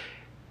stuff.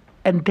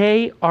 And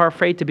they are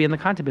afraid to be in the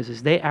content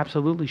business. They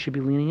absolutely should be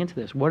leaning into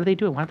this. What are they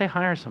doing? Why don't they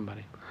hire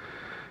somebody?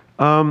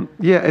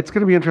 Yeah, it's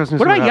going to be interesting.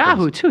 What to see about happens.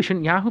 Yahoo too?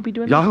 Shouldn't Yahoo be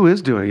doing Yahoo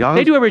is doing it.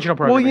 They do original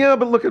programming. Well, yeah,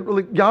 but look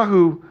at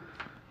Yahoo.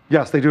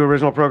 Yes, they do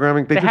original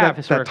programming. They did have that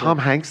historically. Tom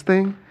Hanks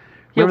thing.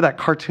 Remember that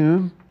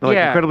cartoon? The, like,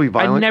 Yeah, incredibly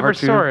violent I never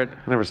cartoon? saw it.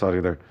 I never saw it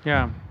either.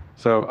 Yeah.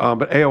 So,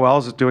 but AOL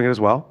is doing it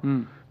as well.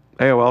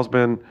 AOL's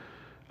been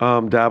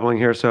dabbling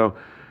here. So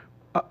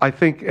I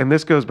think, and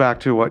this goes back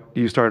to what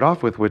you started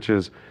off with, which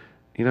is,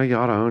 you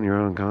ought to own your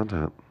own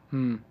content.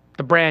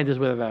 The brand is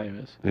where the value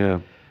is.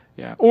 Yeah.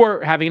 Yeah.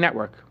 Or having a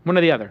network. One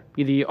or the other.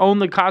 Either you own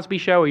the Cosby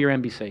Show or you're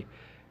NBC.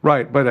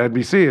 Right, but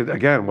NBC,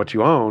 again, what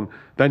you own,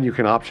 then you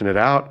can option it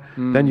out.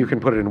 Then you can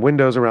put it in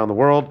windows around the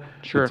world.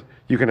 Sure.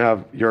 You can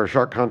have your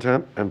shark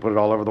content and put it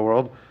all over the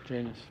world.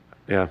 Genius.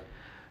 Yeah.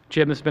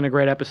 Jim, this has been a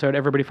great episode.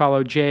 Everybody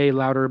follow Jay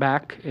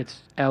Louderback.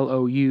 It's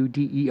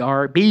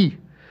Louderb.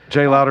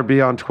 Jay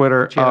Louderb on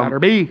Twitter. Jay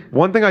Louderb.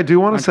 One thing I do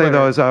want to say, Twitter.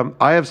 though, is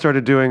I have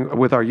started doing,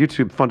 with our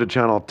YouTube-funded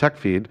channel, Tech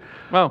Feed,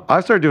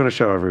 I've started doing a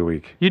show every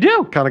week. You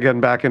do? Kind of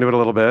getting back into it a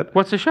little bit.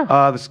 What's the show?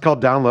 This is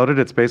called Downloaded.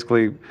 It's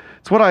basically,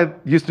 it's what I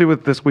used to do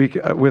with This Week,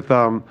 with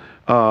at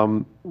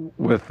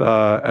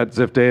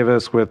Ziff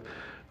Davis, with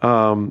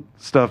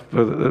stuff.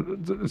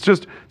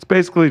 It's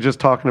basically just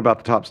talking about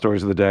the top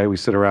stories of the day. We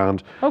sit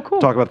around, cool.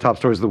 talk about the top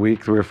stories of the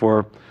week, three or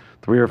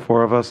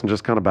four of us, and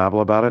just kind of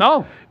babble about it.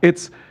 Oh.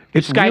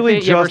 It's Skype really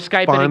it? You ever just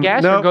Skype fun. in a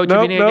guest no, or go to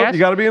no, being a no, guest? You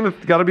got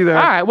to be there.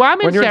 All right. Well, I'm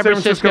in When you're San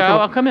Francisco.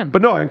 I'll come in.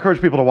 But no, I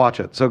encourage people to watch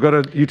it. So go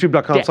to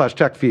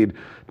youtube.com/techfeed.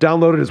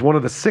 Download it as one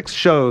of the 6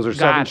 shows or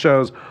 7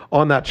 shows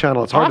on that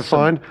channel. It's hard to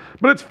find,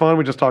 but it's fun.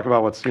 We just talk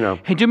about what's,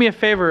 Hey, do me a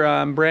favor,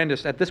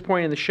 Brandis. At this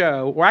point in the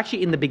show, or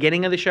actually in the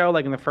beginning of the show,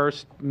 like in the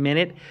first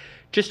minute,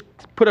 just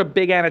put a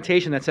big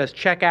annotation that says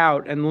 "check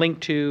out" and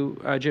link to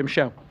Jim's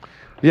show.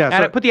 Yeah.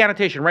 And put the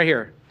annotation right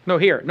here. No,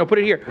 here. No, put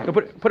it here. No,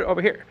 put it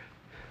over here.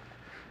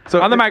 So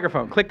on the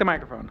microphone. Click the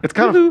microphone. It's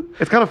kind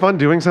of fun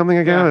doing something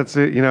again. Yeah. It's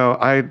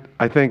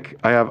I think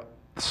I have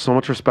so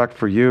much respect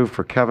for you,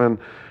 for Kevin,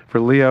 for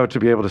Leo to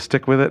be able to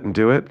stick with it and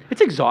do it. It's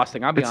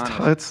exhausting. I'll be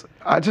honest.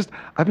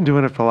 I've been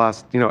doing it for the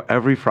last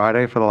every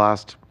Friday for the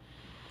last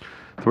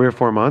 3 or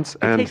 4 months.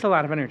 It takes a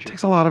lot of energy. It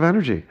takes a lot of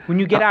energy. When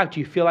you get out, do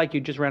you feel like you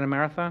just ran a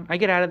marathon? I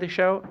get out of the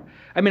show.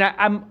 I mean,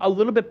 I'm a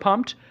little bit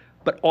pumped,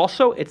 but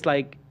also it's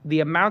like the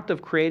amount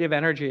of creative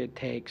energy it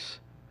takes.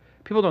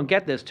 People don't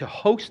get this, to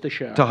host the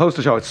show.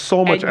 It's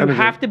so much energy. You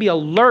have to be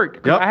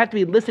alert. Yep. I have to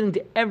be listening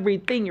to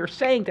everything you're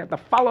saying to have the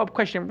follow-up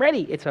question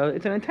ready. it's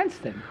an intense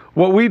thing.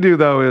 What we do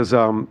though is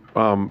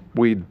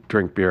we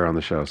drink beer on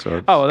the show, so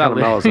it kind of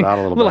mellows it out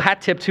a little bit. Little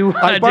hat tip to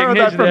I borrowed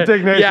that from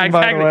Dignation, yeah,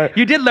 exactly. by the way.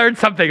 You did learn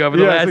something over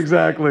the last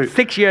exactly.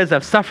 6 years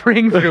of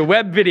suffering through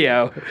web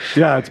video.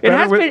 Yeah, it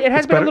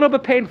has been a little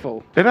bit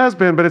painful. It has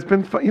been, but it's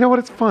been fun. You know what?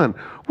 It's fun.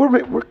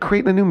 We're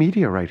creating a new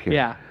media right here.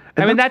 Yeah.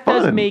 And I mean, that that's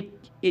does fun. make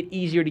it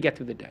easier to get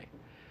through the day.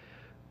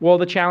 Well,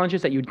 the challenge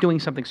is that you're doing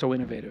something so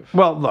innovative.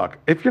 Well, look,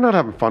 if you're not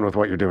having fun with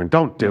what you're doing,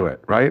 don't do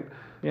it, right?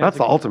 Yeah, that's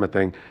the ultimate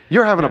thing.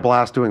 You're having a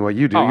blast doing what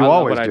you do. Oh, You I love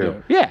always what I do.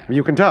 do. Yeah. I mean,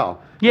 you can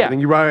tell. Yeah.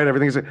 Everything you write,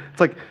 everything's. It's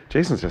like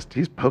Jason's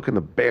he's poking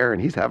the bear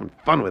and he's having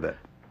fun with it.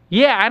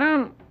 Yeah,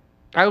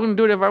 I wouldn't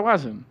do it if I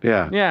wasn't.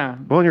 Yeah. Yeah.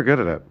 Well, you're good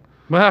at it.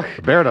 Well,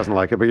 The bear doesn't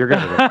like it, but you're good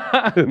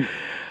at it.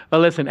 well,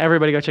 listen,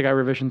 everybody go check out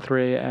Revision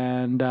 3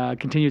 and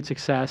continued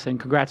success, and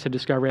congrats to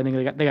Discovery. I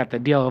think they got the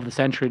deal of the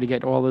century to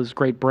get all those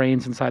great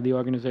brains inside the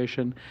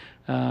organization.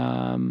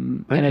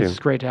 And it's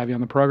great to have you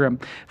on the program.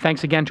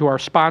 Thanks again to our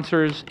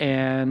sponsors.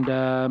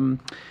 And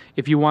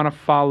if you want to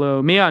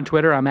follow me on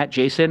Twitter, I'm at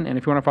Jason. And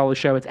if you want to follow the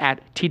show, it's at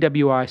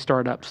TWI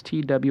Startups,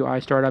 TWI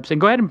Startups. And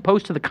go ahead and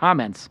post to the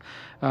comments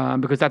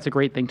because that's a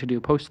great thing to do.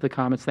 Post to the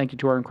comments. Thank you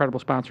to our incredible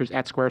sponsors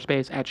at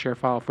Squarespace, at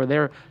ShareFile for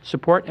their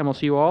support. And we'll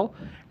see you all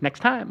next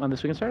time on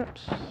This Week in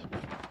Startups.